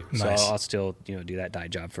back to you. Nice. So I'll still, do that dye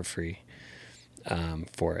job for free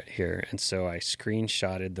for it here. And so I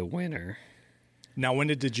screenshotted the winner. Now, when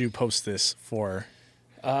did you post this for?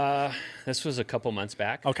 This was a couple months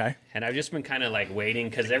back. Okay. And I've just been kind of like waiting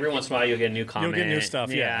because every once in a while you'll get a new comment. You'll get new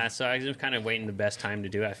stuff, yeah. So I was just kind of waiting the best time to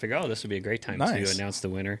do it. I figured, this would be a great time Nice. to announce the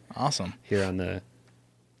winner Awesome. here on the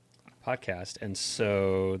podcast. And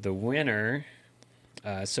so the winner,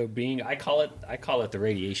 I call it the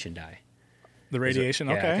radiation dye. The radiation,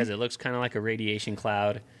 Yeah, okay. because it looks kind of like a radiation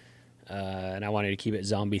cloud. And I wanted to keep it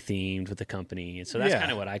zombie themed with the company. And so that's Yeah.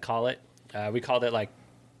 kind of what I call it. We called it like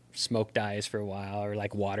smoke dyes for a while, or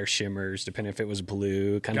like water shimmers, depending if it was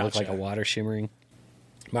blue, kind of looked like Gotcha. a water shimmering.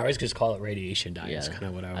 I always just call it radiation dye. Yeah, That's kind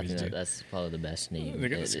of what I always think do. that's probably the best name.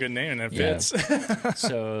 It's a good name, and it Yeah. fits.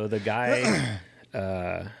 So the guy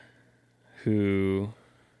who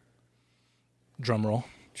Drum roll.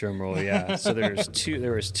 drum roll, yeah. So there was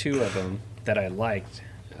two of them that I liked.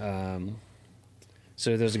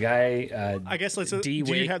 So there's a guy. I guess let's. D. Do you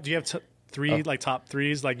Wake. have three like top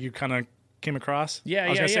threes like you kind of came across? Yeah, I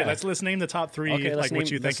was yeah, gonna say yeah. let's name the top three Okay, like what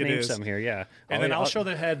you let's think it name is. some here. Yeah, And then I'll show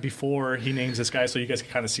the head before he names this guy, so you guys can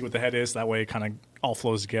kind of see what the head is. That way, it kind of all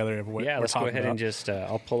flows together. Of what Yeah, we're let's go talking ahead about. and just.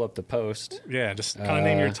 I'll pull up the post. Yeah, just kind of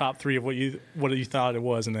name your top three of what you thought it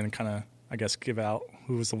was, and then kind of I guess give out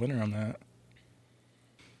who was the winner on that.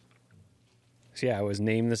 So yeah, I was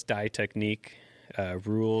named this dye technique.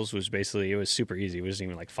 Rules was basically, it was super easy. It wasn't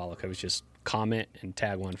even like follow code. It was just comment and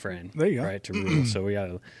tag one friend. There you go. Right to rules.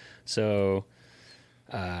 So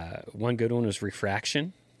one good one was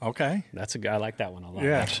refraction. Okay, That's I like that one a lot.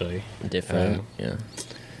 Yeah. Actually. Different. Yeah.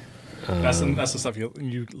 that's the stuff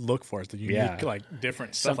you look for. Is the unique Yeah. like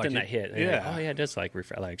different stuff. Something like that hit. Yeah. Like, oh yeah, it does like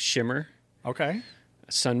like shimmer, Okay.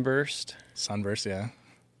 sunburst. Sunburst. Yeah.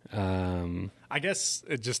 I guess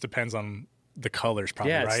it just depends on the colors,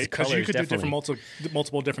 probably, Yeah, it's the right? Because you colors, could do definitely.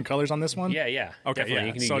 multiple different colors on this one. Yeah, yeah. Okay, Definitely. yeah.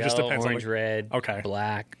 You can do So it yellow, just depends on orange, the- red, Okay.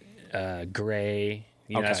 black, gray.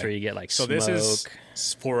 That's Okay. where you get like So smoke. this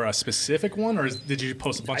is for a specific one, or did you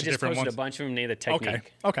post a bunch I of just different posted ones? a bunch of them. Named the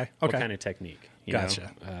technique. Okay. What kind of technique? You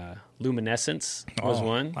Gotcha. know? Luminescence was Oh,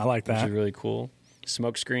 one. I like that. Which is really cool.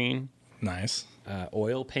 Smoke screen, Nice.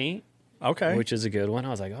 oil paint, Okay. which is a good one. I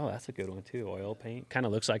was like, oh, that's a good one too. Oil paint. Kind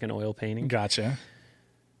of looks like an oil painting. Gotcha.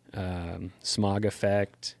 Smog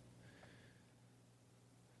effect.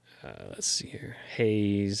 Let's see here.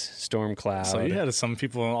 Haze, storm cloud. So you had some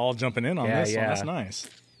people all jumping in on Yeah, this one. yeah. That's nice.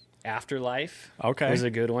 Afterlife. Okay. Was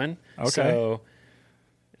a good one. Okay. So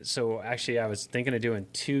So actually, I was thinking of doing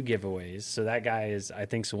 2 giveaways. So that guy is, I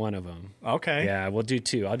think, one of them. Okay. Yeah, we'll do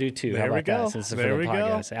 2. I'll do 2. There How about we go. that? Since it's There for we the go.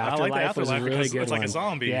 podcast. I like the Afterlife was a Afterlife really because good it's like one. a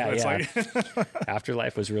zombie. Yeah, It's yeah. like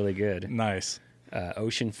Afterlife was really good. Nice.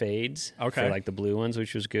 Ocean Fades. Okay. For like the blue ones,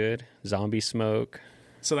 which was good. Zombie Smoke.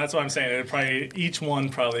 So that's what I'm saying. It probably each one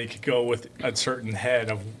probably could go with a certain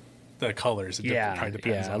head of the colors. It probably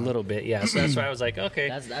depends a on little bit. Yeah. So that's why I was like, okay.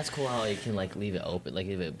 That's cool how you can like leave it open, like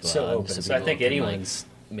leave it broad, So open. So I people think can, anyone's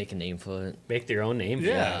make a name for it. make their own name.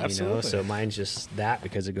 Yeah, for it, absolutely. You know? So mine's just that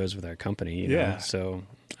because it goes with our company. You Yeah. know? So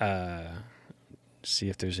see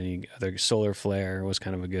if there's any other. Solar Flare was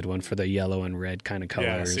kind of a good one for the yellow and red kind of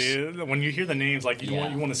colors. Yeah, see, when you hear the names, like you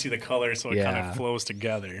want to see the colors so it kind of flows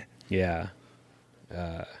together. Yeah.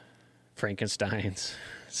 Frankenstein's.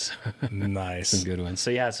 So, Nice. some good ones. So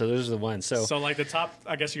yeah, so those are the ones. So like the top,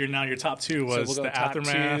 I guess your top 2 was we'll go the top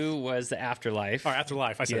Aftermath. 2 was the Afterlife. Or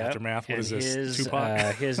Afterlife. I said Yep. Aftermath. What And is this? his,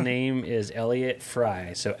 Tupac? his name is Elliot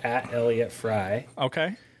Fry. So at Elliot Fry,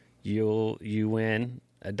 Okay. you win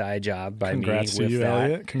a dye job by Congrats me to with you, that.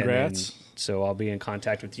 Elliot. And Congrats. then, so I'll be in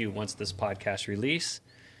contact with you once this podcast release.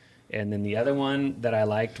 And then the other one that I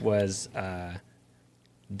liked was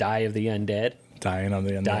Dye of the Undead. Dying on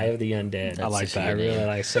the Undead. Dye of the Undead. I like that. I really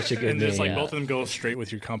like such a good And name. just like both of them go straight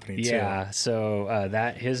with your company too. Yeah. So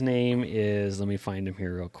that his name is. Let me find him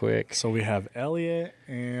here real quick. So we have Elliot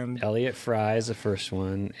and Elliot Fry is the first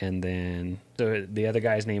one, and then the other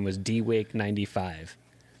guy's name was D-Wake95.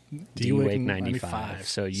 D-Wake 95.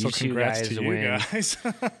 So you two congrats guys to you win. guys.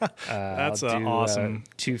 That's I'll do, awesome.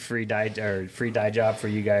 2 free dye job for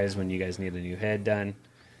you guys when you guys need a new head done.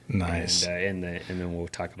 Nice. And then we'll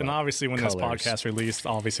talk about. And obviously, when colors. this podcast released,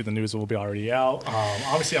 obviously the news will be already out.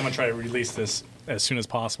 Obviously, I'm gonna try to release this as soon as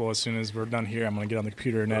possible. As soon as we're done here, I'm gonna get on the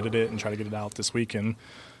computer and edit it and try to get it out this weekend.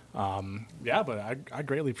 But I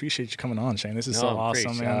greatly appreciate you coming on, Shane. This is so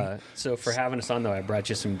awesome, man. So for having us on, though, I brought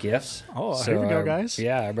you some gifts. Oh, so here we go, guys.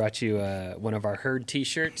 Yeah, I brought you one of our herd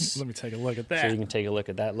T-shirts. Let me take a look at So that. you can take a look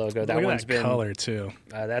at that logo. Look That at one's that been color too.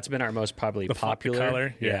 That's been our most probably The popular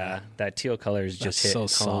color? Yeah. That teal color is just That's hit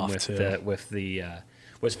so home soft, with too. the.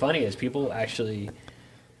 What's funny is people actually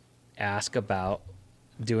ask about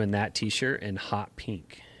doing that T-shirt in hot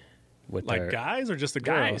pink. With Like their guys or just the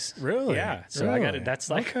guys, girls? Really? Yeah. So really? I got it. That's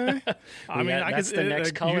like. Okay. I mean, I that's could. the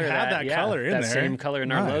next color. You have that color in that there. same color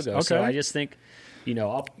in our Nice. logo. Okay. So I just think,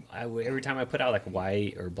 every time I put out like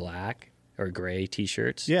white or black or gray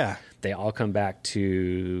T-shirts, Yeah. they all come back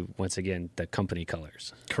to once again the company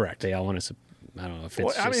colors. Correct. They all want us. I don't know if it's Well,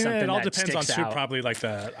 just I mean, something it all that depends on sticks too, out. probably like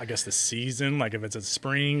the season, like if it's a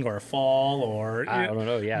spring or a fall or I don't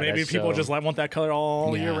know. Yeah, maybe that's people so- just want that color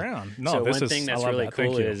all year Yeah. round. No, so this one is thing I that's love really that.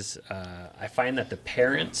 Thank cool you. is I find that the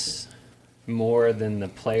parents more than the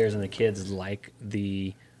players and the kids like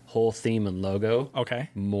the whole theme and logo Okay.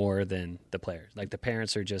 more than the players. Like the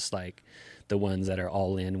parents are just like the ones that are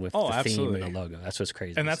all in with the absolutely. theme and the logo. That's what's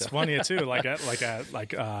crazy. And that's So- funny too. Like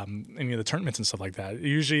any of the tournaments and stuff like that.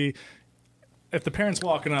 Usually, if the parents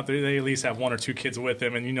walking up, they at least have 1 or 2 kids with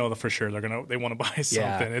them, and for sure they want to buy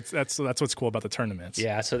something. Yeah. That's what's cool about the tournaments.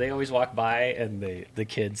 Yeah, so they always walk by and the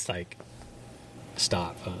kids like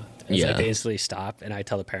stop. Yeah. They basically stop, and I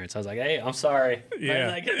tell the parents, I was like, "Hey, I'm sorry." Yeah.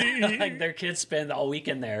 Like their kids spend all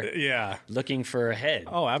weekend there Yeah. looking for a head.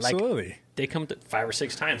 Oh, absolutely. Like, they come 5 or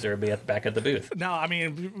 6 times. They'll be back at the booth. Now, I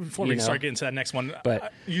mean, before You we know? start getting to that next one,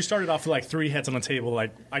 But- you started off with like 3 heads on the table.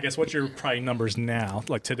 Like, I guess what's your probably numbers now?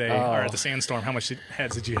 Like today or at the Sandstorm, how much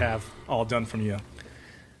heads did you have all done from you?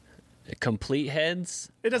 Complete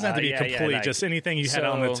heads. It doesn't have to be Yeah, complete. like- just anything you had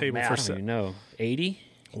on the table man, for I don't even know, 80.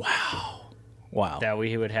 Wow. That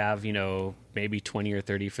we would have, maybe 20 or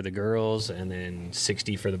 30 for the girls, and then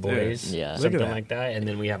 60 for the boys. Yeah. Look at something that. like that. And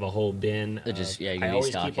then we have a whole bin. They're just- of, yeah, you I can always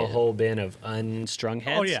restock keep a it. whole bin of unstrung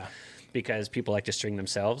heads. Oh, yeah. Because people like to string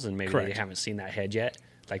themselves, and maybe Correct. they haven't seen that head yet.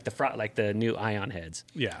 Like the new Ion heads.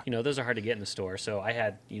 Yeah. Those are hard to get in the store. So I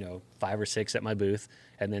had 5 or 6 at my booth,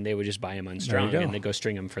 and then they would just buy them unstrung, go. and they go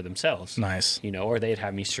string them for themselves. Nice. Or they'd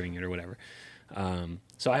have me string it or whatever.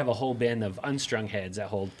 So I have a whole bin of unstrung heads that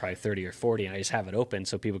hold probably 30 or 40, and I just have it open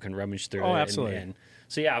so people can rummage through it. Oh, absolutely. And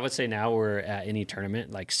so yeah, I would say now we're at any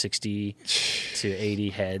tournament like 60 to 80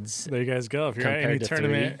 heads. There you guys go. If you're at any Compared to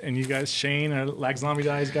tournament 3. and you guys, Shane or Lax Zombie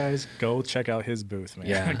Dyes guys, go check out his booth, man.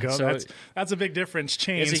 Yeah. Go, So- that's a big difference.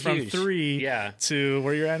 Change It's a from huge- 3 yeah. to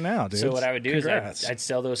where you're at now, dude. So what I would do Congrats. is I'd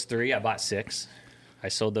sell those 3. I bought 6. I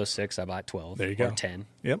sold those 6. I bought 12. There you or go. 10.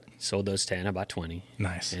 Yep. Sold those 10. I bought 20.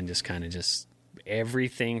 Nice. And just kind of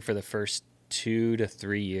everything for the first 2 to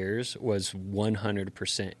 3 years was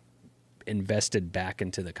 100% invested back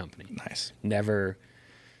into the company. Nice. Never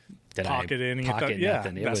did Pocket I in and pocket yeah,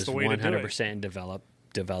 nothing. It that's was the way to do it. 100% developed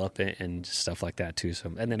develop it and stuff like that too.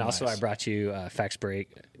 So, and then also I brought you Fax Break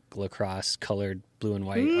Lacrosse colored blue and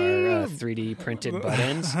white, our 3D printed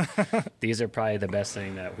buttons. These are probably the best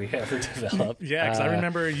thing that we ever developed. Yeah, because I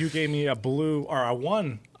remember you gave me a blue, or a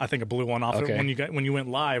blue one off it when you went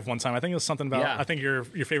live one time. I think it was something about I think your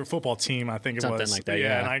favorite football team. I think it something was like that.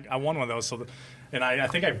 Yeah, and I won one of those. So, and I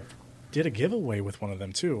think I did a giveaway with one of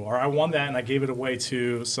them too, or I won that and I gave it away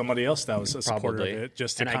to somebody else that was a supporter of it,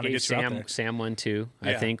 just to kind of get you out there. Sam one too.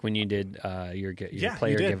 I think when you did your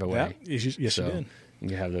player you did. giveaway. Yeah. Yes, you did.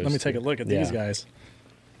 You have those. Let me take a look at these guys.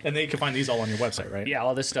 And they can find these all on your website, right? Yeah,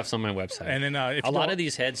 all this stuff's on my website. And then a lot of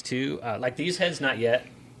these heads too, like these heads, not yet.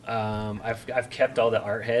 I've kept all the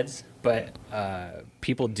art heads, but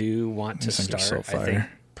people do want to start. I think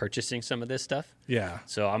purchasing some of this stuff. Yeah.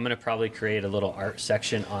 So I'm gonna probably create a little art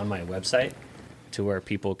section on my website to where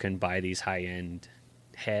people can buy these high end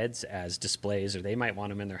heads as displays, or they might want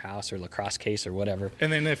them in their house or lacrosse case or whatever.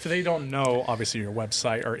 And then if they don't know, obviously, your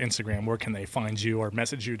website or Instagram, where can they find you or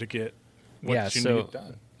message you to get what you need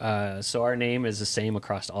done? So our name is the same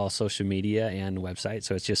across all social media and website.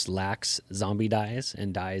 So it's just Lax Zombie Dyes,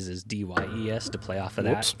 and Dyes is DYES to play off of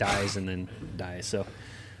that. Dyes and then Dyes. So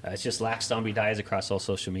it's just Lax Zombie Dyes across all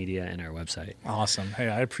social media and our website. Awesome. Hey,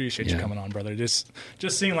 I appreciate you coming on, brother. Just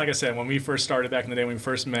seeing, like I said, when we first started back in the day, when we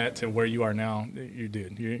first met to where you are now,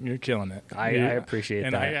 you're killing it. I appreciate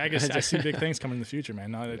and that. And I guess I see big things coming in the future, man.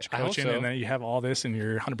 Now that you're coaching and then you have all this and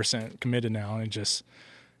you're 100% committed now, and just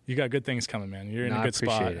you got good things coming, man. You're in a good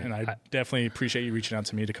spot. And I definitely appreciate you reaching out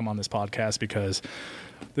to me to come on this podcast, because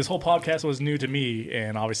this whole podcast was new to me,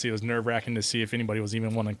 and obviously it was nerve-wracking to see if anybody was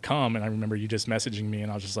even want to come. And I remember you just messaging me,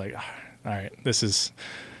 and I was just like, all right, this is...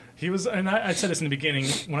 And I said this in the beginning,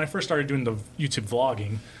 when I first started doing the YouTube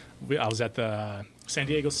vlogging, I was at the San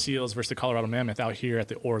Diego Seals versus the Colorado Mammoth out here at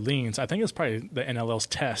the Orleans. I think it was probably the NLL's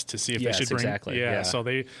test to see if they should bring... Exactly. Yeah, so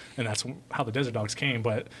and that's how the Desert Dogs came.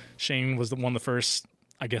 But Shane was one of the first,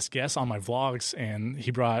 I guess, guests on my vlogs, and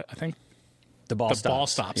he brought, I think, the ball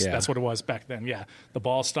stops. Yeah. That's what it was back then. Yeah, the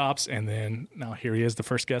ball stops, and then now here he is, the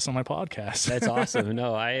first guest on my podcast. That's awesome.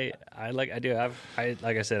 No, I like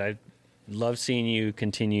I said, I love seeing you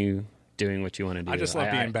continue doing what you want to do. I just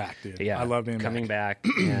love being back, dude. Yeah, I love being coming back,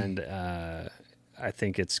 and I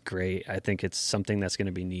think it's great. I think it's something that's going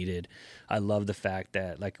to be needed. I love the fact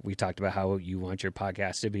that, like we talked about, how you want your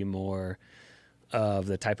podcast to be more of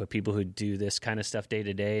the type of people who do this kind of stuff day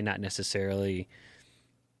to day, not necessarily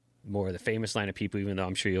more of the famous line of people, even though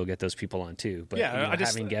I'm sure you'll get those people on too. But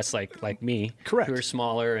having guests like me, correct, who are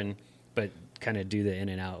smaller but kind of do the in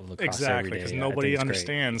and out of lacrosse exactly, because nobody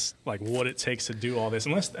understands great. Like what it takes to do all this,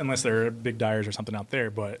 unless they're big dyers or something out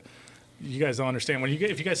there. But you guys don't understand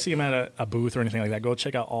if you guys see him at a booth or anything like that, go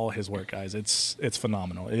check out all his work, guys. It's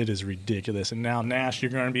phenomenal. It is ridiculous. And now, Nash,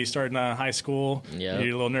 you're going to be starting high school. Yeah, you're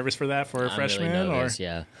a little nervous for that for a freshman, really nervous, or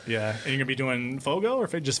yeah. And you're going to be doing Fogo or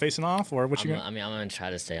just facing off, or what you? I'm going to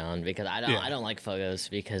try to stay on, because I don't like Fogos,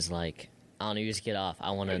 because like, I don't know, you just get off.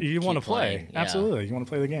 I want to. You want to play, yeah. Absolutely. You want to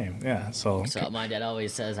play the game, yeah. So my dad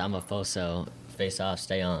always says I'm a foso. Face off,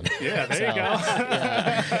 stay on. Yeah, there you go.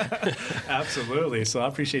 Yeah. Absolutely. So I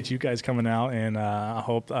appreciate you guys coming out, and I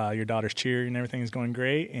hope your daughter's cheer and everything is going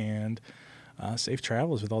great, and safe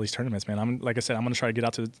travels with all these tournaments, man. Like I said, I'm going to try to get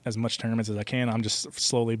out to as much tournaments as I can. I'm just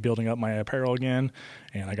slowly building up my apparel again,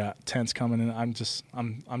 and I got tents coming, and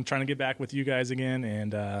I'm trying to get back with you guys again,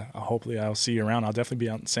 and hopefully I'll see you around. I'll definitely be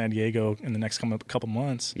out in San Diego in the next couple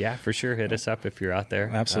months. Yeah, for sure. Hit us up if you're out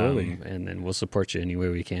there. Absolutely. And then we'll support you any way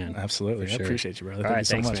we can. Absolutely. I appreciate you, brother. All right,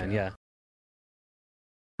 Thank you so thanks, much, man. Yeah.